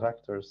number of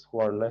actors who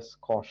are less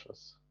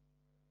cautious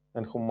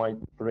and who might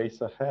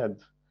race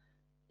ahead,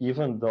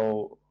 even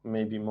though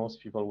maybe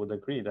most people would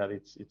agree that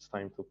it's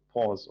time to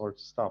pause or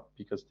to stop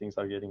because things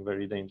are getting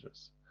very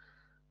dangerous.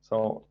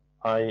 So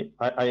I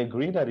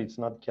agree that it's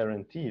not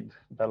guaranteed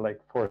that like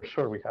for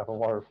sure we have a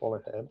waterfall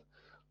ahead.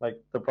 Like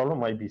the problem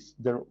might be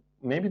there.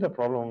 Maybe the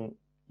problem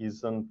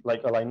isn't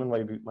like alignment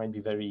might be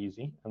very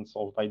easy and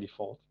solved by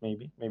default.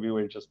 Maybe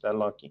we're just that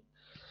lucky.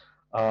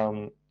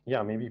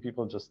 Yeah, maybe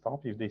people just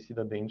stop if they see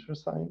the danger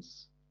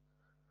signs.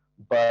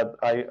 But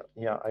I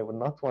would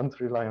not want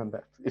to rely on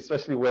that,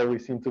 especially where we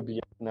seem to be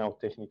now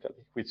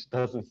technically, which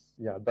doesn't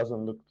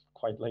look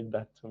quite like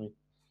that to me.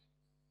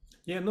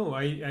 Yeah, no,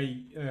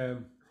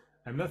 I'm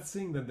not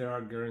saying that there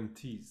are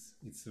guarantees.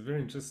 It's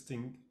very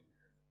interesting.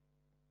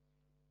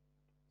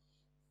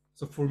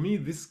 So for me,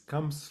 this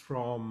comes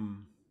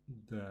from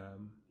the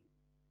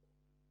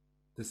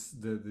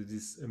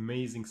this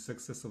amazing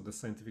success of the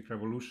scientific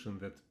revolution,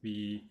 that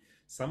we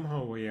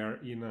are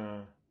in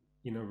a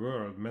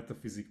world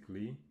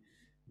metaphysically,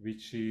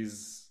 which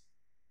is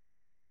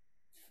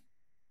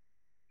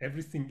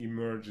everything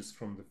emerges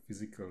from the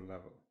physical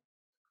level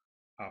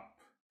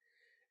up,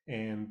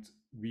 and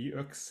we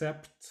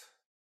accept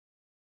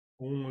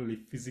only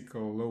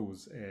physical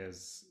laws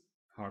as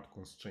hard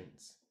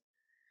constraints.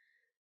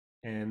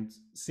 And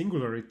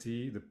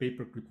singularity, the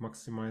paperclip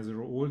maximizer,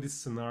 all these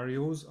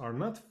scenarios are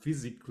not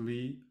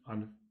physically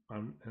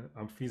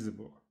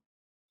unfeasible.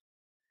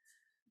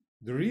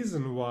 The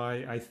reason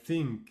why I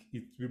think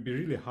it will be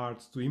really hard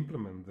to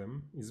implement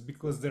them is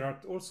because there are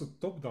also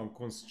top-down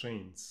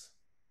constraints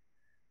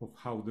of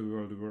how the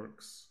world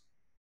works.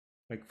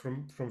 Like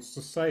from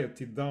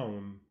society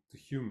down to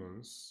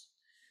humans,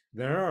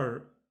 there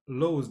are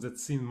laws that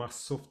seem much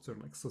softer,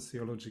 like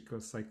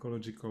sociological,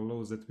 psychological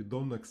laws that we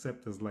don't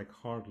accept as like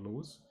hard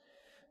laws,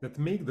 that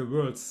make the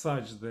world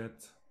such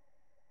that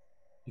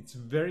it's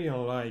very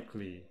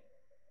unlikely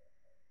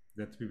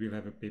that we will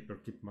have a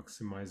paperclip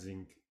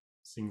maximizing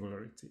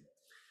singularity.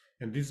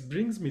 And this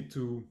brings me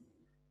to,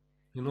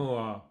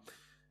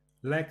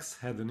 Lex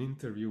had an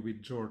interview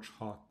with George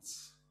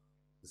Hotz,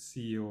 the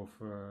CEO of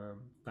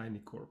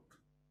TinyCorp.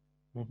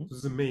 Mm-hmm. It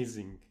was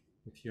amazing.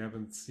 If you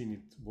haven't seen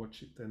it,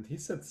 watch it. And he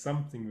said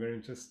something very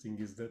interesting,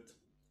 is that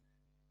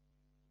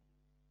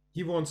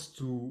he wants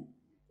to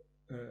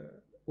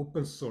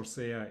open source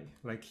AI.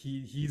 Like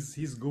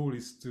his goal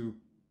is to,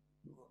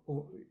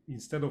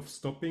 instead of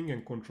stopping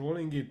and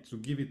controlling it, to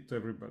give it to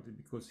everybody,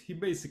 because he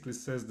basically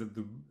says that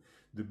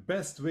the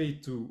best way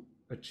to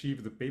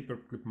achieve the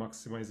paperclip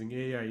maximizing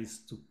AI is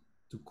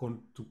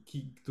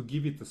to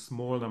give it a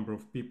small number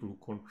of people who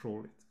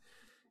control it,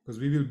 because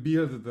we will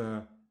build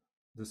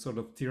the sort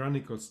of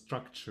tyrannical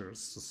structures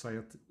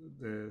society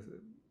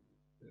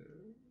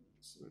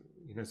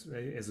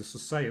as a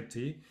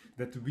society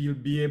that will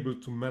be able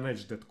to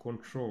manage that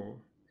control.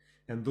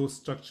 And those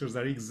structures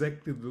are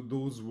exactly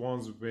those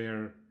ones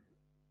where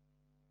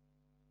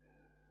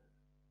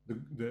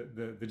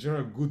the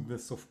general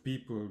goodness of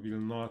people will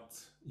not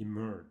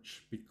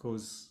emerge,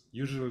 because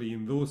usually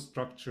in those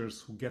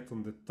structures, who get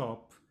on the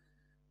top,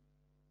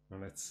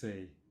 let's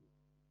say,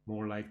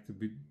 more like to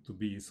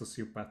be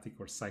sociopathic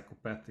or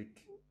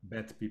psychopathic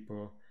bad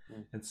people.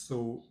 And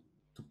so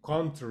to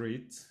counter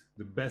it,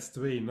 the best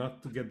way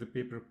not to get the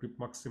paperclip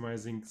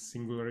maximizing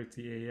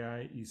singularity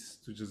AI is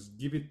to just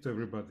give it to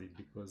everybody,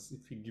 because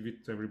if you give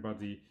it to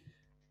everybody,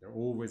 there are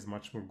always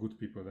much more good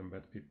people than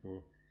bad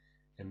people.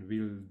 And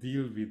we'll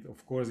deal with,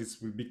 of course, it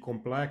will be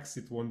complex,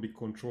 it won't be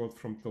controlled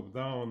from top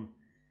down,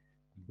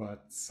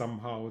 but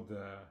somehow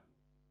the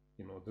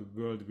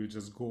world will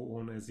just go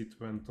on as it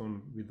went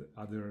on with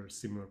other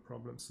similar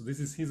problems. So this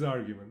is his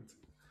argument.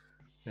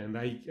 And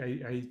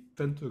I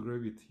tend to agree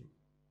with him.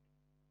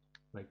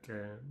 Like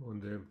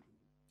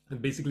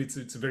and basically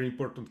it's a very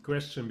important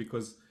question,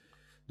 because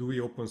do we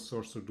open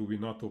source or do we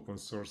not open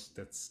source?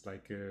 That's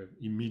like a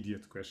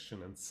immediate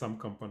question, and some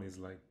companies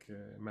like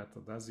Meta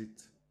does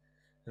it,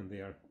 and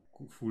they are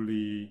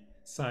fully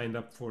signed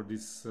up for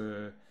this.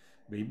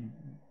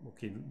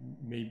 Okay,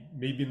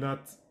 maybe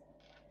not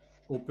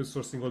open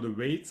sourcing all the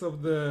weights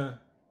of the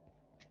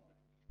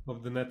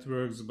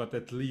networks, but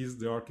at least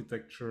the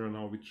architecture and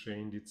how we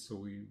trained it, so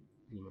we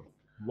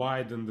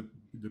widen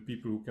the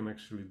people who can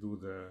actually do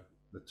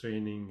the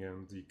training,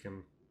 and you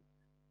can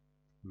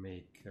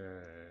make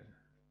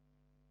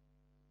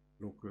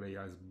local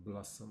AIs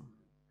blossom.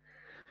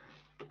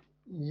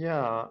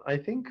 Yeah, I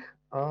think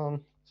so.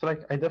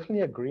 Like, I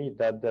definitely agree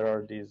that there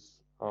are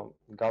these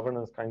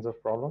governance kinds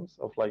of problems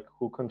of like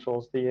who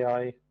controls the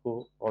AI,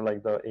 who, or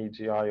like the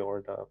AGI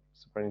or the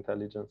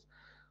superintelligence,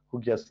 who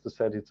gets to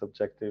set its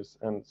objectives.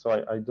 And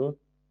so I do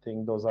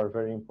think those are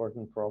very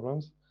important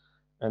problems.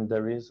 And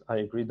I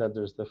agree that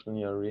there's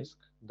definitely a risk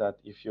that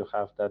if you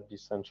have that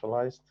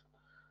decentralized,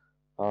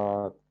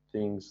 uh,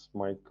 things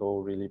might go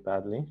really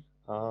badly.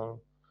 Uh,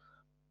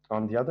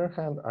 on the other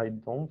hand, I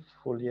don't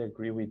fully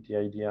agree with the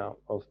idea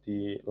of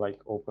the like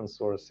open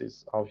source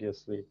is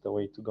obviously the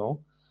way to go,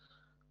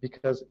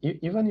 because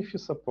even if you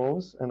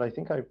suppose, and I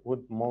think I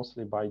would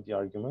mostly buy the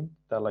argument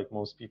that like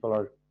most people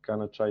are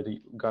gonna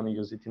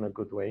use it in a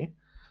good way.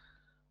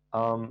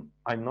 I'm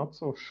not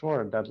so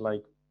sure that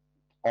like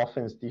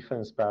offense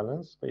defense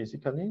balance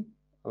basically,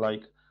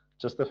 like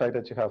just the fact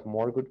that you have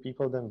more good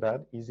people than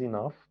bad is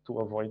enough to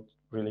avoid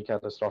really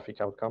catastrophic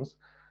outcomes.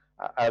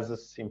 As a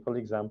simple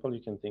example,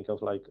 you can think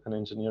of like an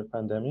engineered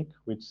pandemic,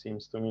 which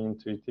seems to me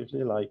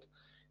intuitively like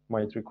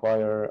might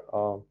require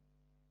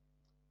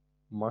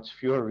much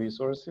fewer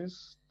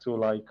resources to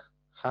like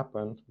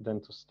happen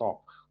than to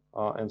stop.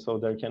 And so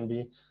there can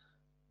be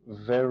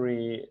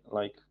very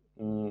like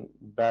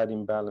bad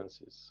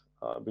imbalances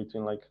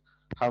between like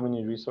how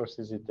many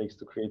resources it takes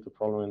to create a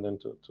problem and then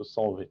to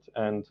solve it.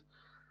 And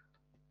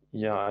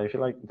yeah, I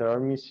feel like there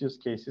are misuse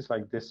cases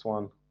like this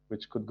one,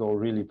 which could go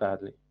really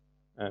badly.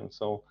 And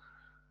so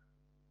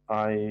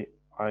I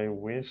I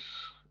wish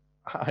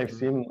I've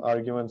seen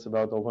arguments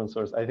about open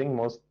source. I think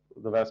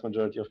the vast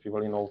majority of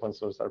people in open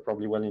source are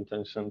probably well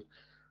intentioned.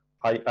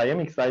 I am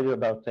excited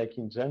about tech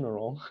in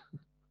general.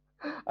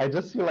 I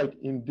just feel like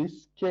in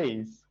this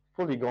case,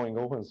 fully going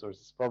open source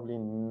is probably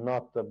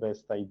not the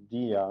best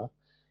idea.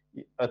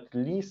 At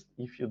least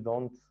if you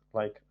don't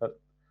like,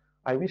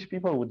 I wish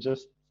people would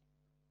just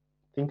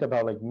think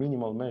about like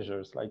minimal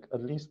measures. Like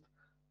at least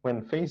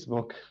when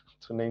Facebook,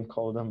 to name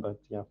call them, but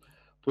yeah,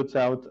 puts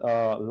out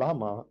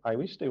Llama, I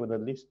wish they would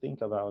at least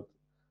think about,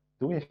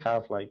 do we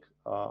have like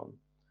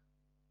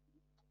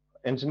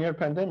engineered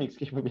pandemics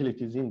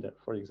capabilities in there,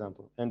 for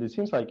example? And it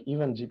seems like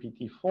even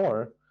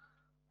GPT-4,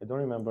 I don't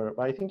remember,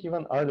 but I think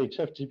even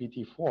RLHF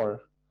GPT-4,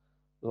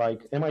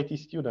 like MIT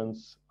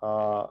students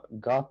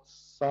got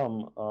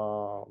some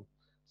of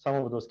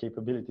those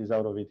capabilities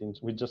out of it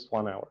with just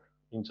 1 hour,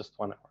 in just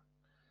 1 hour.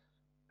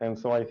 And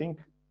so I think,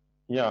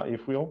 yeah,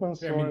 if we open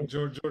source... Yeah, I mean,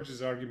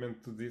 George's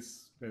argument to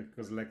this,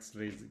 because Lex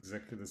raised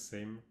exactly the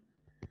same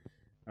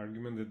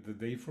argument, that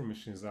the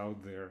information is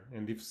out there,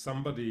 and if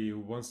somebody who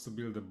wants to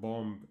build a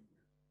bomb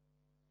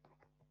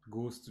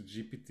goes to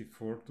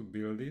GPT-4 to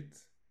build it,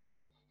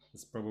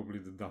 it's probably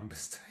the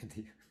dumbest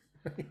idea.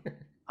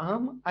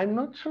 I'm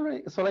not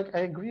sure. So like, I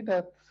agree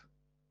that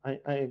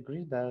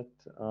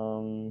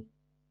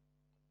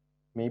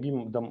maybe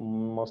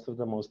most of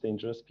the most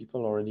dangerous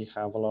people already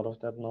have a lot of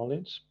that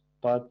knowledge,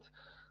 but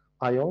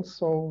I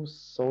also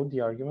saw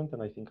the argument,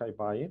 and I think I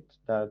buy it,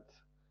 that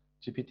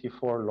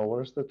GPT-4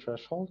 lowers the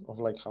threshold of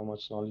like how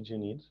much knowledge you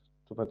need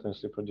to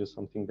potentially produce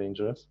something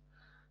dangerous.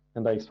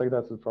 And I expect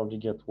that will probably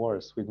get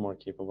worse with more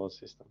capable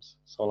systems.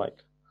 So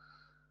like,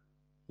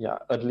 yeah,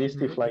 at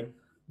least if like,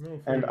 no,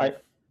 and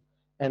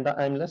enough.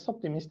 I'm less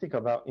optimistic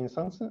about, in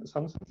some sense,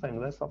 I'm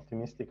less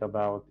optimistic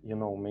about,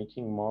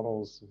 making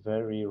models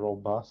very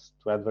robust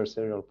to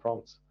adversarial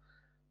prompts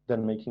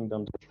than making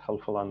them just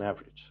helpful on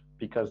average,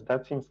 because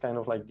that seems kind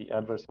of like the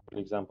adversarial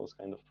examples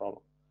kind of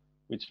problem,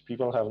 which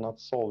people have not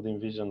solved in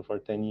vision for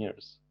 10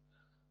 years.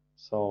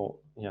 So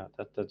yeah,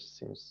 that just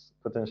seems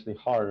potentially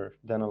harder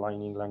than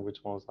aligning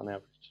language models on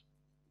average.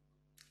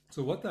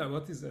 So what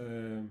is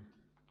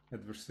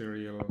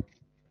adversarial?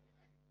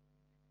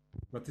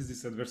 What is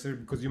this adversarial?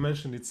 Because you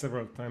mentioned it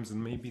several times,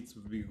 and maybe it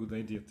would be a good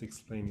idea to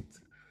explain it.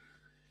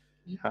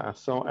 Yeah,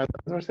 so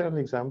adversarial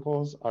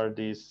examples are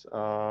these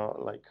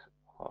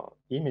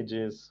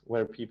images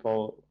where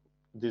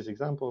these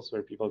examples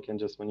where people can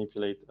just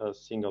manipulate a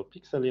single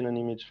pixel in an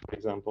image, for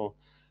example.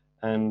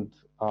 And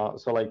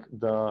so like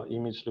the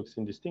image looks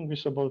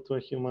indistinguishable to a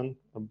human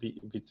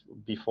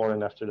before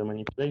and after the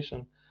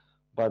manipulation,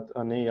 but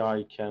an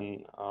AI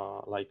can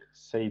like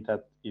say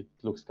that it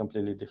looks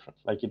completely different.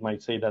 Like it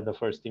might say that the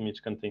first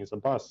image contains a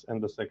bus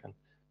and the second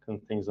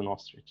contains an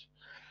ostrich.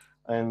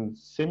 And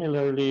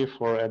similarly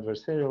for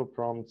adversarial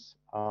prompts,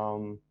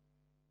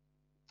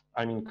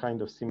 I mean,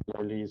 kind of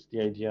similarly is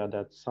the idea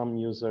that some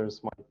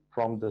users might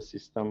prompt the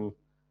system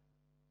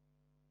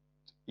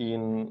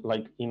in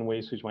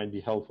ways which might be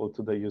helpful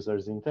to the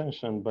user's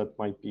intention, but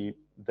might be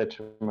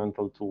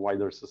detrimental to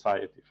wider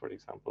society. For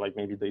example, like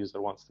maybe the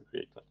user wants to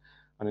create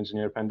an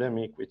engineer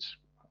pandemic, which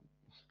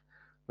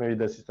maybe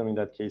the system in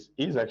that case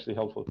is actually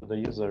helpful to the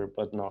user,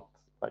 but not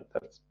like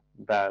that's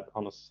bad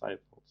on a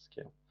societal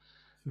scale.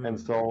 And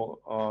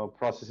so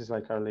processes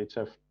like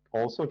RLHF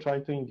also try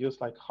to induce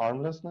like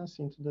harmlessness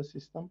into the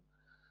system.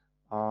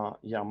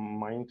 Yeah,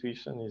 my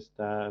intuition is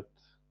that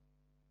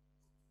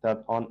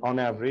on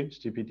average,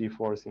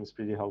 GPT-4 seems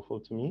pretty helpful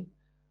to me.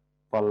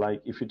 But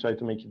like if you try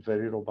to make it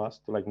very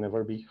robust to like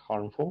never be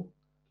harmful,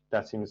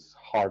 that seems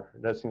hard.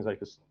 That seems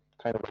like a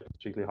kind of like a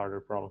strictly harder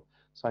problem.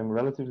 So I'm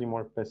relatively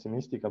more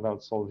pessimistic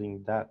about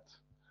solving that,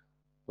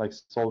 like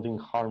solving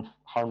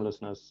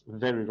harmlessness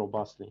very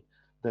robustly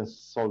than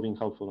solving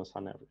helpfulness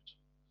on average.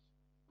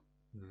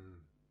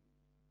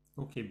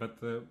 Okay, but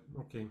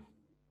okay.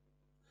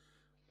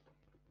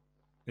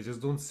 I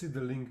just don't see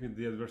the link with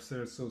the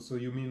adversarial. So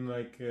you mean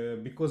like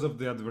because of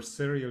the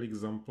adversarial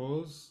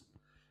examples,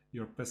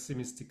 you're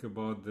pessimistic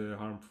about the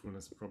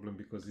harmfulness problem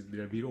because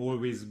there will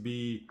always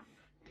be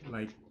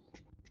like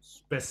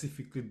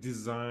specifically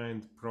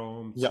designed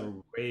prompts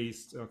or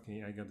ways.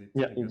 Okay, I got it.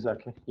 Yeah,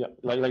 exactly. Yeah,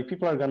 like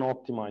people are gonna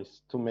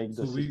optimize to make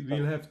the system. So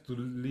we'll have to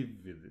live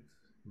with it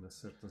in a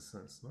certain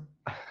sense, no?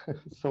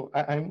 So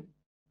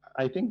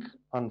I think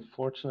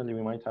unfortunately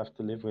we might have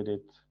to live with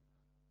it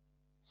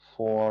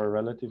for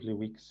relatively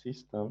weak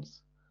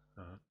systems.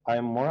 I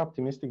am more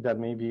optimistic that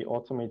maybe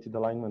automated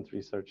alignment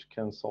research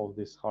can solve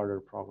this harder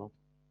problem.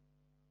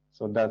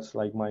 So that's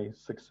like my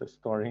success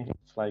story.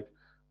 It's like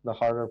the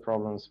harder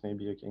problems,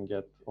 maybe you can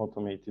get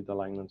automated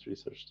alignment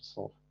research to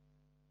solve.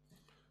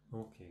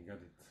 Okay, got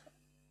it.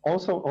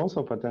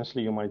 Also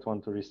potentially you might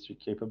want to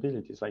restrict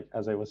capabilities. Like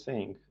as I was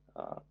saying,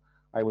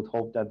 I would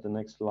hope that the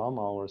next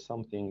llama or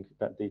something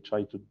that they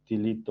try to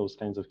delete those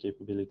kinds of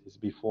capabilities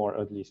before,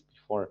 at least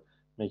before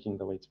making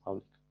the weights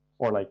public,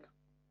 or like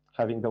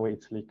having the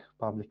weights leak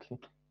publicly.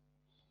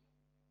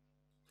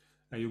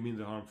 You mean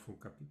the harmful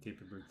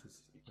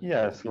capabilities?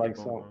 Yes, like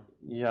so.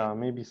 Yeah,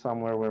 maybe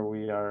somewhere where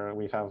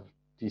we have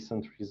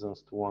decent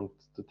reasons to want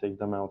to take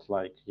them out,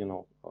 like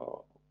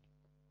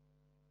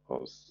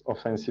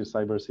offensive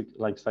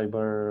like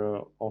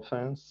cyber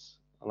offense,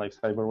 like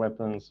cyber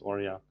weapons,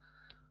 or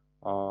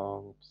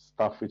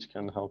stuff which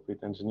can help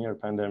with engineer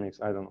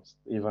pandemics. I don't know,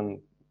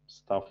 even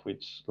stuff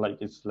which like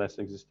it's less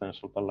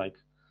existential, but like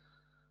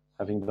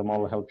having them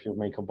all help you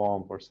make a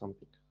bomb or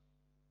something.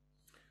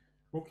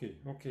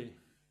 Okay.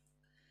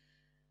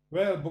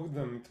 Well,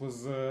 Bogdan, it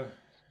was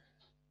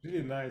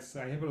really nice.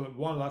 I have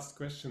one last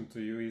question to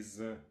you is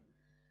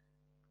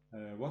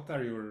what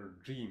are your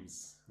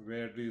dreams?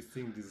 Where do you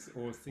think this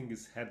whole thing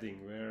is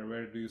heading?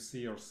 Where do you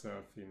see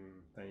yourself in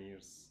 10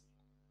 years?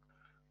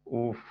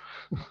 Oof.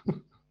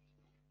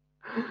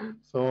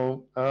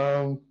 So,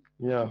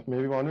 yeah,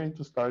 maybe one way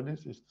to start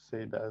this is to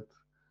say that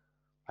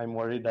I'm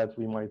worried that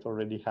we might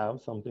already have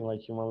something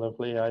like human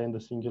level AI in the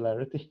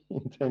singularity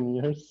in 10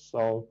 years.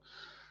 So,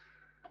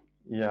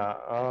 yeah,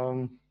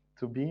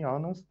 to be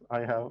honest, I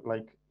have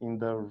like in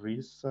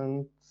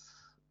recent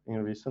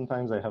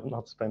times, I have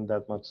not spent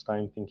that much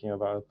time thinking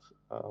about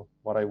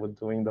what I would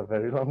do in the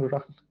very long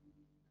run,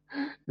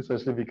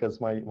 especially because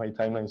my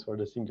timelines for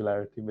the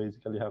singularity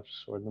basically have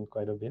shortened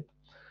quite a bit.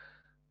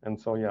 And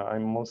so, yeah,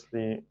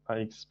 I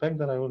expect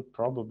that I will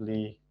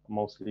probably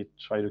mostly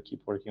try to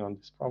keep working on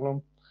this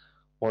problem,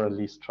 or at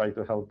least try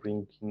to help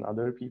bring in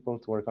other people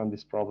to work on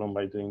this problem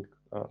by doing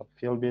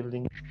field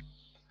building.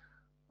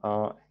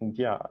 And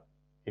yeah,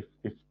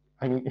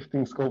 if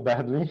things go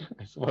badly,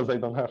 I suppose I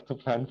don't have to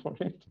plan for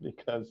it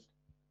because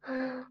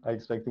I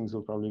expect things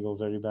will probably go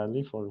very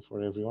badly for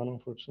everyone,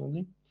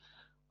 unfortunately.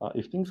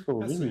 If things go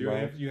really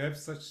well, you have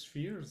such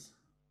fears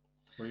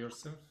for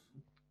yourself?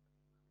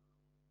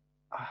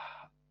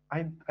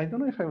 I don't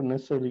know if I would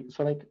necessarily.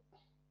 So like,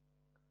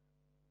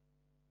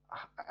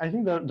 I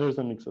think there's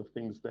a mix of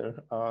things there.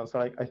 So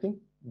like, I think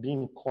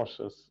being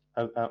cautious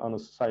on a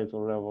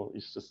societal level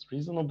is just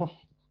reasonable.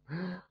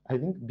 I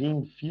think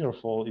being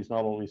fearful is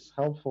not always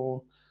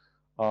helpful.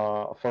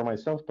 For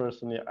myself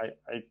personally,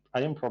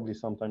 I am probably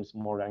sometimes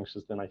more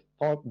anxious than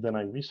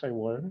I wish I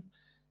were,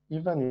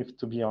 even if,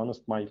 to be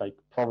honest, my like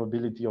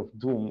probability of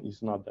doom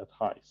is not that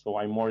high. So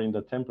I'm more in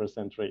the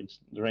 10%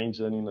 range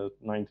than in the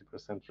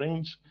 90%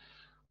 range.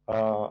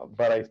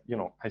 But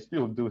I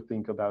still do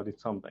think about it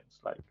sometimes.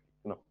 Like,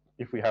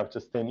 if we have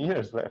just 10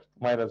 years left,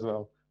 might as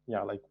well,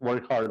 like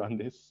work hard on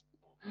this.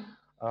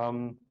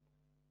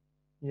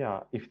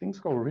 Yeah, if things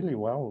go really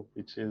well,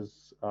 which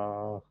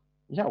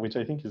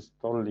I think is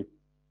totally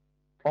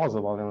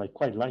plausible and like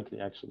quite likely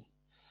actually.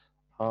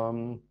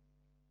 I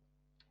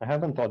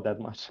haven't thought that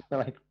much.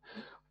 Like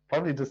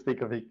probably just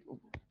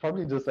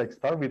probably just like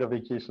start with a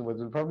vacation, but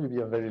it'll probably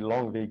be a very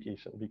long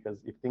vacation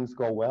because if things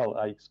go well,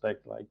 I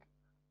expect like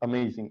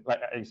amazing.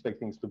 Like I expect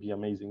things to be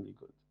amazingly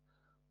good.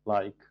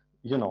 Like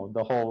the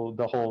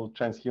whole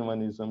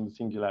transhumanism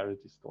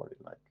singularity story.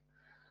 Like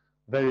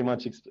very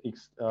much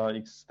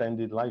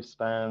extended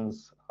lifespans,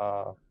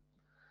 a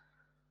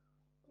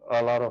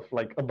lot of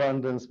like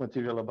abundance,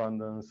 material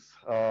abundance.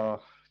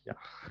 Yeah,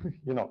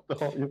 the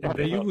whole. And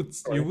then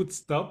you would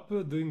stop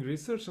doing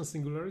research on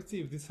singularity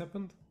if this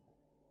happened?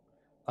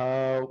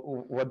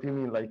 What do you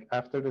mean? Like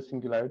after the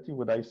singularity,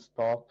 would I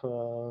stop?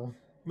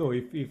 No,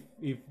 if you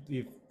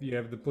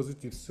have the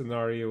positive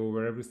scenario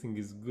where everything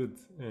is good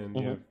and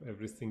you have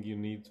everything you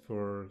need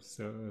for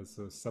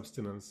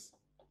subsistence,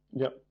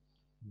 Yeah.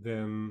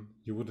 then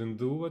you wouldn't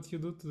do what you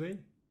do today?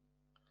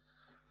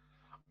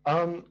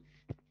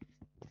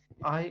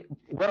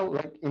 Well,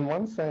 like in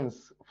one sense,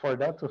 for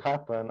that to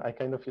happen, I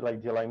kind of feel like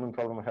the alignment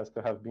problem has to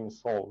have been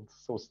solved.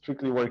 So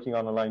strictly working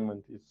on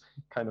alignment is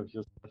kind of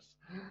useless.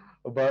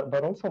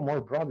 But also more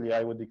broadly,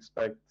 I would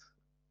expect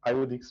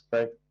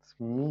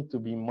me to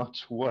be much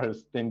worse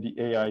than the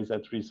AIs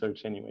at research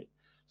anyway.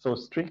 So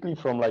strictly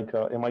from like,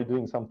 am I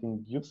doing something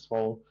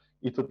useful?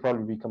 It would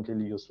probably be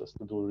completely useless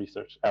to do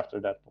research after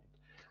that point.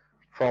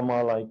 From a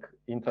like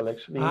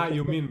intellectually.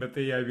 You mean that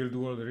AI will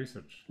do all the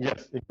research? Yes,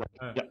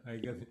 exactly. Yeah. I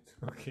get it.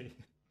 Okay.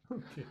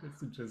 Okay,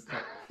 that's interesting.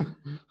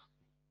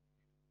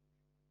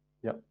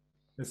 Yeah.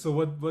 And so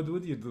what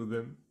would you do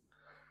then?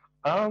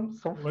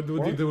 So what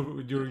would you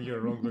do during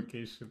your long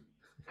vacation?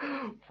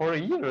 For a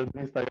year at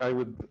least,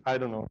 I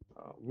don't know,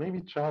 maybe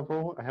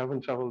travel. I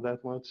haven't traveled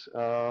that much.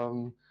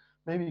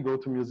 Maybe go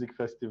to music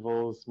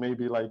festivals,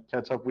 maybe like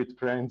catch up with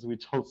friends,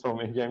 which also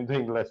maybe I'm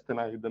doing less than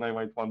I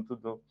might want to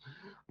do.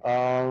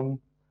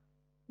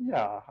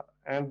 Yeah,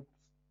 and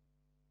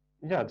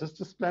yeah,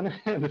 just plan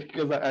ahead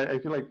because I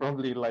feel like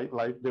probably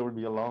life there will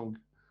be a long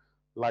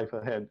life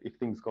ahead if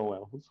things go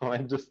well. So I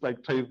just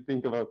like try to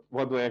think about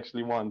what do I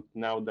actually want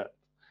now that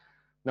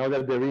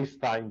there is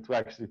time to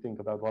actually think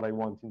about what I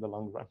want in the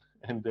long run,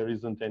 and there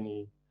isn't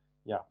any,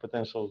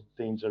 potential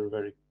danger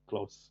very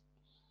close.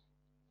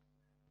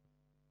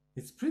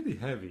 It's pretty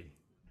heavy.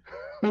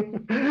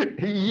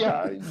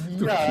 Yeah,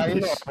 I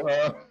know.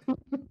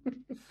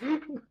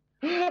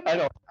 I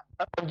know.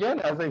 Again,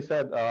 as I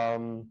said,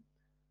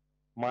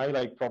 my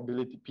like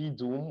probability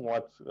PDOOM,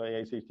 what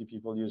AI safety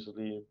people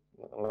usually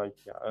like,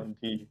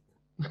 the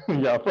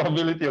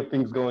probability of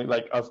things going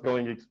like us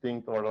going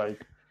extinct or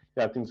like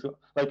things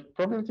like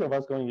probability of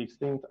us going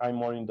extinct, I'm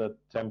more in the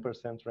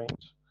 10%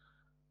 range.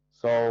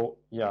 So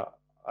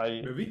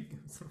okay,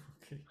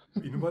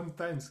 in one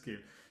time scale,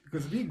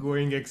 because we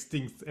going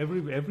extinct,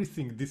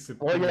 everything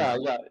disappears.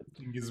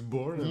 Everything is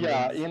born.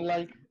 In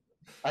like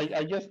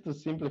I guess to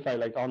simplify,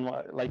 like on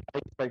my, like I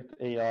expect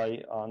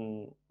AI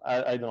on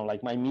I don't know,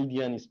 like my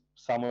median is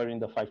somewhere in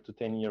the 5 to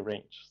 10 year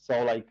range.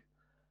 So like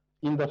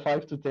in the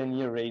 5 to 10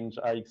 year range,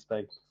 I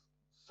expect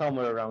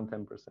somewhere around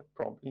 10%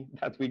 probably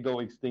that we go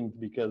extinct,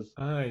 because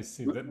I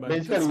see that,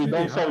 basically we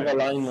don't solve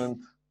alignment.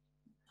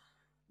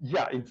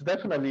 Yeah, it's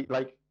definitely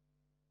like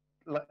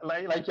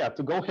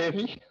to go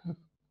heavy.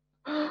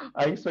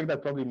 I expect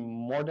that probably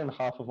more than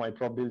half of my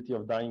probability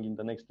of dying in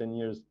the next 10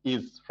 years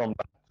is from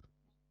that.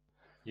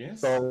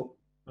 Yes. So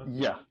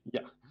yeah.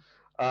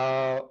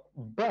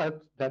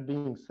 But that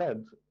being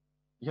said,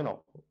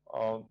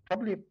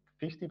 probably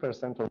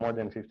 50% or more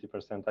than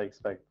 50%, I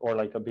expect, or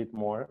like a bit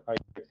more, I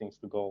expect things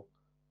to go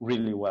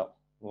really well,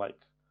 like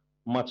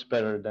much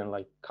better than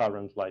like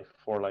current life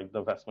for like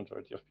the vast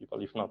majority of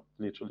people, if not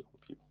literally all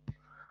people.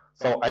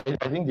 So I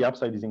think the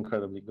upside is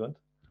incredibly good.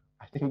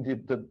 I think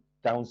the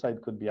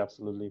downside could be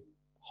absolutely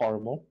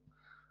horrible.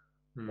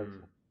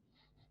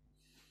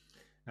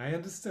 I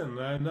understand.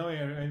 Now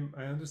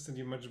I understand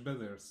you much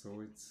better.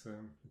 So it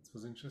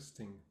was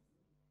interesting.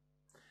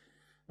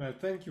 Well,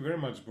 thank you very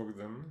much,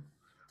 Bogdan.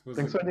 It was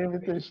Thanks for the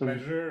invitation.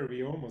 Pleasure.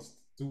 We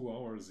almost 2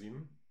 hours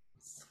in.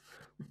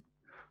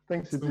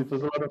 Thanks. It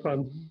was a lot of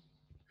fun.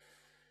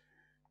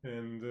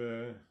 And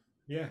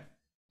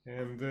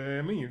and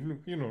I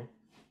mean,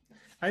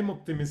 I'm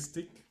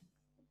optimistic.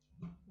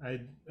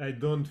 I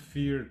don't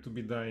fear to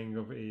be dying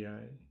of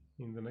AI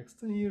in the next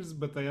 10 years,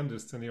 but I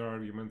understand your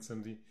arguments,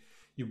 and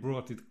you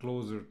brought it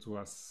closer to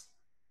us.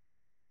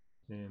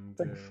 And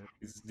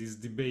this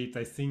debate,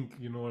 I think,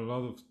 a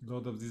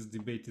lot of this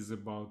debate is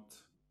about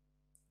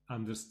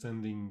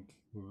understanding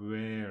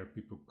where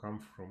people come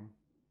from,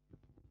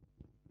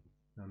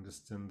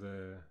 understand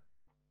the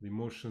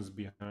emotions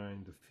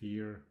behind the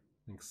fear,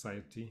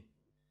 anxiety,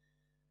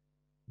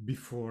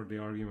 before the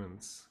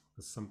arguments,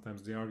 because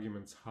sometimes the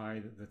arguments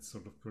hide that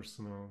sort of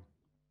personal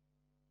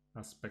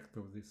aspect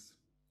of this.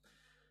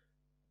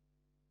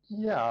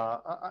 Yeah,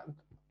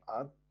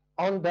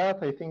 on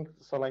that, I think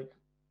so. Like,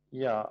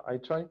 I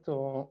try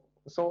to.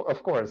 So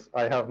of course,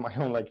 I have my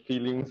own like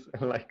feelings,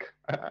 and like,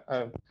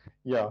 and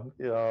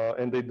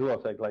they do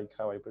affect like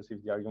how I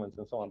perceive the arguments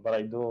and so on. But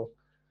I do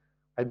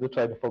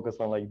try to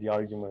focus on like the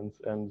arguments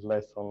and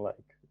less on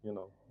like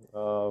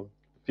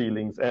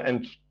feelings.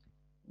 And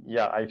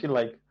I feel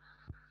like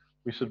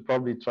we should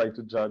probably try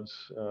to judge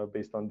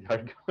based on the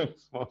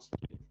arguments mostly.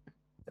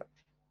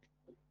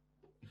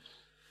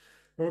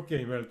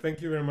 Okay, well,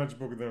 thank you very much,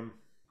 Bogdan.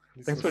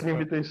 Thanks for the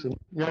invitation.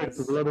 Yeah, yes. It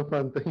was a lot of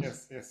fun.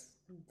 Thanks. Yes.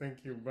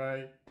 Thank you.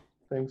 Bye.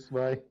 Thanks.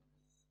 Bye.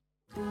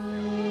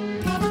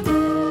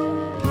 Yeah.